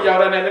ይቅርታ ነው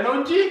ያወራን ያለነው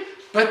እንጂ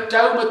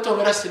በዳዩ መጥቶ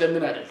መረስ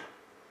ስለምን አይደለም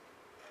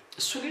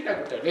እሱ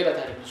ሌላ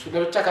ታሪክ ነው እሱ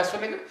ለብቻ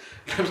ካስፈለገ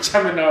ለብቻ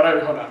ምናወራው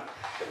ይሆናል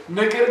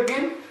ነገር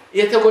ግን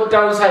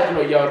የተጎዳውን ሳይድ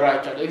ነው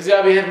ያወራቻለ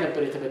እግዚአብሔር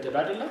ነበር የተበደለው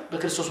አይደለም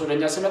በክርስቶስ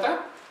ወደኛ ሲመጣ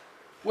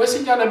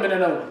ወይስኛ ለምን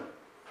ነው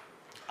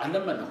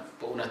አለመነው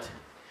በእውነት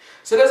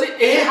ስለዚህ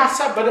ይሄ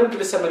ሐሳብ በደንብ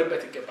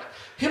ሊሰመርበት ይገባል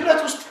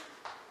ህብረት ውስጥ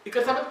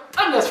ይቅርታ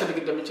በጣም ያስፈልግ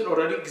እንደምንችል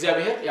ኦሬዲ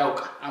እግዚአብሔር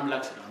ያውቃል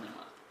አምላክ ስለሆነ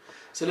ማለት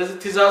ስለዚህ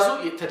ትእዛዙ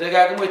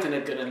ተደጋግሞ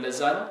የተነገረን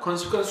ለዛ ነው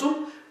ኮንሲኩዌንሱም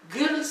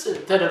ግልጽ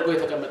ተደርጎ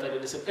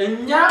የተቀመጠልን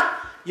እኛ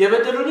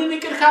የበደሉንን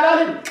ይቅር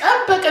ካላልን ቀን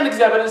በቀን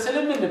እግዚአብሔርን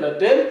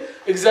ስለምንበደል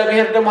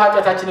እግዚአብሔር ደግሞ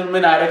ኃጢአታችንን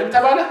ምን አያደርግም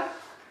ተባለ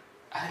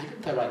አይደለም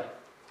ተባለ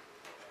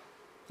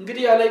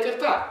እንግዲህ ያለ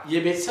ይቅርታ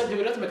የቤተሰብ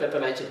ህብረት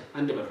መቀጠል አይችልም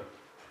አንድ በር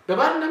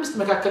በባልና ሚስት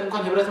መካከል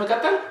እንኳን ህብረት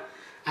መቀጠል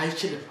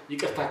አይችልም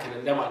ይቅርታ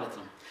ከሌለ ማለት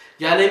ነው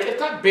ያለ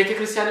ይቅርታ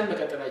ቤተክርስቲያንን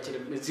መቀጠል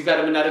አይችልም እዚህ ጋር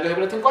የምናደርገው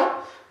ህብረት እንኳን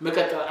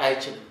መቀጠል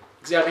አይችልም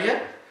እግዚአብሔር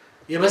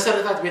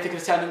የመሰረታት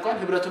ቤተክርስቲያን እንኳን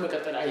ህብረቱ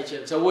መቀጠል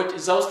አይችልም ሰዎች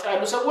እዛ ውስጥ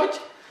ያሉ ሰዎች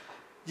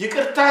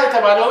ይቅርታ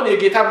የተባለውን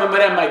የጌታ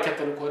መመሪያ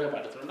የማይከተል ከሆነ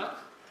ማለት ነውና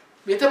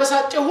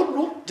የተበሳጨ ሁሉ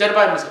ጀርባ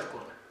የሚሰጥ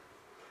ከሆነ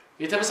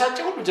የተበሳጨ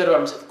ሁሉ ጀርባ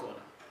የሚሰጥ ከሆነ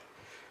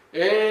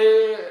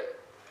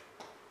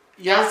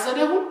ያዘነ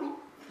ሁሉ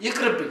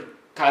ይቅርብኝ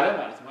ካለ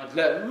ማለት ነው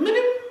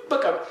ምንም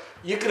በቃ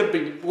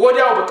ይቅርብኝ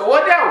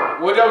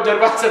ወዲያው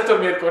ጀርባ ሰጥቶ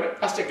የሚሄድ ከሆነ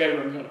አስቸጋሪ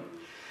ነው የሚሆነው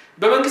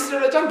በመንግስት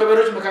ደረጃም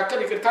በመሪዎች መካከል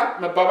ይቅርታ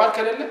መባባል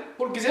ከሌለ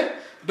ሁሉ ጊዜ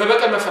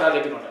በበቀል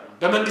መፈላለግ ነው ማለት ነው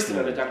በመንግስት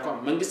ደረጃ እንኳን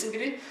መንግስት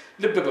እንግዲህ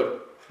ልብ በሉ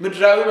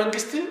ምድራዊ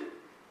መንግስት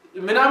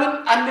ምናምን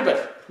አንበል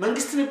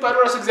መንግስት የሚባለው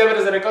ራስ እግዚአብሔር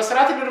ዘረጋው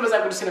ስርዓት እንደሆነ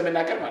መጽሐፍ ቅዱስ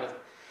ስለሚናገር ማለት ነው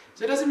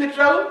ስለዚህ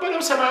ምድራዊ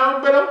በለው ሰማያዊ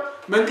በለው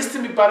መንግስት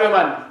የሚባለው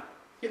ማን ነው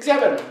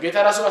እግዚአብሔር ነው ጌታ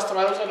ራሱ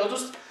አስተማረው ጸሎት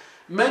ውስጥ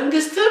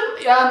መንግስትም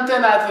ያንተ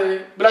ናት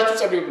ብላችሁ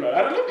ጸልዩ ብሏል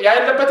አይደል ያ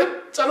ያለበትም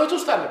ጸሎት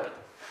ውስጥ አለበት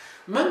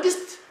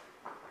መንግስት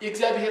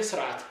የእግዚአብሔር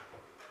ስርዓት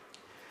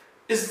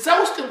እዛ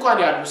ውስጥ እንኳን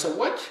ያሉ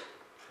ሰዎች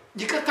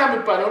ይቅርታ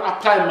የሚባለውን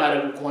አፕላይ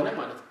ማድረግ ከሆነ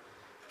ማለት ነው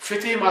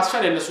ፍትህ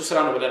ማስፈን የነሱ ስራ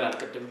ነው ብለናል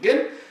ቀደም ግን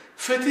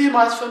ፍትህ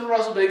ማስፈኑ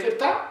ራሱ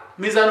በይቅርታ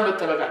ሚዛኑ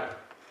መጠበቅ አለ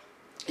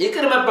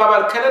ይቅር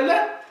መባባል ከሌለ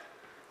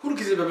ሁሉ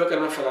ጊዜ በበቀል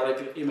መፈላለግ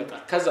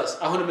ይመጣል ከዛስ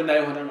አሁን ምን ላይ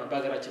ሆነ ነው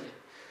በአገራችን ላይ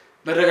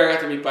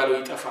መረጋጋት የሚባለው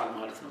ይጠፋል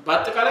ማለት ነው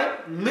በአጠቃላይ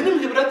ምንም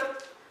ህብረት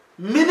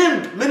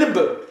ምንም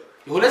በሉ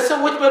የሁለት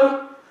ሰዎች በሉ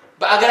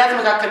በአገራት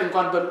መካከል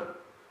እንኳን በሉ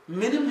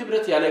ምንም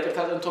ህብረት ያለ ይቅርታ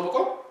ጸንቶ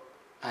መቆም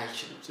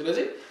አይችልም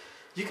ስለዚህ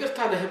ይቅርታ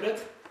ለህብረት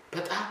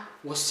በጣም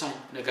ወሳኝ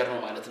ነገር ነው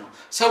ማለት ነው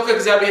ሰው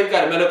ከእግዚአብሔር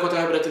ጋር መለኮታዊ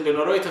ህብረት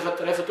እንዲኖረው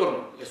የተፈጠረ ፍጡር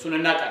ነው እሱን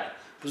እናውቃለን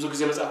ብዙ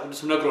ጊዜ መጽሐፍ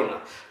ቅዱስ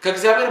ነግሮናል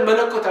ከእግዚአብሔር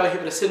መለኮታዊ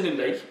ህብረት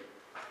ስንለይ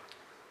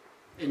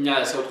እኛ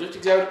ሰው ልጆች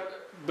እግዚአብሔር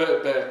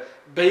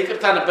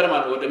በይቅርታ ነበር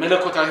ማለት ወደ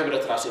መለኮታዊ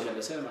ህብረት ራሱ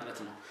የመለሰ ማለት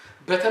ነው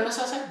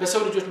በተመሳሳይ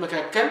በሰው ልጆች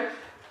መካከል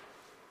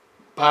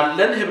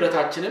ባለን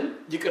ህብረታችንም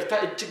ይቅርታ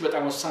እጅግ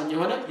በጣም ወሳኝ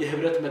የሆነ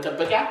የህብረት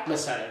መጠበቂያ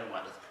መሳሪያ ነው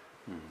ማለት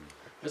ነው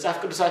መጽሐፍ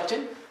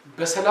ቅዱሳችን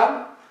በሰላም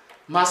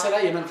ማሰላ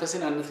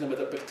የመንፈስን አንነት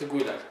ለመጠበቅ ትጉ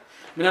ይላል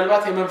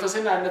ምናልባት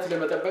የመንፈስን አንነት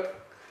ለመጠበቅ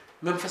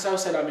መንፈሳዊ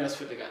ሰላም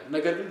ያስፈልጋል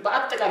ነገር ግን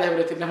በአጠቃላይ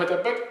ህብረትን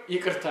ለመጠበቅ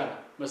ይቅርታ ነው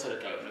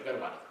መሰረታዊ ነገር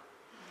ማለት ነው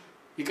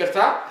ይቅርታ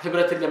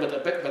ህብረትን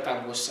ለመጠበቅ በጣም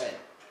ወሳኝ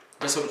ነው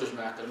በሰው ልጆች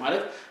መካከል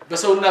ማለት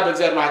በሰውና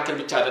በእግዚአብሔር መካከል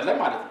ብቻ አይደለም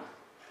ማለት ነው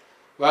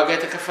ዋጋ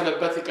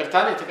የተከፈለበት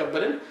ይቅርታን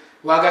የተቀበልን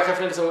ዋጋ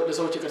ከፍለን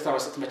ለሰዎች ይቅርታ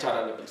መስጠት መቻል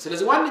አለብን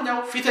ስለዚህ ዋንኛው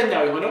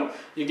ፊተኛው የሆነው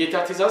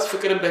የጌታ ትእዛዝ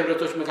ፍቅርን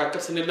በህብረቶች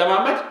መካከል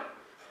ስንለማመድ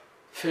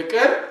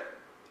ፍቅር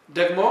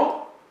ደግሞ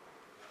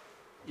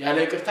ያለ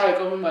ይቅርታ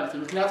አይቆምም ማለት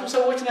ነው ምክንያቱም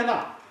ሰዎች ነና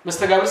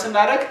መስተጋብር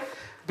ስናደርግ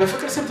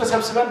በፍቅር ስም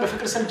ተሰብስበን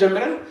በፍቅር ስም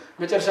ጀምረን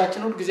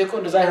መጨረሻችን ሁሉ ጊዜ እኮ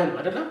እንደዛ አይሆንም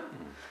አይደለም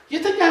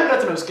የተኛ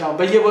ህብረት ነው እስካሁን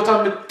በየቦታው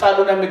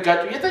ምጣሉና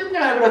ምጋጩ የተኛ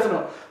ህብረት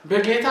ነው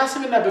በጌታ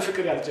ስምና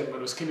በፍቅር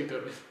ያልጀመረው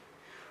እስከሚገርም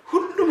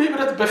ሁሉም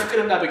ህብረት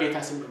በፍቅርና በጌታ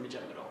ስም ነው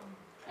የሚጀምረው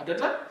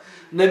አይደለም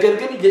ነገር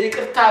ግን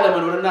የይቅርታ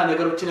ለመኖርና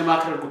ነገሮችን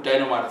የማክረር ጉዳይ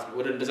ነው ማለት ነው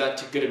ወደ እንደዛ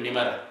ችግር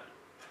የሚመራ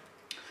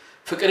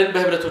ፍቅርን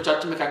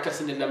በህብረቶቻችን መካከል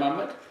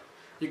ስንለማመድ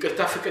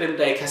ይቅርታ ፍቅር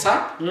እንዳይከሳ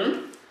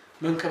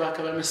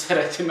መንከባከባ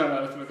መሰራችን ነው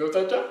ማለት ነው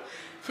ገብታችሁ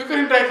ፍቅር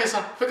እንዳይከሳ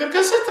ፍቅር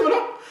ከሰት ብሎ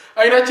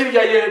አይናችን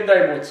ያየ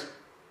እንዳይሞት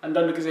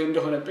አንዳንድ ጊዜ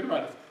እንደሆነብን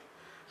ማለት ነው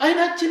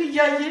አይናችን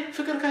ያየ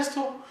ፍቅር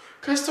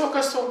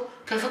ከስቶ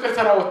ከፍቅር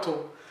ተራወጥቶ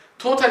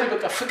ቶታሊ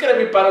በቃ ፍቅር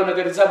የሚባለው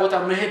ነገር እዛ ቦታ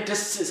መሄድ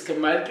ደስ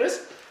እስከማይል ድረስ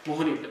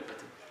መሆን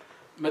የለበትም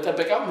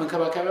መጠበቂያው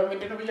መንከባከባ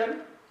ምንድነው ብያለሁ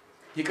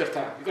ይቅርታ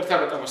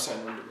በጣም ወሳኝ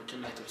ነው ወንድሞች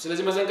እና እህቶች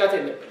ስለዚህ መዘንጋት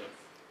የለብንም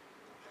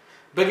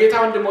በጌታ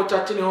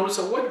ወንድሞቻችን የሆኑ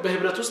ሰዎች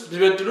በህብረት ውስጥ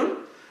ቢበድሉን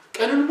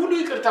ቀንን ሙሉ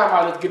ይቅርታ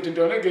ማለት ግድ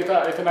እንደሆነ ጌታ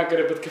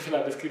የተናገረበት ክፍል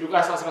አለ እስኪ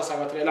ሉቃስ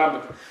 17 ላይ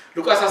ላምብ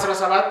ሉቃስ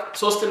 17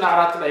 3 እና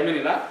 4 ላይ ምን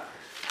ይላል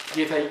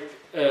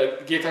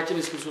ጌታችን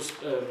ኢየሱስ ክርስቶስ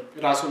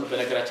ራሱን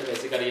በነገራችን ላይ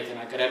እዚህ ጋር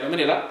እየተናገረ ያለው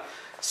ምን ይላል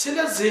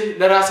ስለዚህ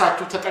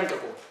ለራሳችሁ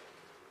ተጠንቀቁ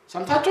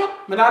ሰምታችሁ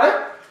ምን አለ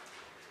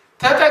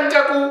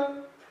ተጠንቀቁ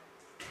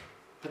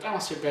በጣም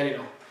አስቸጋሪ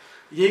ነው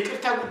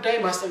የይቅርታ ጉዳይ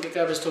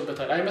ማስጠንቀቂያ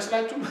በዝቶበታል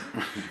አይመስላችሁም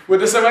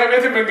ወደ ሰማይ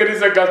ቤት መንገድ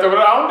ይዘጋል ተብሎ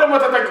አሁን ደግሞ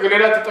ተጠንቀቁ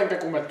ሌላ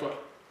ተጠንቀቁ መጥቷል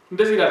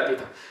እንደዚህ ይላል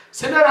ጌታ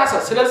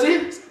ስለዚህ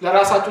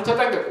ለራሳችሁ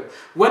ተጠንቀቁ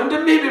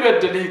ወንድምህ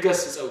ቢበድልህ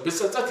ገስጸው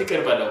ቢጸጸት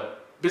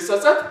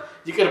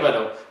ይቅር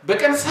በለው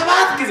በቀን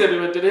 7 ጊዜ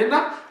ቢበድልህና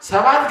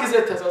 7 ጊዜ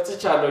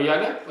ተጸጽቻለሁ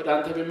ያለ ወደ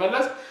አንተ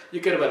ቢመለስ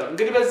ይቅር በለው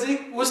እንግዲህ በዚህ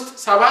ውስጥ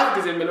 7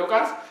 ጊዜ የሚለው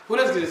ቃል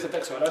 2 ጊዜ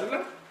ተጠቅሷል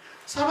አይደል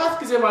 7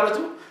 ጊዜ ማለቱ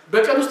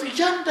በቀን ውስጥ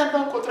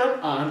እያንዳንዱን ቆጥረን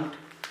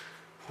 1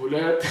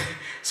 2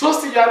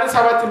 3 እያለ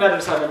 7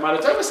 እናደርሳለን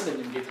ማለት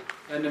አይመስልኝም ጌታ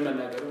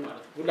እንመናገሩ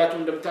ማለት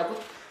ሁላችሁም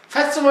እንደምታውቁት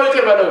ፈጽሞ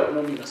ይቅር በለው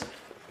ነው የሚመስለው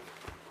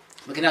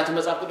ምክንያቱም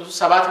መጽሐፍ ቅዱስ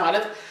 7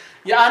 ማለት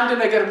የአንድ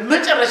ነገር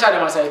መጨረሻ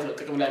ለማሳየት ነው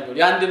ጥቅም ላይ ነው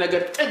የአንድ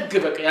ነገር ጥግ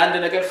በቃ የአንድ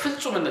ነገር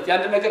ፍጹምነት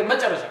የአንድ ነገር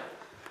መጨረሻ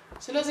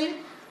ስለዚህ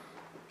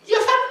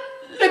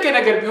የፈለገ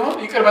ነገር ቢሆን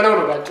ይቅር በለው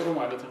ነው ባጭሩ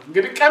ማለት ነው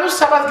እንግዲህ ቀን ውስጥ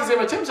 7 ጊዜ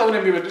መቼም ሰው ነው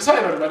የሚበድል ሰው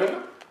አይኖርም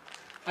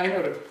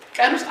አይኖርም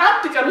ቀን ውስጥ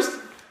አንድ ቀን ውስጥ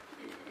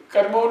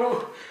ቀድሞውኑ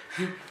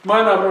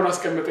ማን አብሮን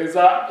አስቀምጠ እዛ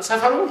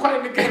ሰፈሩ እንኳን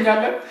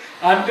እንገኛለን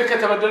አንድ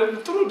ከተበደለ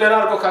ጥሩ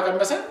ደራርቆ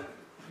ካቀመሰ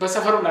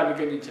በሰፈሩ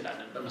እናገኝ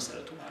እንችላለን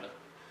በመሰረቱ ማለት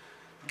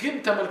ግን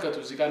ተመልከቱ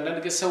እዚህ ጋር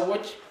አንዳንድ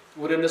ሰዎች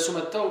ወደ እነሱ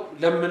መጣው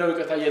ለምነው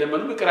ይቀጣ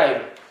የለመኑ ይቅር አይሉ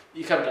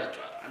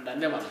ይከብዳቸዋል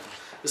አንዳንዴ ማለት ነው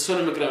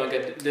እሱንም እግረ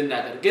መንገድ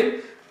ልናገር ግን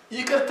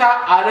ይቅርታ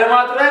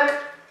አለማድረግ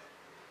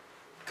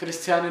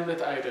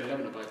ክርስቲያንነት አይደለም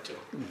ነው ባጭሩ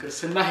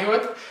ክርስትና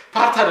ህይወት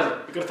ፓርት አይደለም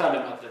ይቅርታ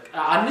አለማድረግ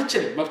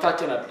አንችልም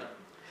መብታችን አይደለም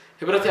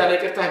ህብረት ያለ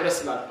ይቅርታ ህብረት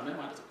ስላልሆነ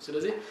ማለት ነው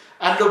ስለዚህ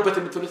አለውበት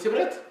የምትሉት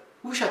ህብረት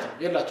ውሸት ነው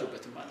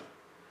የላችሁበትም ማለት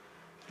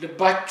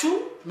ልባችሁ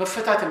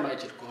መፈታት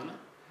የማይችል ከሆነ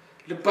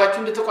ልባችሁ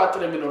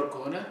እንደተቋጠረ የሚኖር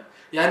ከሆነ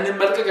ያንን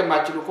መልቀቅ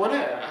የማይችሉ ከሆነ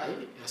አይ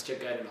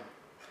ያስቸጋሪ ነው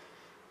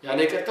ያለ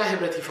ይቅርታ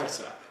ህብረት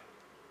ይፈርሳል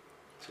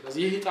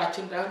ስለዚህ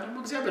ይህጣችን ደግሞ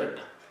እግዚአብሔር እንዳ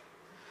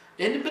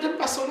ይሄን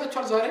በደንብ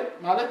አስተውላችኋል ዛሬ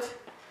ማለት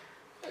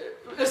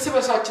እርስ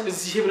በርሳችን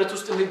እዚህ ህብረት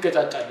ውስጥ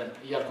እንገጫጫለን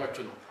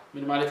እያልኳችሁ ነው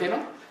ምን ማለት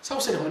ነው ሰው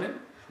ስለሆነ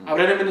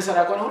አብረን የምንሰራ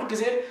ከሆነ ሁሉ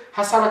ጊዜ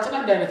ሐሳባችን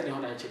አንድ አይነት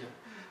ሊሆን አይችልም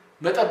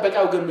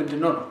መጠበቂያው ግን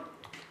ምንድነው ነው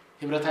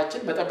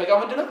ህብረታችን መጠበቂያው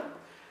ምንድነው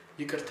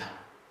ይቅርታ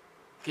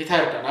ጌታ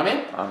ይርዳን አሜን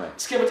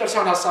እስኪ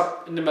መጨረሻውን ሐሳብ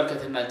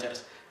እንመልከትና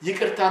እንጨርስ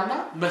ይቅርታና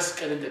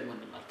መስቀልን ደግሞ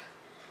እንመልከት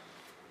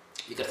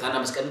ይቅርታና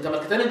መስቀልን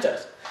ተመልክተን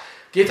እንጨርስ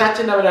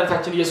ጌታችንና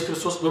መድኃኒታችን ኢየሱስ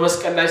ክርስቶስ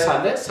በመስቀል ላይ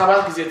ሳለ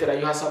 7 ጊዜ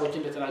የተለያዩ ሐሳቦችን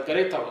እንደተናገረ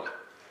ይታወቃል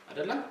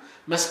አይደለም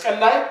መስቀል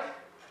ላይ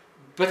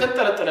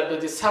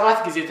በተንጠለጠለበት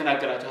 7 ጊዜ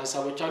የተናገራቸው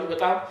ሐሳቦች አሉ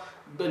በጣም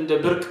እንደ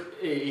ብርቅ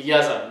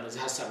ይያዛሉ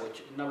እነዚህ ሐሳቦች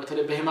እና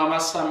በተለይ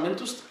በህማማት ሳምንት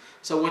ውስጥ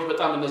ሰዎች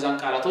በጣም እነዛን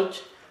ቃላቶች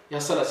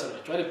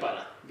ያሰላስላቸዋል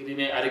ይባላል እንግዲህ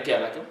እኔ አድርጌ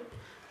አላውቅም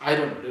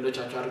አይደለም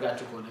ሌሎቻችሁ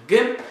አድርጋችሁ ሆነ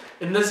ግን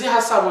እነዚህ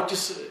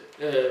ሐሳቦችስ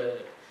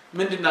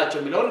ምንድናቸው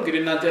የሚለው እንግዲህ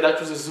እናንተ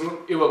ሄዳችሁ ዝርዝሩን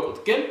ይወቁት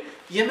ግን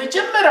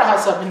የመጀመሪያው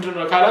ሐሳብ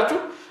ምንድነው ካላችሁ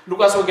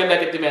ሉቃስ ወንጌል ላይ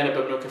ቀድም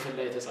ያነበብነው ክፍል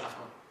ላይ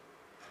የተጻፈው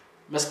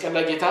መስቀል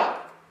ላይ ጌታ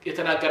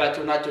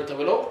የተናገራቸው ናቸው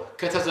ተብለው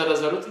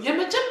ከተዘረዘሩት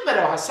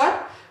የመጀመሪያው ሐሳብ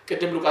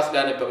ቀድም ሉቃስ ላይ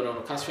ያነበብነው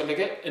ነው ካስፈለገ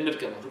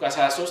እንድገመው ሉቃስ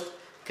 23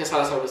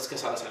 ከ32 እስከ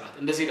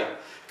 34 እንደዚህ ይላል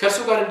ከእርሱ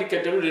ጋር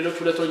እንዲገደሉ ሌሎች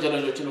ሁለት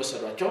ወንጀለኞችን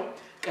ወሰዷቸው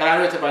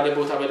ቀራንዮ የተባለ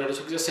ቦታ በደረሱ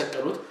ጊዜ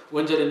ሰቀሉት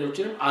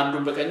ወንጀለኞችንም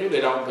አንዱን በቀኙ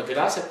ሌላውን በግራ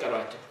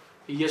ሰቀሏቸው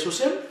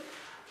ኢየሱስም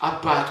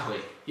አባት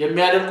ሆይ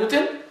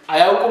የሚያደርጉትን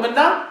አያውቁምና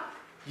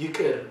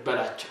ይቅር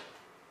በላቸው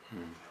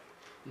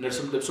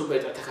እነርሱም ልብሱን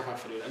በዕጣ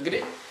ተከፋፈሉ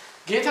እንግዲህ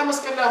ጌታ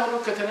መስቀል ላይ ሆኖ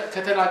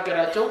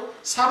ከተናገራቸው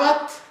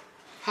 7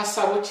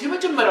 ሐሳቦች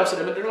የመጀመሪያው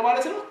ስለምንድነው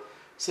ማለት ነው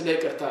ስለ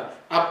ይቅርታ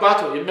አባት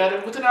ሆይ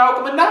የሚያደርጉትን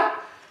አያውቁምና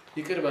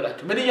ይቅር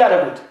በላቸው ምን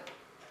ያያደርጉት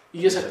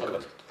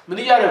እየሰቀሉት ምን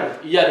ያያደርጉት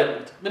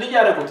እያደረጉት ምን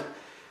ያያደርጉት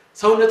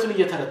ሰውነቱን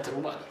እየተረተሩ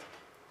ማለት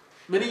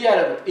ምን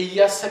ያያደርጉት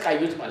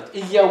እያሰቃዩት ማለት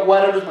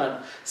እያዋረዱት ማለት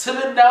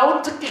ስምናውን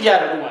ጥቅ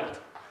ያያደርጉ ማለት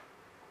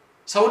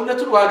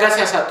ሰውነቱን ዋጋ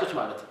ሲያሳጡት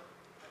ማለት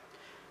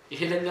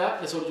ይሄ ለኛ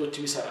ለሰው ልጆች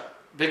የሚሰራ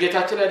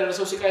በጌታችን ላይ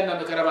ደረሰው ስቃይና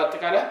መከራ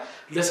በአጠቃላይ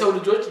ለሰው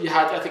ልጆች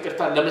የኃጢአት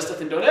ይቅርታ ለመስጠት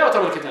እንደሆነ ያው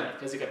ተመልክተናል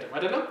ከዚህ ቀደም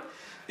አይደለም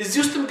እዚህ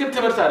ውስጥም ግን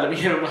ትምህርት አለ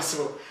ይሄ ነው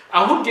ማስበው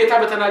አሁን ጌታ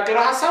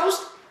በተናገረው ሐሳብ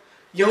ውስጥ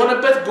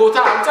የሆነበት ቦታ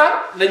አንፃር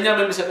ለኛም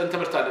የሚሰጠን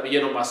ትምህርት አለ ብዬ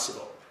ነው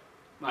ማስበው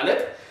ማለት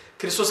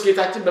ክርስቶስ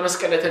ጌታችን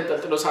በመስቀል ላይ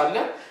ተንጠልጥሎ ሳለ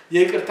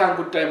የይቅርታን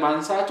ጉዳይ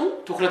ማንሳቱ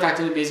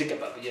ትኩረታችንን በዚህ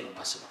ይገባል ብዬ ነው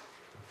ማስበው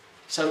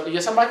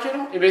እየሰማችሁ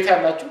ነው እቤት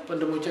ያላችሁ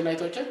ወንድሞችና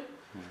እህቶች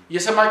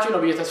እየሰማችሁ ነው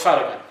ብዬ ተስፋ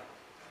አደርጋለሁ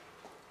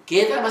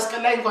ጌታ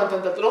መስቀል ላይ እንኳን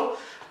ተንጠልጥሎ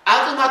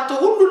አጥማቶ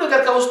ሁሉ ነገር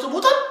ከውስጡ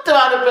ሙተት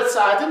ባለበት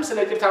ሰዓትም ስለ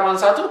ይቅርታ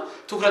ማንሳቱ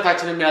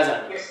ትኩረታችንን መያዝ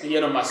አለበት ብዬ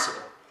ነው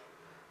ማስበው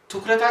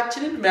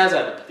ትኩረታችንን መያዝ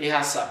አለበት ይሄ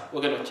ሐሳብ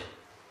ወገኖች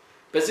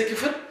በዚህ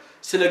ክፍል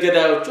ስለ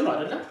ገዳዮቹ ነው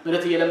አይደል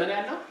ምንት እየለመነ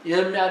ያለው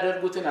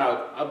የሚያደርጉትን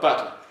አያውቁ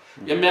አባቱ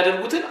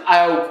የሚያደርጉትን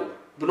አያውቁ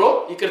ብሎ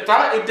ይቅርታ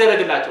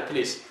ይደረግላቸው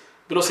ፕሊዝ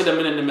ብሎ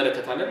ስለምን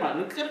እንመለከታለን ማለት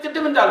ነው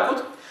ቅድም እንዳልኩት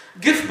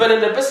ግፍ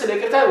በሌለበት ስለ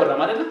ይቅርታ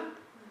አይወራም አይደል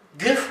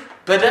ግፍ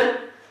በደል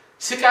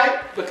ስቃይ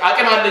በቃ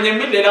አቅም አለኝ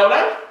የሚል ሌላው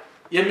ላይ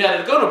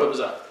የሚያደርገው ነው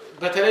በብዛት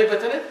በተለይ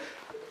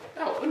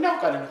ያው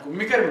እናውቃለን እኮ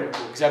የሚገርም ነው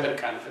እግዚአብሔር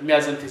ቃል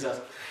የሚያዘን ትእዛዝ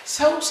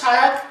ሰው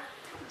ሳያቅ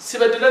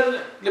ሲበድለን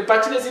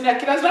ልባችን እዚህ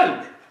ያክል ያዝናል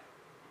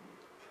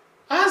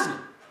አዝን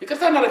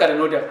ይቅርታ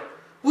እናደርጋለን ወዲያ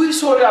ወይ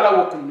ሶሪ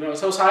አላወኩም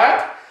ሰው ሳያቅ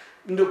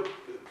እንደ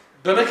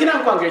በመኪና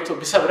እንኳን ጋይቶ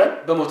ቢሰብረን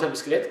በሞተር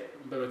ብስክሌት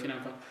በመኪና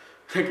እንኳን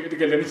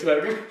ድገለን ይችላል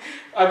ግን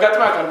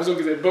አጋጥማ ቃል ብዙ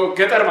ጊዜ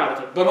በገጠር ማለት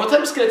ነው በሞተር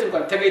ብስክሌት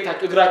እንኳን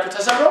ተገይታችሁ እግራችሁ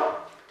ተሰብሮ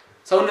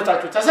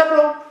ሰውነታችሁ ተሰብሮ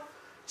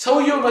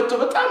ሰውየው መጥቶ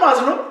በጣም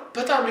አዝኖ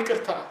በጣም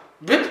ይቅርታ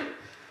ብል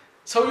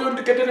ሰውየው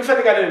እንዲገደል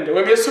ይፈልጋለን እንዴ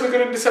ወይ የሱ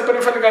ነገር እንዲሰበር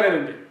ይፈልጋለን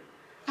እንዴ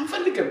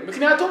አንፈልግም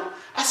ምክንያቱም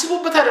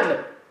አስቦበት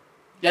አይደለም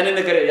ያንን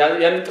ነገር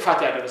ያንን ጥፋት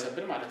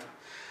ያደረሰብን ማለት ነው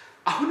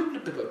አሁንም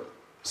ልብ በሉ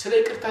ስለ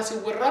ይቅርታ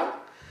ሲወራ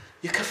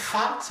የከፋ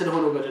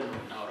ስለሆነ በደል ነው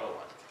እናወራው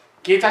ማለት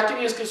ጌታችን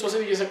ኢየሱስ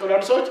ክርስቶስን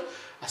እየሰቀሉ ሰዎች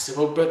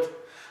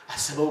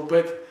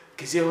አስበውበት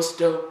ጊዜ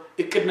ወስደው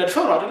እቅድ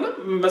ነድፈው ነው አይደለም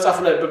መጽሐፍ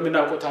ላይ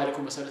በሚናውቀው ታሪኩ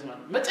መሰረት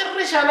ማለት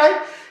መጨረሻ ላይ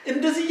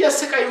እንደዚህ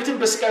ያሰቃዩትን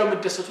በስቃዩ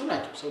መደሰቱ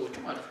ናቸው ሰዎች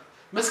ማለት ነው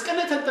መስቀል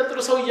ላይ ተንጠልጥሎ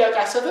ሰው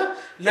ያቃሰተ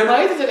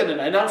ለማየት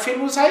ተገነና እና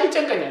ፊልሙን ሳይ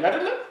ይጨንቀኛል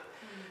አይደለም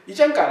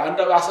ይጨንቃል አንድ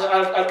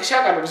አልቅሻ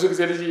ቃል ብዙ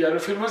ጊዜ ልጅ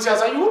ያለው ፊልሙን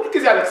ሲያሳዩ ሁሉ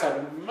ጊዜ አለቅሳሉ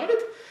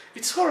ማለት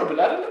it's horrible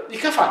አይደለም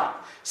ይከፋል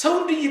ሰው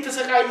እንዲህ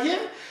እየተሰቃየ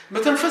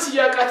መተንፈስ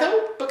ያቃተው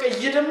በቃ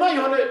እየደማ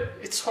የሆነ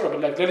it's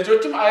horrible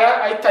ለልጆችም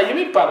አይታየም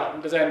ይባላል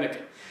እንደዛ አይነገ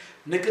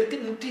ነገር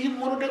ግን እንዲህም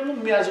ሆኖ ደግሞ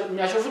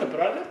የሚያሾፍ ነበር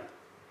አይደል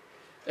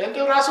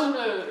እንደው ራሱን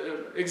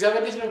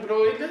እግዚአብሔር ልጅ ነው ብሎ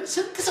ይለ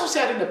ስንት ሰው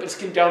ሲያድን ነበር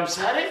እስኪ እንዲያውም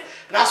ሳሬ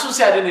ራሱን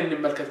ሲያድን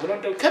እንመልከት ብሎ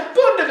እንደው ከቦ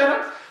እንደገና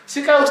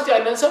ስቃይ ውስጥ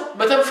ያለን ሰው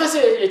መተንፈስ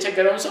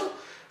የቸገረውን ሰው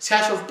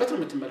ሲያሾፍበት ነው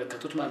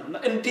የምትመለከቱት ማለት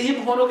ነው እንዲህም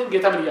ሆኖ ግን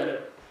ጌታ ምን ይላል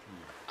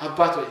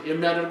አባት ሆይ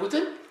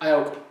የሚያደርጉትን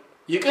አያውቁም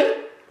ይቅር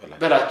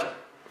በላቸው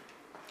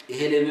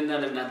ይሄ ለእናንተና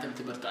ለእናንተም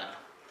ትምህርት አለ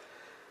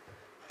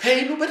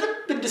ፔኑ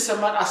በደንብ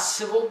እንድሰማን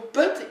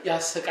አስቦበት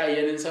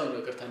ያሰቃየንን ሰው ነው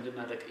ይቅርታ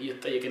እንድናደርግ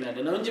እየተጠየቀን ያለ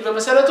ነው እንጂ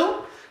በመሰረቱ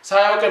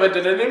ሳያውቅ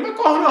በደለልን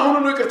አሁን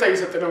ነው ይቅርታ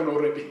እየሰጠነው ነው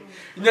ኦሬዲ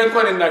እኛ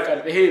እንኳን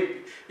እናውቃለን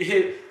ይሄ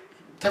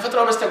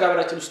ተፈጥሯዊ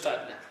መስተጋብራችን ውስጥ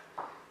አለ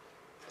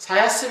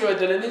ሳያስብ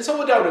በደለልን ሰው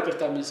ወዲያው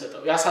ይቅርታ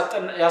የምንሰጠው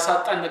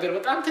ያሳጣን ነገር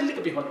በጣም ትልቅ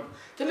ቢሆንም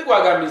ትልቅ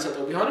ዋጋ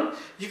የምንሰጠው ቢሆንም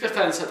ይቅርታ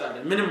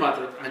እንሰጣለን ምንም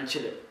ማድረግ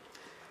አንችልም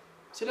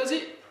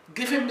ስለዚህ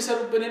ግፍ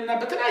የሚሰሩብንና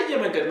በተለያየ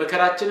መንገድ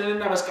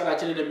መከራችንንና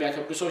መስቀላችንን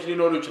የሚያከብዱ ሰዎች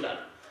ሊኖሩ ይችላሉ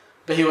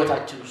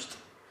በህይወታችን ውስጥ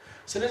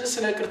ስለዚህ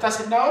ስለ ይቅርታ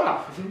ስናወራ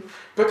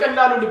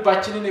በቀላሉ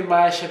ልባችንን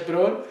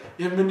የማያሸብረውን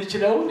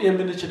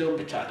የምንችለውን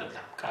ብቻ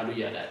አይደለም ቃሉ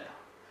ይላል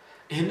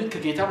ይሄንን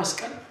ከጌታ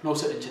መስቀል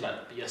መውሰድ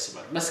እንችላለን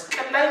በያስባል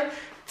መስቀል ላይ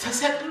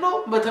ተሰቅሎ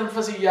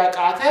መተንፈስ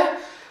ያቃተ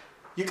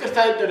ይቅርታ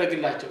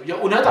ይደረግላቸው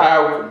የኡነት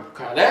አያውቁም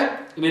ካለ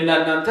እኔና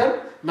እናንተ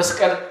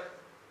መስቀል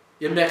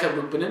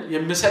የሚያከብሩብንን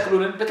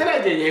የሚሰቅሉንን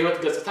በተለያየ የህይወት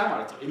ገጽታ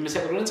ማለት ነው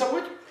የሚሰቅሉንን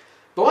ሰዎች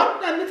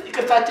በዋናነት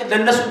ይቅርታችን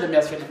ለነሱ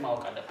እንደሚያስፈልግ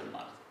ማወቅ አለብን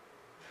ማለት ነው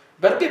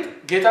በርግጥ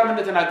ጌታ ምን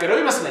እንደተናገረው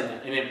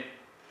ይመስለኛል እኔም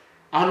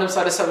አሁን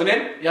ለምሳሌ ሰው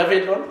እኔን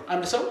ያቬሎን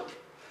አንድ ሰው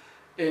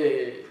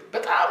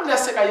በጣም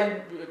ሊያሰቃየን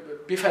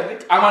ቢፈልግ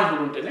አማን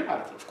ሆኖ እንደኔ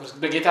ማለት ነው ኦፍ ኮርስ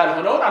በጌታ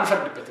ያልሆነውን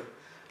አንፈርድበትም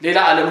ሌላ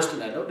ዓለም ውስጥ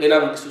ነው ያለው ሌላ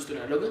መንግስት ውስጥ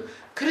ነው ያለው ግን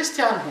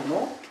ክርስቲያን ሆኖ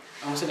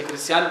አሁን ስለ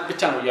ክርስቲያን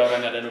ብቻ ነው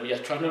ያወራን ያለ ነው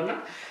ብያችኋለሁና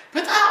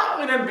በጣም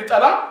እኔን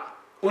ቢጠላ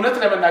እውነት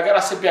ለመናገር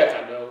አስቤ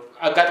ያውቃለሁ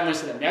አጋጥሞኝ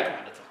ስለሚያውቅ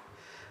ማለት ነው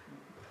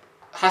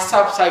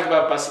ሐሳብ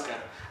ሳይግባባ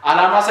ሲቀር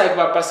ዓላማ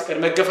ሳይግባባ ሲቀር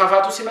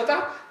መገፋፋቱ ሲመጣ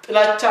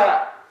ጥላቻ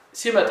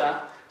ሲመጣ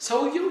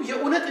ሰውየው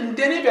የእውነት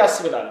እንደኔ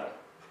ቢያስብላል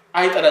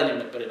አይጠላኝም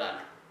ነበር ይላል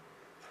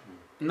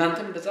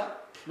እናንተም እንደዛ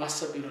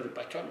ማሰብ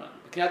ይኖርባችኋል ማለት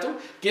ነው ምክንያቱም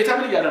ጌታ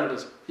ምን ይላል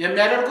እንደዚህ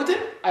የሚያደርጉትን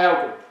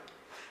አያውቁም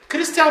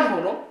ክርስቲያን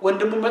ሆኖ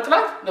ወንድሙን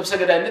መጥላት ነፍሰ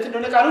ገዳይነት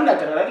እንደሆነ ቃሉ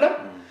ይናገራል አይደል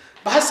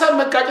በሐሳብ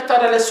መጋጨት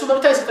ታዲያ ለሱ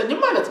መብት አይሰጠኝም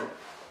ማለት ነው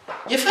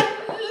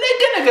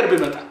የፈለገ ነገር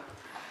ቢመጣ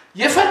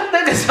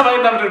የፈለገ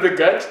ሰማይና ምድር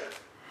ቢጋጭ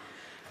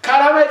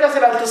ካላማይ ጋር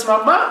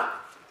ስላልተስማማ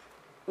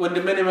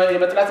ወንድሜን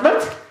የመጥላት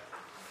መብት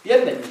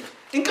የለኝም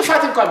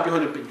እንቅፋት እንኳን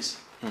ቢሆንብኝስ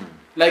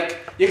ላይክ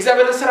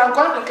የእግዚአብሔር ስራ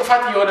እንኳን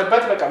እንቅፋት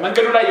የሆነበት በቃ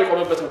መንገዱ ላይ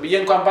የቆመበት ነው ብዬ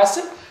እንኳን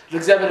ባስብ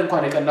ለእግዚአብሔር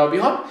እንኳን የቀናው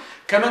ቢሆን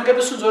ከመንገዱ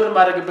እሱ ዞር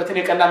ማድረግበትን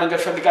የቀና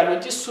መንገድ ፈልጋለሁ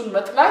እንጂ እሱን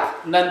መጥላት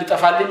እና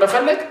እንድጠፋልኝ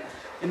መፈለግ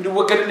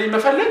እንድወገድልኝ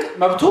መፈለግ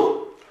መብቱ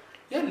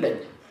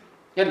የለኝም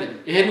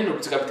ይሄንን ነው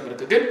ዝጋብት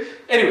ምርጥ ግን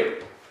anyway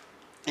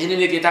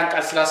ይሄንን የጌታን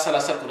ቃል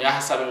ስላሰላሰልኩ ነው ያ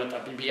ሐሳብ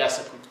የመጣብኝ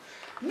በያሰብኩ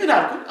ምን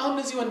አልኩ አሁን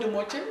እዚህ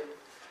ወንድሞቼ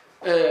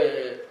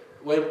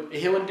ወይ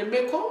ይሄ ወንድሜ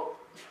እኮ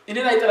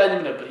እኔን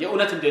አይጠላኝም ነበር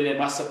የእውነት እንደኔ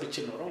ማሰብ ብቻ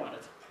ነው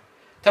ማለት ነው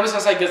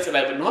ተመሳሳይ ገጽ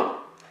ላይ ብንሆን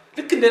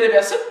ልክ እንደኔ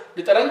ቢያስብ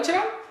ሊጠላኝ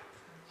ይችላል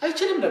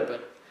አይችልም ነበር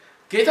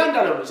ጌታ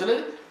እንዳለው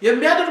ስለዚህ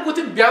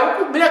የሚያደርጉትን ቢያውቁ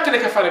ምን ያክል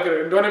ከፋ ነገር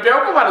እንደሆነ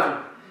ቢያውቁ ማለት ነው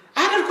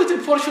አደርጉትን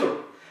for sure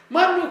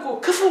ማን ነው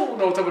ክፉ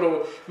ነው ተብሎ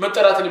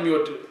መጠራትን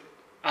የሚወድ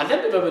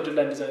አለን በመድላ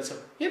እንደዛ ሰው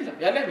የለም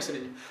ያለ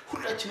አይመስለኝም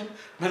ሁላችንም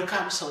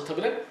መልካም ሰው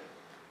ተብለን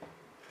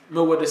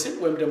መወደስን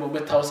ወይም ደግሞ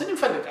መታወስን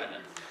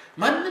እንፈልጋለን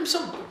ማንንም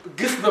ሰው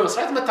ግፍ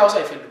በመስራት መታወስ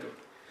አይፈልግም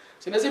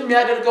ስለዚህ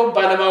የሚያደርገው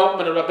ባለማወቅ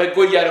ምንድነው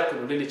በጎ ያረኩ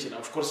ነው ለልጅ ነው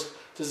of course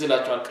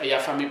ትዝላችኋል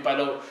ቀያፋ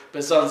የሚባለው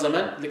በዛን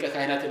ዘመን ሊቀ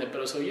ካህናት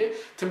የነበረው ሰውዬ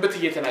ትንቢት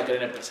እየተናገረ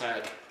ነበር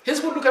ሳያውቅ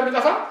ህዝብ ሁሉ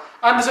ከሚጠፋ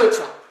አንድ ሰው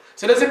ይጥፋ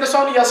ስለዚህ እነሱ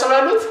አሁን እያሰቡ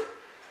ያሉት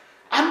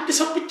አንድ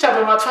ሰው ብቻ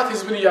በማጥፋት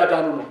ህዝብን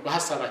ያዳኑ ነው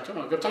በሐሳባቸው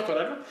ነው ገብታችሁ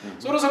አይደል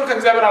ዞሮ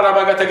ከእግዚአብሔር ዓላማ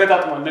ጋር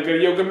ተገጣጥሟል ነገር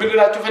ይው ግን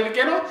ልላችሁ ፈልጌ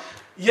ነው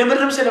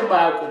የምርም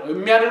ስለማያውቁ ነው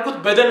የሚያደርጉት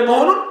በደል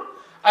መሆኑን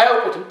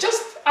አያውቁትም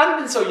just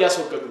አንድን ሰው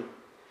ያስወገዱ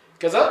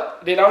ከዛ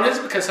ሌላውን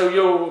ህዝብ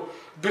ከሰውየው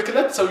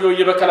ብክለት ሰውየው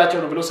እየበከላቸው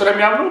ነው ብሎ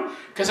ስለሚያምኑ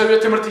ከሰውየው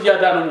ትምህርት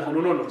ያዳኑ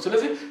መሆኑ ነው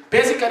ስለዚህ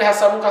ቤዚካሊ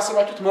ሐሳቡን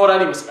ካሰባችሁት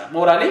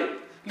ሞራሊ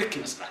ልክ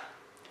ይመስላል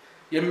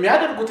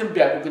የሚያደርጉትን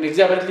ቢያውቁ ግን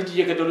እግዚአብሔር ልጅ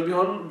እየገደሉ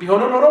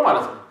ቢሆኑ ኖሮ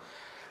ማለት ነው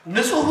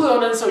ንጹህ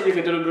የሆነን ሰው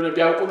እየገደሉ እንደሆነ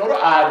ቢያውቁ ኖሮ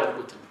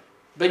አያደርጉትም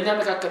በእኛ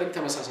መካከልም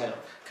ተመሳሳይ ነው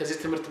ከዚህ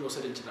ትምህርት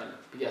መውሰድ እንችላለን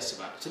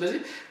ብያስባለሁ ስለዚህ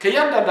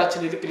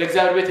ከያንዳንዳችን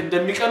ለእግዚአብሔር ቤት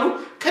እንደሚቀኑ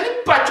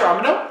ከልባቸው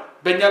አምነው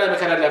በእኛ ላይ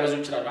መከራ ሊያበዙ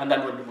ይችላሉ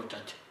አንዳንድ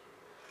ወንድሞቻችን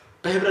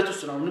በህብረት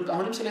ውስጥ ነው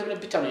አሁንም ስለ ህብረት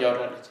ብቻ ነው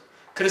ያወራሉት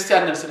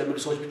ክርስቲያንን ስለሚሉ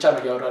ሰዎች ብቻ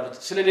ነው ያወራሉት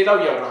ስለ ሌላው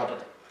ያወራው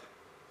አይደለም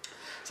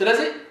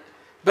ስለዚህ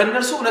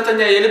በእነርሱ እውነተኛ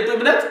የልብ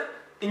እምነት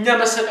እኛ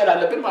መሰቀል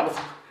አለብን ማለት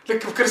ነው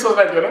ልክ ክርስቶስ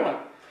ላይ ነው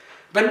ማለት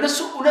በእነሱ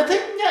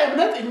እውነተኛ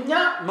እምነት እኛ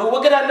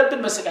መወገድ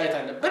አለብን መሰቃየት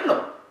አለብን ነው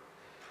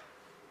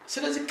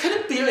ስለዚህ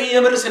ከልብ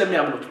የምር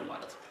ስለሚያምኑት ነው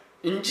ማለት ነው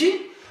እንጂ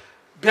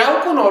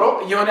ቢያውቁ ኖሮ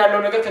የሆነ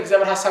ያለው ነገር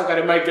ከእግዚአብሔር ሐሳብ ጋር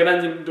የማይገናኝ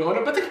እንደሆነ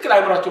በትክክል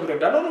አይምራቸው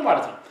ብረዳለው ነው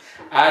ማለት ነው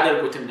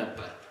አያደርጉትም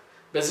ነበር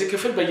በዚህ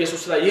ክፍል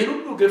በኢየሱስ ላይ ይሄን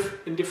ሁሉ ግፍ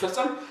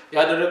እንዲፈጸም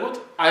ያደረጉት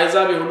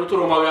አይዛብ የሆኑት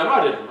ሮማውያኑ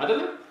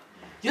አይደለም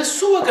የሱ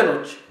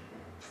ወገኖች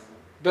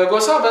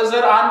በጎሳ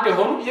በዘር አንድ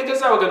የሆኑ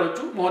የገዛ ወገኖቹ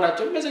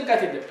መሆናቸውን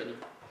መዘንጋት የለብንም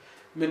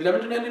ምን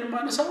ለምንድን ነው እነን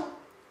ማነሳው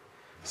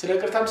ስለ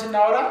ይቅርታም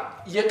ስናወራ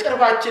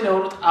የቅርባችን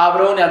የሆኑት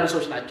አብረውን ያሉ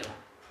ሰዎች ናቸው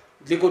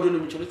ሊጎዱን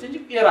የሚችሉት እንጂ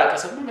የራቀ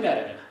ሰው ምን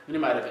ያደርጋል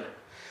ምንም አይደለም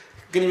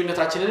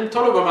ግንኙነታችንን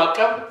ቶሎ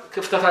በማቀብ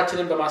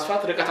ክፍተታችንን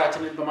በማስፋት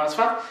ርቀታችንን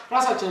በማስፋት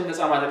ራሳችንን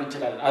ነፃ ማድረግ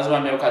እንችላለን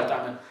አዝማሚያው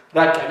ካልጣመን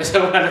ራቅ ያለ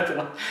ሰው ማለት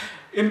ነው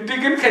እንዲህ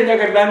ግን ከኛ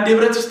ጋር ለአንድ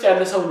ህብረት ውስጥ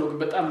ያለ ሰው ነው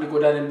በጣም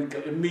ሊጎዳን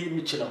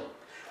የሚችለው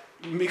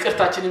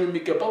ይቅርታችንን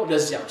የሚገባው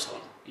ለዚያው ሰው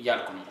ነው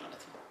እያልኩ ነው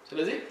ማለት ነው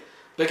ስለዚህ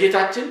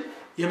በጌታችን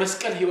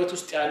የመስቀል ህይወት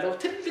ውስጥ ያለው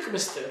ትልቅ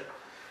ምስጢር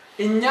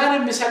እኛን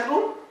የሚሰቅሉ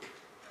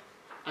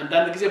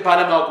አንዳንድ ጊዜ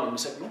ባለማወቅ ነው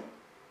የሚሰቅሉ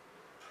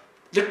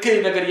ልክ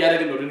ነገር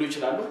ያደረግን ነው ሊሉ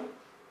ይችላሉ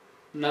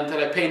እናንተ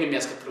ላይ ፔን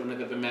የሚያስከትለው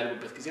ነገር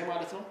በሚያደርጉበት ጊዜ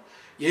ማለት ነው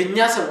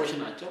የኛ ሰዎች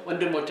ናቸው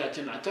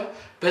ወንድሞቻችን ናቸው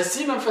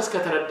በዚህ መንፈስ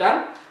ከተረዳን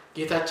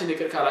ጌታችን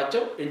ይቅር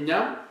ካላቸው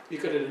እኛም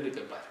ይቅር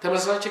ልንገባል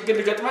ተመሳሳይ ችግር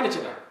ሊገጥመን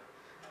ይችላል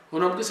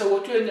ሆኖም ግን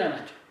ሰዎቹ የኛ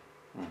ናቸው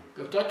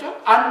ገብቷቸው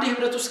አንድ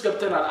ህብረት ውስጥ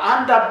ገብተናል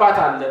አንድ አባት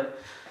አለን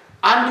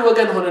አንድ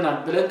ወገን ሆነናል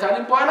ብለን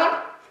ካልን በኋላ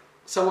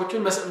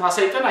ሰዎቹን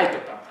ማሰይጠን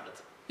አይገባም ማለት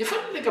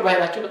የፈለገ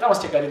ባህሪያቸው በጣም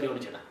አስቸጋሪ ሊሆን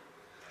ይችላል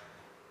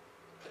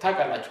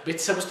ታውቃላችሁ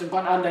ቤተሰብ ውስጥ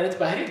እንኳን አንድ አይነት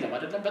ባህሪ የለም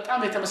አይደለም በጣም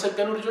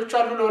የተመሰገኑ ልጆች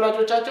አሉ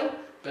ለወላጆቻቸው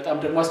በጣም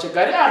ደግሞ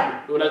አስቸጋሪ አሉ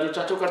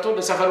ለወላጆቻቸው ቀርቶ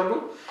ለሰፈር ሁሉ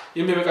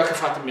የሚበቃ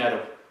ክፋት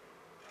የሚያደርጉ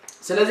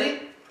ስለዚህ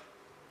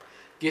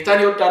ጌታን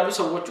ይወዳሉ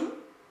ሰዎቹ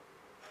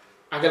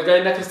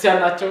አገልጋይና ክርስቲያን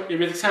ናቸው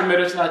የቤተክርስቲያን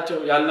መሪዎች ናቸው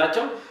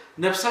ያልናቸው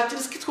ነፍሳችን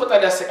እስኪትወጣ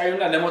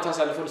ሊያሰቃዩና ለሞት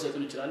አሳልፈው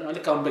ሊሰጡን ይችላሉ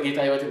ማለት ካሁን በጌታ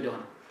ህይወት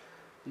እንደሆነ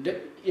እንደ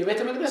የቤተ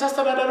መቅደስ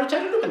አስተዳዳሪዎች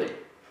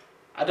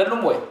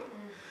አይደሉም ወይ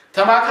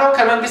ተማክረው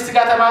ከመንግስት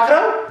ጋር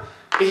ተማክረው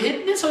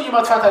ይሄንን ሰው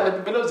ይማጥፋት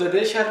አለብን ብለው ዘዴ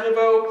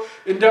ሸርበው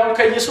እንደውም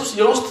ከኢየሱስ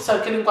የውስጥ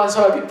ሰርክል እንኳን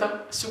ሰው አግኝተው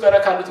እሱ ጋር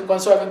ካሉት እንኳን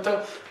ሰው አግኝተው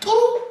ጥሩ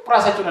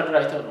ራሳቸውን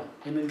አደራጅተው ነው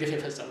ይሄንን ግፍ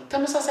የፈጸሙት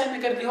ተመሳሳይ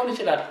ነገር ሊሆን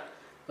ይችላል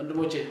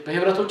ወንድሞቼ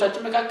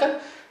በህብረቶቻችን መካከል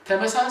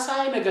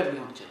ተመሳሳይ ነገር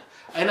ሊሆን ይችላል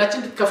አይናችን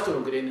እንድትከፍቱ ነው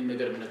እንግዲህ ይሄንን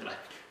ነገር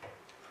ብነግራችሁ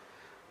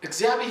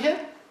እግዚአብሔር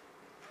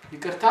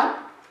ይቅርታን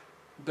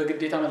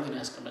በግዴታ መልክ ነው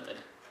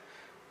ያስቀመጠልን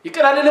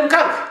ይቅር አለንም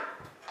ካልክ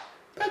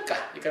በቃ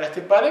ይቅር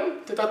አትባልም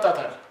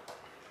ትጣጣታለህ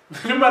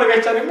ምንም ማድረግ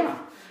አይቻልም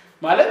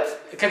ማለት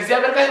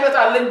ከእግዚአብሔር ጋር ህብረት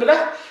አለኝ ብለህ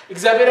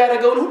እግዚአብሔር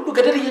ያደረገውን ሁሉ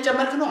ገደል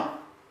እየጨመርክ ነው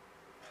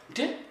እንዴ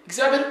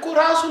እግዚአብሔር እኮ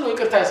ራሱ ነው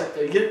ይቅርታ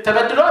ያሰጠው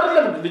ተበድለው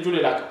አይደለም ልጁን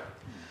የላከው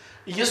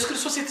ኢየሱስ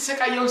ክርስቶስ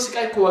የተሰቃየውን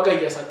ስቃይ እኮ ዋጋ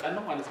እያሳጣን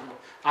ነው ማለት ነው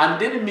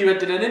አንድን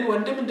የሚበድለንን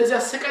ወንድም እንደዚህ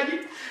አሰቃይ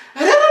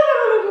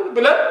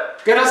ብለን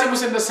ገና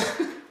ሲሙስ እንደሰ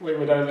ወይ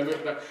መዳን ነገር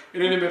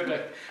እኔን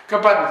ምርዳት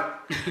ከባድ ነው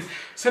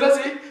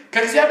ስለዚህ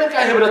ከእግዚአብሔር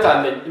ጋር ህብረት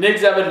አለኝ እኔ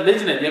እግዚአብሔር ልጅ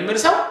ነኝ የሚል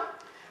ሰው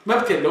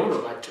መብት የለውም ነው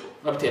ባጭሩ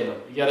መብት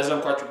የለውም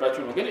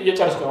እያረዘምኳችሁባችሁ ነው ግን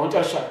እየጨረስኩ ነው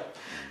ጨርሻለሁ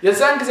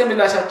የዛን ጊዜ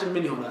ምላሻችን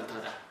ምን ይሆናል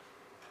ታዲያ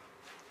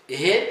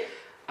ይሄ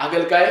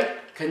አገልጋይ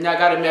ከኛ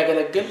ጋር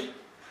የሚያገለግል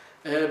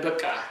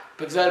በቃ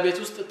በእግዚአብሔር ቤት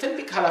ውስጥ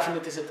ትልቅ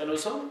ኃላፊነት የሰጠነው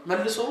ሰው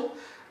መልሶ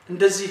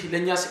እንደዚህ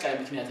ለኛ ስቃይ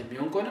ምክንያት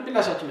የሚሆን ከሆነ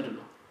ምላሻችን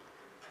ምንድነው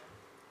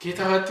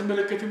ጌታ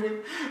አትመለከት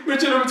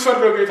መቼ ነው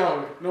የምትፈርደው ጌታ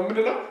ሆይ ነው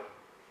ምንለው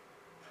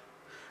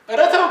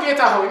እረተው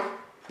ጌታ ሆይ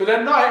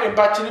ብለን ነው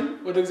እንባችንን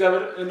ወደ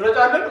እግዚአብሔር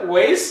እንረጫለን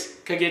ወይስ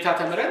ከጌታ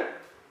ተምረን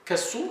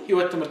ከሱ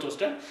ህይወት ትምህርት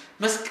ወስደን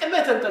መስቀል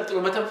ላይ ተንጠልጥሎ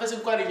መተንፈስ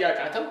እንኳን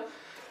እያቃተው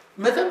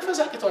መተንፈስ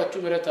አቅቷችሁ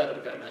ምረት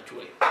አድርጋላችሁ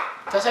ወይ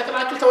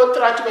ተሰቅላችሁ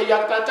ተወጥራችሁ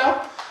በያቅጣጫው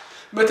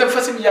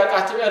መተንፈስም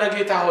እያቃተው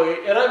ጌታ ሆይ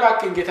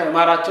እባክህን ጌታ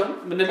ማራቸው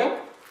ምንለው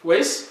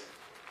ወይስ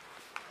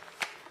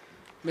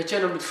መቼ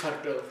ነው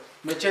የምትፈርደው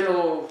መቼ ነው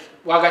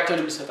ዋጋቸውን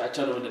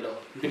የሚሰጣቸው ነው ምንለው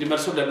እንግዲህ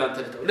መልሱን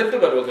ለእናንተ ነው ልብ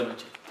በሉ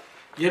ወገኖች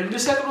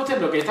የሚሰቅሉትን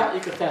ነው ጌታ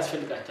ይቅርታ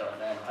ያስፈልጋቸዋል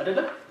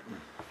አይደለም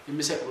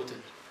የሚሰቅሉትን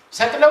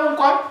ሰቅለው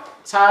እንኳን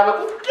ሳያበቁ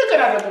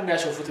እንደገና ደግሞ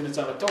የሚያሾፉትን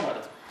እንዛመተው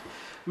ማለት ነው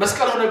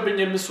መስቀል ሆነብኝ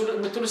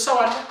የምትሉ ሰው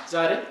አለ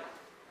ዛሬ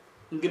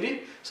እንግዲህ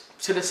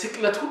ስለ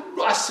ስቅለት ሁሉ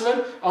አስበን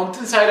አሁን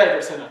ትንሳኤ ላይ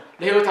ደርሰናል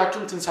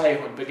ለህይወታችሁም ትንሳኤ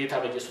ይሁን በጌታ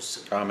በኢየሱስ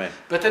ስም አሜን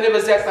በተለይ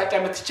በዚህ አቅጣጫ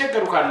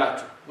የምትቸገሩ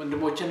ካላችሁ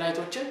ወንድሞችና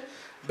እህቶች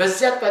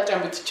በዚህ አቅጣጫ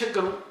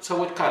የምትቸገሩ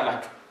ሰዎች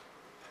ካላችሁ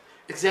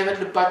እግዚአብሔር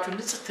ልባችሁን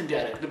ንጽት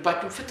እንዲያደርግ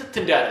ልባችሁን ፍትት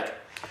እንዲያደርግ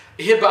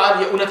ይሄ በዓል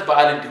የእውነት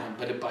በዓል እንዲሆን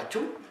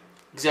በልባችሁ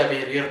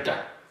እግዚአብሔር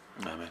ይርዳል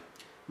አሜን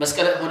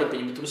መስቀል ሆነብኝ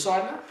የምትሉ ሰው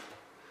አለ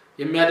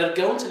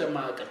የሚያደርገውን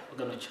ስለማያውቅ ነው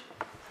ወገኖች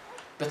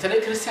በተለይ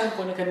ክርስቲያን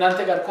ከሆነ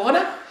ከእናንተ ጋር ከሆነ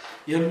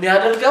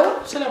የሚያደርገው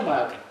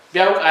ስለማያውቅ ነው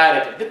ቢያውቅ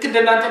አያደርግም ልክ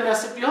እንደናንተ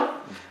የሚያስብ ቢሆን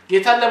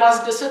ጌታን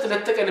ለማስደሰት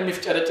ለተቀን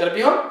የሚፍጨረጨር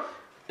ቢሆን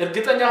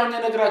እርግጠኛ ሆኜ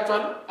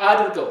ነግራችኋለሁ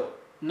አድርገው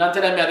እናንተ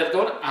ላይ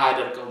የሚያደርገውን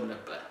አያደርገውም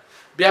ነበር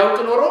ቢያውቅ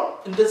ኖሮ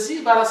እንደዚህ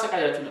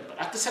ባላሰቃያችሁ ነበር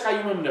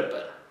አትሰቃዩም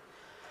ነበር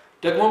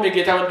ደግሞም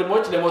የጌታ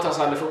ወንድሞች ለሞት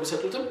አሳልፈው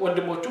ቢሰጡትም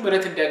ወንድሞቹ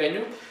ምሕረት እንዲያገኙ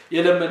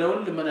የለመነውን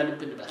ልመና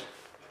ልብ እንበል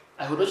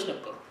አይሁዶች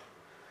ነበሩ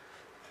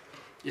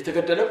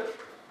የተገደለው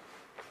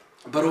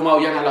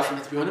በሮማውያን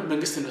ኃላፊነት ቢሆንም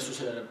መንግስት እነሱ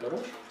ስለነበሩ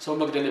ሰው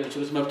መግደል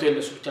የሚችሉት መብቱ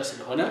የነሱ ብቻ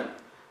ስለሆነ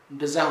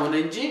እንደዛ ሆነ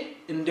እንጂ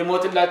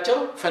እንደሞትላቸው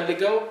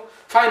ፈልገው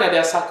ፋይናል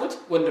ያሳኩት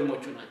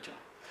ወንድሞቹ ናቸው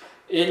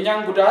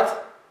የኛን ጉዳት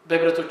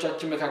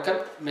በህብረቶቻችን መካከል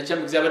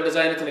መቼም እግዚአብሔር እንደዛ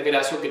አይነት ነገር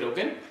ያስወግደው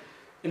ግን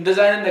እንደዛ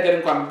አይነት ነገር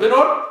እንኳን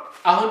ቢኖር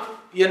አሁን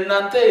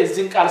የናንተ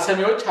የዚህን ቃል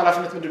ሰሚዎች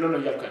ኃላፊነት ምንድነው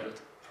ነው ያልኩት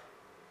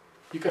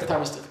ይቅርታ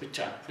መስጠት ብቻ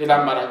ነው ሌላ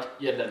አማራጭ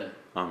የለንም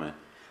አሜን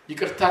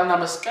ይቅርታና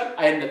መስቀል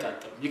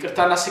አይነጣጠሉም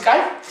ይቅርታና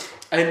ስቃይ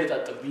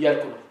አይነጣጠሉም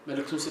ይያልኩ ነው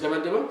መልእክቱን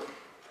ስለመደበው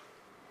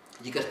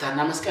ይቅርታና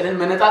መስቀልን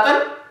መነጣጠል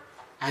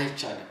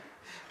አይቻልም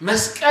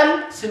መስቀል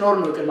ሲኖር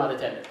ነው ይቅር ማለት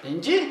ያለብን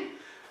እንጂ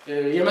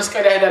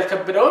የመስቀል ያህል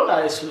ያልከበደውን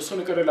አይ እሱን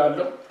ይቅር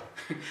እላለሁ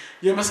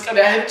የመስቀል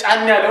ያህል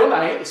ጫን ያለውን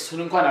አይ እሱን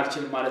እንኳን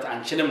አልችልም ማለት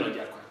አንችልም ነው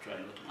ያልኳችሁ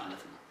ያሉት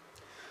ማለት ነው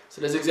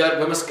ስለዚህ እግዚአብሔር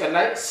በመስቀል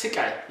ላይ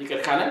ስቃይ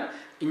ይቅር ካለን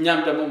እኛም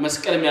ደግሞ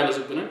መስቀል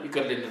የሚያበዙብንን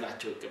ይቅር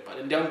ልንላቸው ይገባል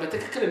እንዲያውም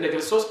በትክክል እንደ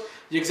ክርስቶስ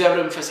የእግዚአብሔር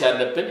መንፈስ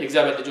ያለብን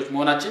የእግዚአብሔር ልጆች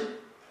መሆናችን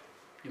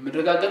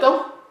የምንረጋገጠው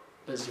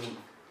በዚህ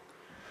ነው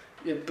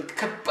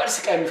ከባድ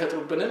ስቃይ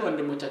የሚፈጥሩብንን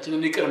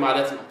ወንድሞቻችንን ይቅር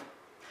ማለት ነው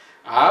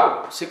አው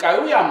ስቃዩ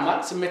ያማል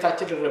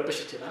ስሜታችን ሊረበሽ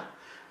ይችላል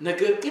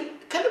ነገር ግን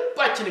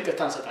ከልባችን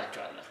ይቅርታ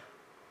እንሰጣቸዋለን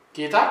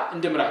ጌታ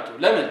እንደምራቱ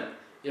ለምን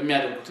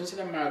የሚያደርጉትን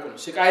ስለማያውቁ ነው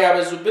ስቃይ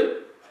ያበዙብን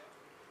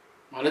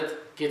ማለት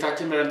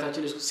ጌታችን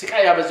መረንታችን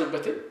ስቃይ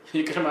ያበዙበትን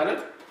ይቅር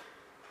ማለት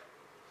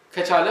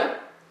ከቻለ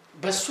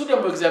በሱ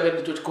ደግሞ እግዚአብሔር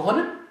ልጆች ከሆነ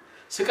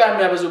ስቃይ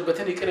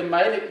የሚያበዙበትን ይቅር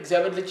የማይል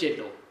እግዚአብሔር ልጅ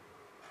የለውም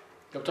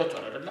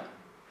ገብታችኋል አይደል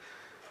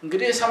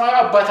እንግዲህ የሰማዩ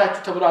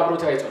አባታችሁ ተብሎ አብሮ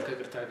ተያይቷል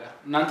ከይቅርታ ጋር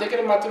እናንተ ይቅር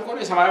የማትሉ ከሆነ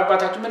የሰማዩ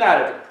አባታችሁ ምን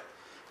ያደርጋል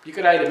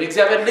ይቅር አይልም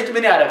የእግዚአብሔር ልጅ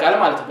ምን ያደርጋል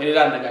ማለት ነው በሌላ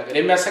አነጋገር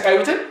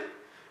የሚያሰቃዩትን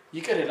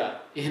ይቅር ይላል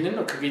ይሄንን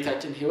ነው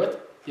ከጌታችን ህይወት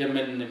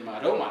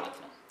የምንማረው ማለት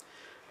ነው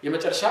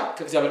የመጨረሻ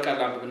ከእግዚአብሔር ቃል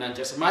አንብበና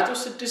እንጨርስ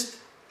ማቴዎስ 6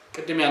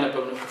 ቅድም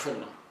ያነበብነው ክፍል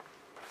ነው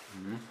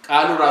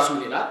ቃሉ ራሱ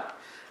ምን ይላል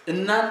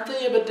እናንተ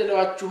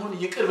የበደሏችሁን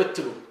ይቅር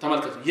ብትሉ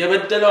ተመልከቱ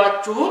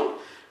የበደሏችሁን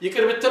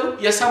ይቅር ብትሉ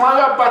የሰማዩ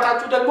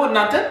አባታችሁ ደግሞ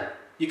እናንተ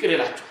ይቅር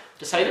ይላችኋል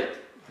ደስ አይደል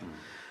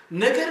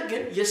ነገር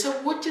ግን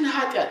የሰዎችን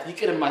ኃጢያት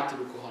ይቅር የማትሉ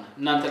ከሆነ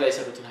እናንተ ላይ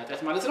የሰሩትን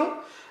ኃጢያት ማለት ነው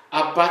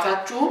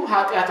አባታችሁም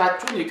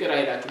ኃጢያታችሁን ይቅር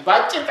አይላችሁ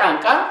ባጭር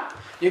ቃንቃ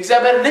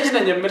የእግዚአብሔር ልጅ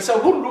ነኝ የሚል ሰው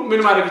ሁሉ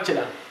ምን ማድረግ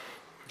ይችላል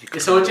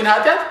የሰዎችን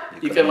ኃጢያት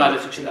ይቅር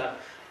ማለት ይችላል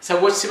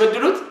ሰዎች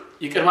ሲበድሉት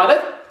ይቅር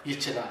ማለት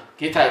ይችላል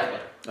ጌታ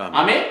ይክበር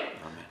አሜን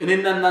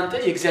እኔና እናንተ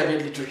የእግዚአብሔር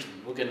ልጆች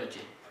ነን ወገኖቼ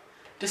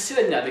ደስ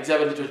ይለኛል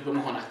የእግዚአብሔር ልጆች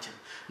በመሆናችን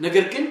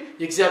ነገር ግን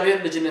የእግዚአብሔር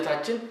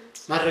ልጅነታችን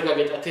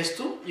ማረጋገጫ ቴስቱ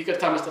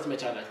ይቅርታ መስጠት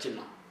መቻላችን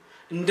ነው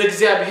እንደ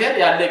እግዚአብሔር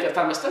ያለ ይቅርታ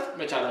መስጠት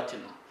መቻላችን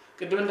ነው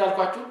ቅድም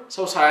እንዳልኳችሁ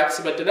ሰው ሳያቅ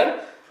ሲበድለን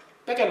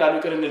በቀላሉ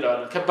ይቅር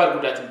እንለዋለን ከባድ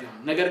ጉዳትም ቢሆን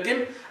ነገር ግን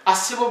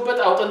አስቦበት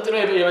አውጠንጥኖ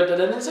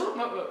የበደለንን ሰው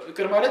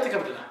ይቅር ማለት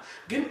ይከብደናል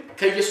ግን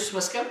ከኢየሱስ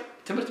መስቀል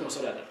ትምህርት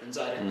መውሰድ አለብን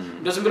ዛሬ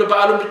እንደዚህ ብሎ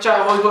በአለም ብቻ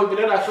ሆይ ሆይ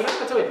ብለን አክብረን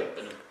መተው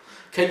የለብንም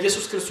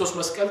ከኢየሱስ ክርስቶስ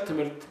መስቀል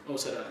ትምህርት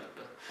መውሰድ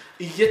አለብን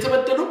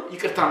እየተበደሉ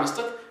ይቅርታ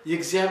መስጠት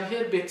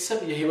የእግዚአብሔር ቤተሰብ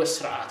የህይወት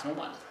ስርዓት ነው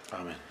ማለት ነው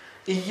አሜን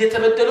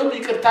እየተበደሉም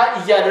ይቅርታ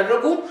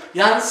እያደረጉ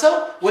ያን ሰው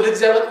ወደ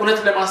እግዚአብሔር እውነት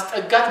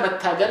ለማስጠጋት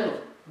መታገል ነው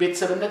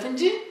ቤተሰብነት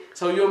እንጂ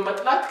ሰውየውን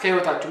መጥላት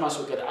ከህይወታችሁ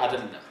ማስወገድ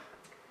አይደለም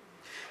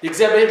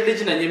የእግዚአብሔር ልጅ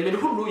ነኝ የሚል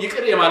ሁሉ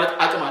ይቅር የማለት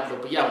አቅም አለው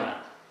በያምናል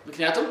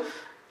ምክንያቱም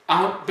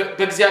አሁን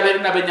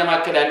በእግዚአብሔርና በእኛ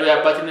መካከል ያለው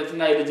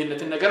የአባትነትና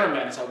የልጅነትን ነገር ነው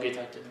የሚያነሳው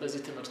ጌታችን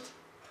በዚህ ትምህርት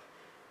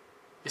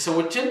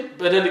የሰዎችን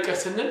በደል ይቅር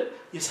ስንል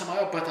የሰማዩ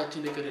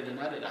አባታችን ይቅር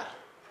ይለናል ይላል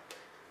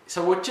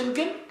ሰዎችን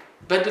ግን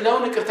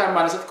በደላውን ይቅርታ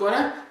ማለሰት ከሆነ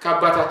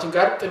ከአባታችን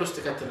ጋር ጥል ውስጥ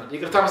ከተናል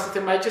ይቅርታ መስጠት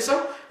የማይችል ሰው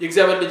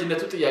የእግዚአብሔር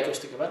ልጅነቱ ጥያቄ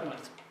ውስጥ ይገባል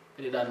ማለት ነው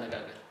በሌላ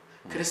አነጋገር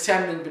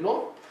ክርስቲያን ነኝ ብሎ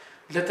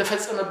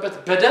ለተፈጸመበት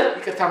በደል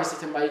ይቅርታ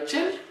መስጠት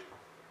የማይችል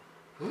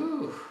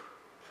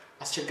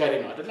አስቸጋሪ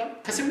ነው አይደለም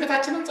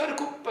ከስሜታችን አንፃር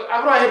እኮ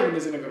አብረው አይሄዱም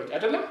እነዚህ ነገሮች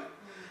አይደለም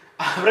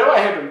አብረው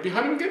አይሄዱም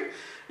ቢሆንም ግን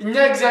እኛ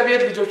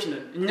እግዚአብሔር ልጆች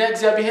ነን እኛ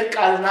እግዚአብሔር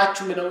ቃል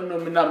ናችሁ ምንውን ነው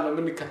ምናምን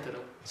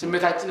የምንከተለው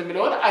ስሜታችን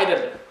የሚለውን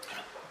አይደለም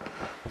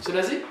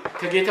ስለዚህ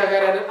ከጌታ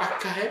ጋር ያለን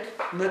አካሄድ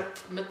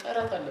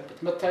መጣራት አለበት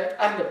መታየት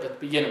አለበት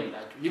በየነው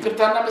ማለት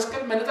ይቅርታና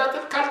መስቀል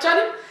መነጣጠል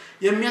ካልቻለን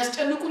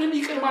የሚያስጨንቁንን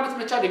ይቅር ማለት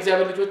መቻል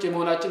እግዚአብሔር ልጆች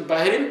የመሆናችን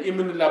ባህሪን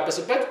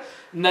የምንላበስበት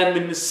እና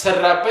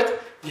የምንሰራበት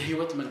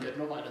የህይወት መንገድ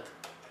ነው ማለት ነው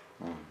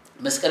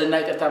መስቀልና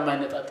ይቅርታ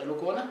ማይነጣጠሉ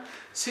ከሆነ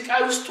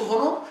ስቃይ ውስጥ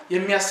ሆኖ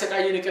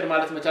የሚያሰቃየን ይቅር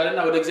ማለት መቻልና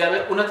ወደ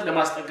እግዚአብሔር እውነት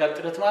ለማስጠጋት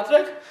ጥረት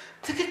ማድረግ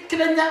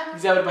ትክክለኛ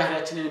እግዚአብሔር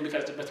ባህሪያችንን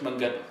የሚቀርጽበት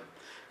መንገድ ነው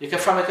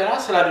የከፋ መከራ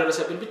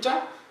ስላደረሰብን ብቻ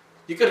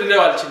ይቅር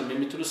ሊለው አልችልም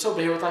የምትሉ ሰው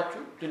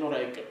በህይወታችሁ ሊኖር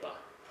አይገባም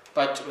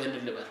ባጭሩ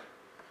ይሄንን ልበል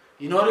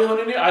ይኖር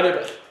ይሆንኒ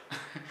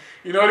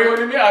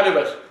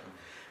አለበር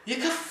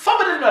የከፋ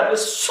በደል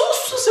ማለት ሱስ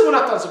ስሙን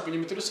አታንስብኝ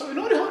የምትሉ ሰው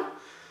ይኖር ይሆን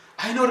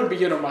አይኖርም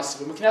ብዬ ነው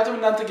ማስበው ምክንያቱም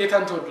እናንተ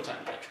ጌታን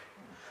ተወዱታላችሁ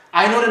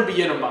አይኖርም ብዬ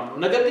ነው ማምነው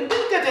ነገር ግን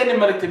ድንገት ይሄንን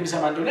መልእክት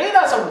የሚሰማ እንደሆነ ሌላ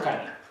ሰው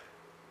ካለ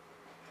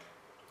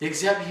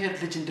የእግዚአብሔር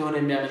ልጅ እንደሆነ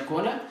የሚያምን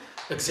ከሆነ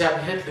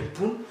እግዚአብሔር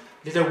ልቡን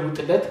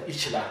ሊለውጥለት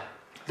ይችላል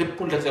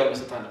ልቡን ለእግዚአብሔር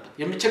መስጠት አለበት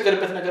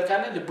የሚቸገርበት ነገር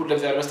ካለ ልቡን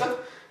ለእግዚአብሔር መስጠት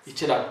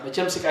ይችላል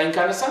መቼም ስቃይን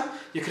ካነሳ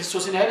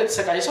የክርስቶስን ያህል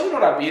የተሰቃየ ሰው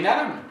ይኖራል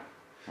በእናም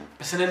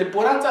በስነ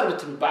ልቦና አንፃር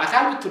ብትሉ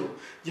በአካል ብትሉ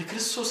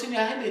የክርስቶስን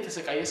ያህል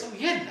የተሰቃየ ሰው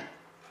የለም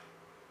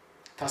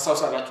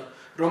ታሳውሳላችሁ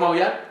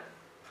ሮማውያን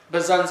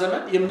በዛን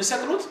ዘመን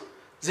የሚሰቅሉት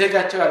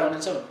ዜጋቸው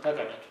ያልሆነን ሰው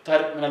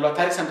ታሪክ ምናልባት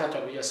ታሪክ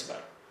ሰምታችኋል ብዬ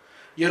አስባለሁ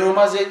የሮማ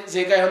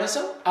ዜጋ የሆነ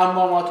ሰው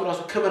አሟሟቱ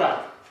ራሱ ክብር አለ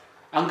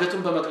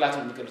አንገቱን በመቅላት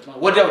ነው የሚገሉት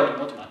ወዲያው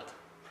ሊሞት ማለት ነው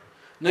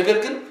ነገር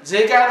ግን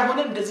ዜጋ ያልሆነ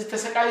እንደዚህ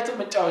ተሰቃይቶ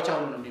መጫወቻ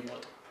ሆኖ ነው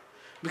የሚሞተው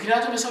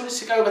ምክንያቱም የሰው ልጅ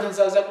ስቃዩ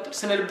በተንዛዛ ቁጥር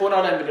ስነ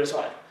ልቦናው ላይ የሚደርሰው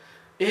አለ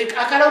ይሄ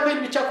አካላዊ ፔን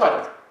ብቻ እኮ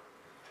አይደለም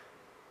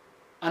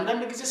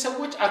አንዳንድ ጊዜ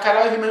ሰዎች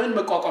አካላዊ ህመምን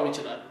መቋቋም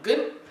ይችላሉ ግን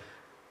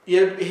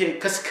ይሄ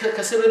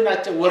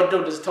ከስብናቸው ወርደው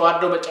እንደዚህ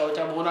ተዋርደው መጫወቻ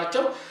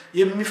መሆናቸው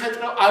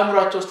የሚፈጥረው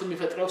አእምሯቸው ውስጥ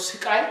የሚፈጥረው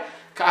ስቃይ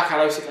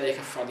ከአካላዊ ስቃይ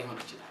የከፋ ሊሆን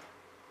ይችላል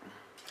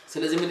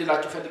ስለዚህ ምን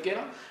ልላችሁ ፈልጌ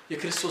ነው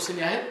የክርስቶስን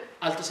ያህል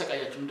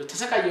አልተሰቃያችሁም እንደ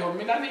ተሰቃየው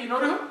የሚላል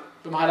ይኖርህ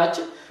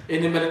በመሐላችን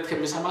እኔ መልእክት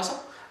ከሚሰማ ሰው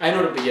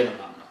አይኖርም ብዬ ነው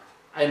ማለት ነው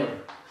አይኖርም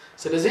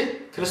ስለዚህ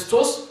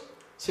ክርስቶስ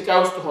ስቃይ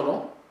ውስጥ ሆኖ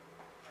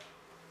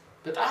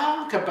በጣም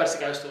ከባድ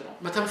ስቃይ ውስጥ ሆኖ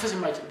መተንፈስ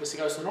የማይችልበት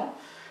ስቃይ ውስጥ ሆኖ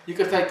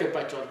ይቅርታ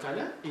ይገባቸዋል ካለ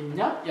እኛ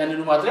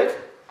ያንኑ ማድረግ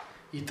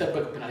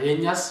ይተበቅብናል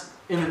የኛስ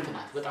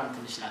እምንትናት በጣም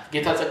ትንሽ ናት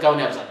ጌታ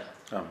ጸጋውን ያብዛልን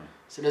አሜን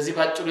ስለዚህ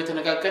ባጭሩ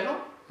የተነጋገርነው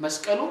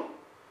መስቀሉ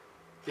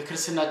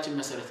የክርስቲያናችን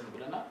መሰረት ነው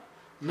ብለናል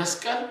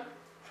መስቀል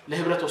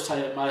ለህብረት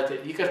ወሳኝ ማለት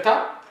ይቅርታ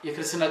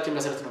የክርስቲያናችን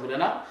መሰረት ነው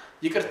ብለናል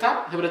ይቅርታ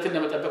ህብረትን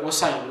ለመጠበቅ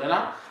ወሳኝ ነው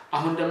ብለናል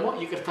አሁን ደግሞ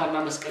ይቅርታና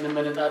መስቀልን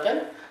መነጣጠል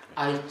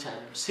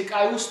አይቻልም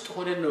ስቃይ ውስጥ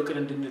ሆነን ነው ቅን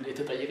እንድንል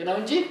የተጠየቀው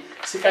እንጂ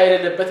ስቃይ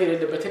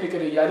የሌለበትን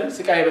ይቅር ይያልን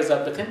ስቃይ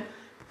የበዛበትን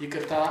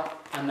ይቅርታ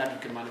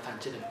አናድርግ ማለት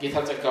አንችልም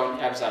ጌታ ጸጋውን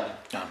ያብዛልን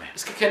አሜን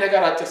እስኪ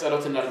ከነጋር አጭር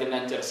ጸሎት እናድርግና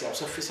እንጨርስ ያው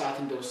ሰፊ ሰዓት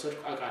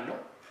እንደወሰድኩ አውቃለሁ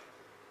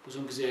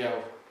ብዙን ጊዜ ያው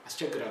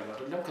አስቸግራለሁ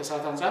አይደለም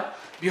ከሰዓት አንፃር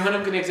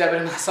ቢሆንም ግን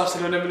የእግዚአብሔርን ሐሳብ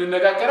ስለሆነ ምን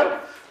እንነጋገረው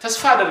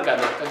ተስፋ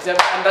አደርጋለሁ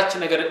እግዚአብሔር አንዳች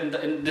ነገር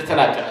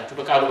እንደተናገራችሁ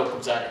በቃሉ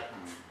በኩል ዛሬ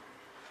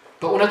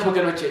በእውነት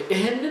ወገኖቼ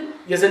ይሄንን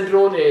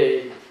የዘንድሮውን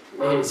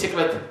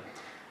ሲክረት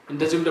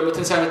እንደዚሁም ደግሞ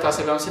ትንሣኤ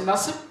መታሰቢያውን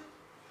ስናስብ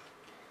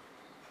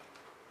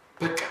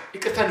በቃ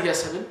ይቅርታን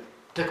እያሰብን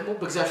ደግሞ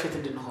በእግዚአብሔር ፊት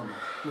እንድንሆን ነው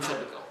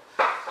እንፈልገው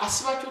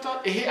አስባችሁታል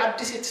ይሄ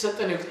አዲስ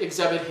የተሰጠን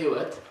የእግዚአብሔር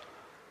ሕይወት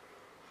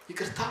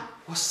ይቅርታ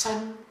ወሳኝ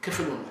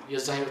ክፍል ነው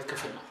የዛ ሕይወት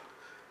ክፍል ነው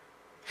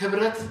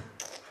ህብረት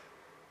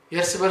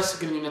የእርስ በርስ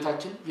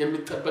ግንኙነታችን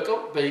የሚጠበቀው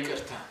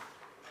በይቅርታ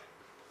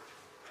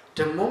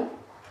ደግሞ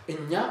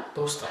እኛ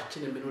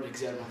በውስጣችን የሚኖር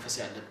እግዚአብሔር መንፈስ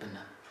ያለብንና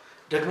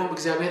ደግሞ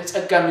እግዚአብሔር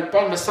ጸጋ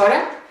የሚባል መሳሪያ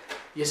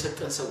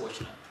የሰጠን ሰዎች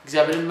ነን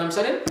እግዚአብሔርን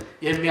መምሰልን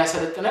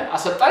የሚያሰለጥነን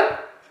አሰልጣኝ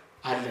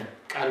አለን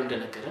ቃሉ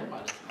እንደነገረን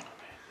ማለት ነው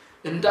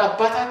እንደ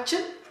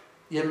አባታችን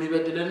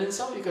የሚበድለንን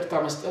ሰው ይቅርታ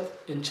መስጠት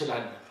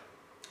እንችላለን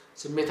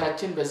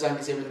ስሜታችን በዛን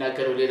ጊዜ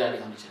የምናገረው ሌላ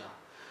ሊሆን ይችላል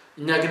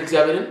እኛ ግን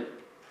እግዚአብሔርን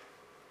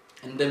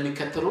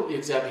እንደሚከተሉ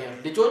የእግዚአብሔር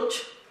ልጆች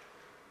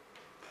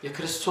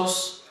የክርስቶስ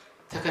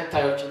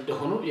ተከታዮች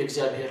እንደሆኑ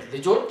የእግዚአብሔር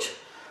ልጆች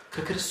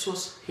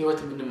ከክርስቶስ ሕይወት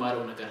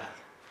የምንማረው ነገር አለ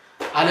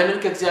ዓለምን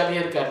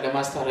ከእግዚአብሔር ጋር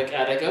ለማስታረቅ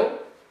ያደረገው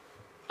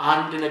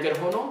አንድ ነገር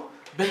ሆኖ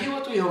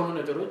በሕይወቱ የሆኑ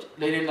ነገሮች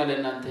ለኔና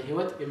ለእናንተ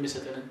ሕይወት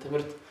የሚሰጠንን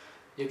ትምህርት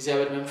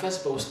የእግዚአብሔር መንፈስ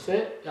በውስጥ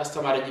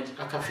ያስተማረኝ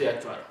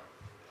አካፍያችኋለሁ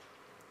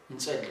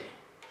እንጸልይ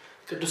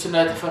ቅዱስና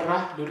የተፈራ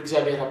ልዑል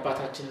እግዚአብሔር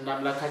አባታችንና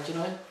አምላካችን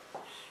ሆይ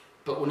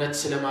በእውነት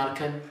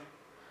ስለማርከን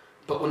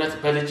በእውነት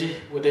በልጅህ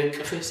ወደ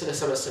ቅፍህ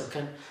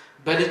ስለሰበሰብከን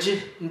በልጅህ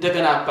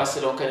እንደገና አባት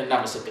ስለሆንከን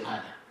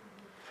እናመሰግናለን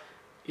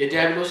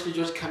የዲያብሎስ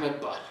ልጆች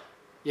ከመባል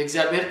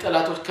የእግዚአብሔር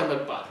ጠላቶች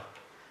ከመባል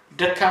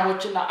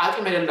ደካሞችና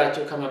አቅም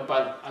የሌላቸው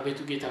ከመባል አቤቱ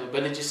ጌታ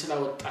በልጅህ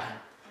ስላወጣህን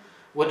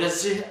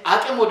ወደዚህ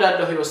አቅም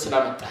ወዳለው ሕይወት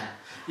ስላመጣህን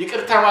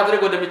ይቅርታ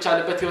ማድረግ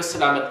ወደሚቻልበት ሕይወት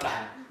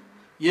ስላመጣህን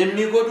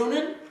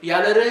የሚጎዱንን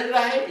ያለ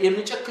ርህራሄ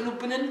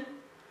የሚጨክኑብንን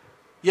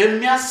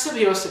የሚያስብ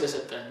ሕይወት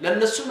ስለሰጠን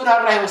ለነሱ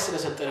ምራራ ሕይወት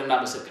ስለሰጠን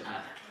እናመሰግናለን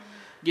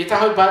ጌታ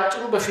ሆይ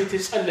ባጭሩ በፊት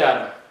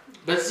ጸልያለሁ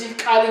በዚህ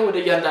ቃል ወደ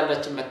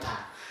እያንዳንዳችን መጣ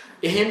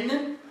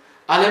ይሄንን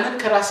ዓለምን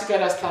ከራስ ጋር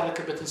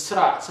ያስታረከበትን ስራ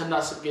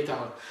ስናስብ ጌታ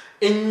ሆይ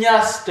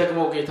እኛስ ደግሞ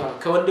ጌታ ሆይ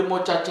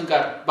ከወንድሞቻችን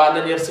ጋር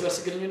ባለን የእርስ በርስ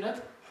ግንኙነት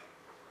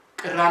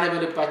ቅራኔ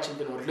በልባችን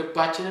ቢኖር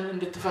ልባችንን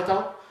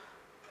እንድትፈታው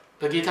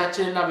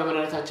በጌታችንና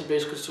በመድኃኒታችን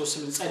በኢየሱስ ክርስቶስ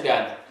ስም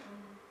እንጸልያለን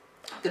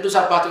ቅዱስ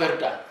አባት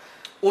እርዳን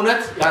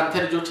እውነት ያንተ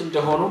ልጆች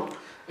እንደሆኑ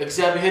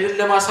እግዚአብሔርን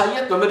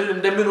ለማሳየት በመድር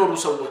እንደሚኖሩ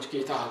ሰዎች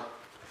ጌታ ሆይ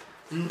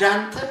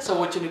እንዳንተ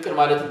ሰዎችን ይቅር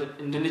ማለት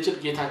እንድንችል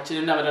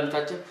ጌታችንና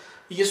መድኃኒታችን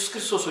ኢየሱስ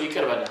ክርስቶስ ሆይ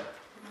ይቅር በለን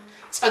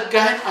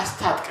ጸጋህን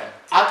አስታጥቀን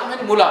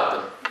አቅምን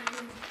ሙላብን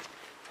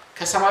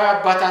ከሰማያዊ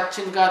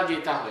አባታችን ጋር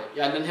ጌታ ሆይ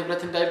ያለን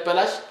ህብረት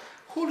እንዳይበላሽ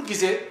ሁሉ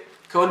ጊዜ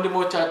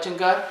ከወንድሞቻችን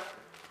ጋር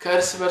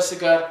ከእርስ በርስ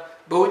ጋር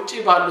በውጪ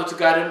ባሉት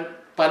ጋርም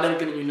ባለን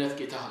ግንኙነት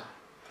ጌታ ሆይ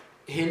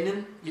ይሄንን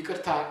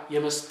ይቅርታ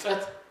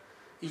የመስጠት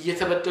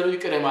እየተበደሉ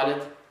ይቅር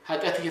ማለት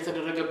ኃጢአት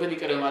እየተደረገብን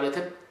ይቅር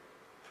ማለትን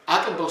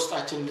አቅም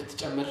በውስጣችን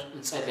እንድትጨምር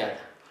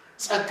እንጸልያለን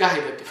ጸጋህ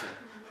ይደግፈን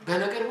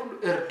በነገር ሁሉ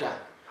እርዳ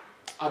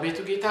አቤቱ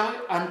ጌታ ሆይ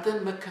አንተን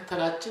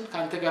መከተላችን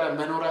ካንተ ጋር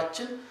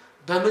መኖራችን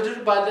በመድር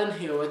ባለን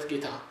ህይወት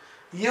ጌታ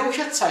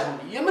የውሸት ሳይሆን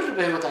የምር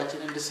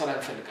በህይወታችን እንድሰራ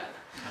እንፈልጋለን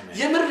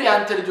የምር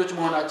ያንተ ልጆች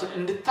መሆናችን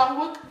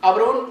እንድታወቅ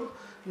አብረውን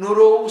ኑሮ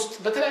ውስጥ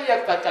በተለያየ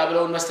አቅጣጫ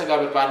አብረውን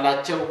መስተጋብር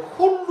ባላቸው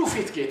ሁሉ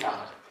ፊት ጌታ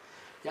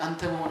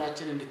ያንተ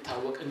መሆናችን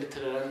እንድታወቅ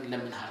እንድትረዳን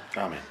እንለምንሃለን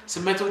አሜን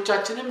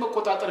ስሜቶቻችንን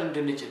መቆጣጠር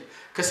እንድንችል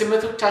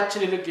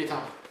ከስሜቶቻችን ይልቅ ጌታ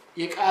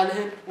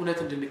የቃልህን እውነት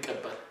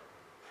እንድንቀበል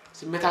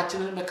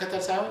ስሜታችንን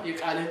መከተል ሳይሆን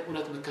የቃልህን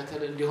እውነት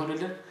መከተል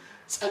እንዲሆንልን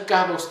ጸጋ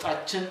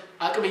በውስጣችን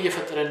አቅም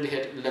እየፈጠረ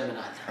እንዲሄድ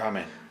እንለምንሃለን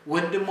አሜን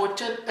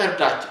ወንድሞችን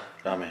እርዳቸው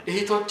አሜን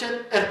እህቶችን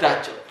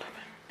እርዳቸው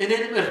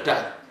እኔንም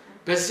እርዳኝ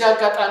በዚህ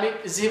አጋጣሚ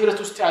እዚህ ህብረት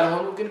ውስጥ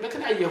ያልሆኑ ግን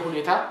በተለያየ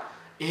ሁኔታ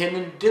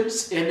ይሄንን ድምጽ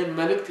ይሄንን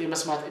መልእክት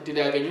የመስማት እድል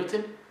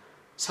ያገኙትን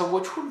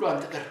ሰዎች ሁሉ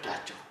አንተ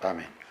እርዳቸው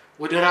አሜን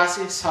ወደ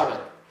ራሴ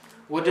ሳበል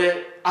ወደ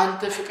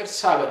አንተ ፍቅር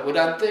ሳበል ወደ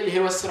አንተ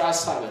የህይወት ስራ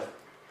ሳበል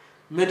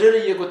ምድር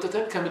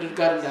እየጎተተን ከምድር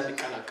ጋር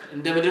እንዳንቀላቀል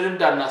እንደ ምድር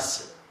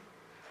እንዳናስብ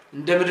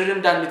እንደ ምድር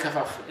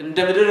እንዳንከፋፍል እንደ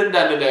ምድር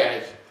እንዳንለያይ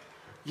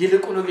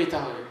ይልቁኑ ጌታ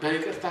ሆይ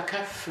በይቅርታ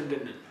ከፍ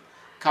እንድንል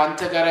ካንተ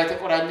ጋር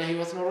የተቆራኘ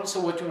ህይወት ኖሮ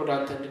ሰዎችን ወደ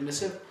አንተ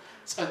እንድንስብ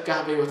ጸጋህ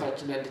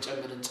በህይወታችን ላይ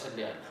እንዲጨምር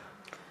እንጸልያለን።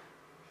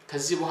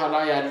 ከዚህ በኋላ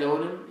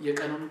ያለውንም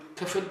የቀኑን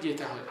ክፍል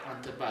ጌታ ሆይ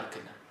አንተ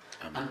ባርክልን።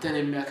 አንተን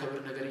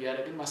የሚያከብር ነገር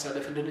ያደርግን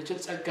ማሳለፍ እንድንችል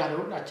ጸጋህ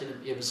ለሁላችንም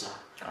ይብዛ።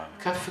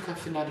 ከፍ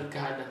ከፍ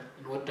እናድርግሃለን፣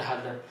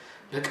 እንወድሃለን።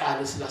 በቃል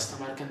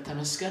ስላስተማርከን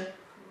ተመስገን።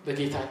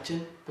 በጌታችን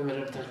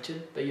በመድኃኒታችን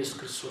በኢየሱስ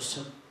ክርስቶስ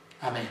ስም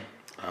አሜን።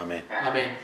 አሜን። አሜን።